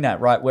by doing that,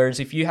 right? Whereas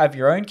if you have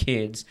your own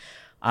kids,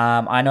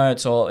 I know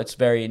it's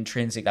very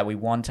intrinsic that we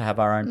want to have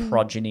our own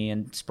progeny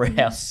and spread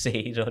our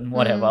seed and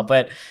whatever,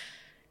 but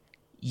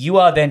you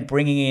are then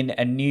bringing in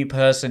a new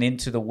person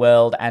into the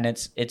world, and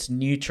it's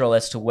neutral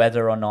as to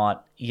whether or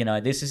not, you know,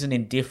 this is an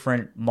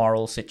indifferent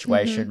moral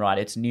situation, right?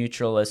 It's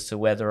neutral as to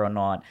whether or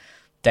not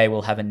they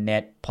will have a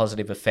net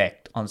positive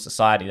effect on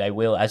society. They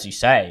will, as you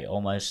say,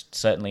 almost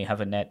certainly have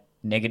a net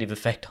negative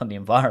effect on the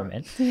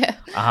environment. Yeah.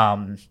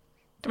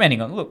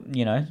 Depending on, look,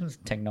 you know,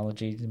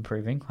 technology is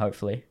improving,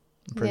 hopefully.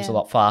 Improves a Yeah.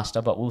 lot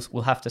faster, but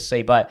we'll have to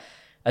see. But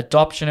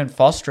adoption and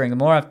fostering, the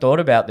more I've thought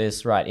about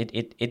this, right,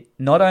 it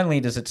not only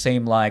does it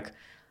seem like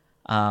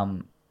a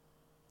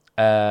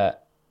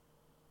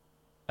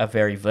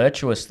very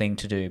virtuous thing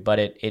to do, but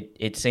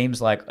it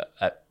seems like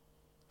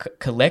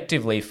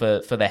collectively for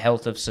the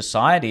health of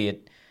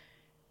society,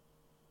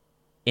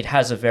 it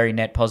has a very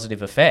net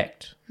positive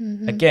effect.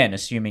 Again,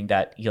 assuming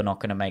that you're not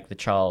going to make the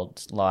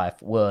child's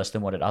life worse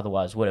than what it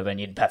otherwise would have, and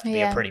you'd have to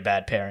be a pretty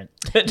bad parent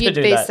to You'd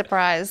do be that.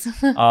 surprised.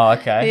 Oh,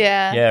 okay.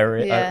 Yeah.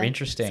 Yeah,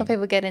 interesting. Some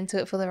people get into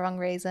it for the wrong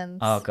reasons.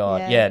 Oh,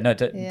 God. Yeah, no,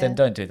 then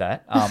don't do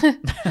that.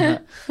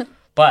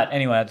 But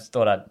anyway, I just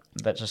thought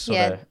that just sort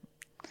of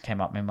came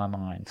up in my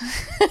mind.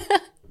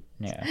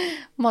 Yeah.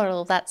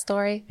 Moral of that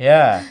story.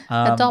 Yeah.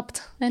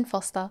 Adopt and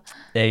foster.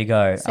 There you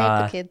go.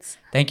 Save the kids.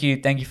 Thank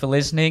you for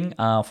listening.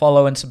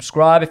 Follow and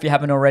subscribe if you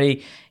haven't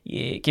already.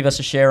 Give us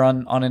a share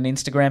on an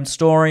Instagram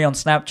story, on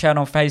Snapchat,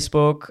 on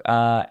Facebook.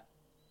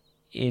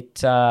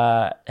 It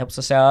helps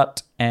us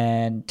out.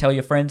 And tell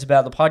your friends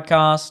about the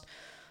podcast.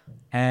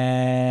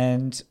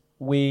 And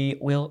we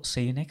will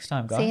see you next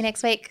time, guys. See you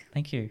next week.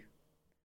 Thank you.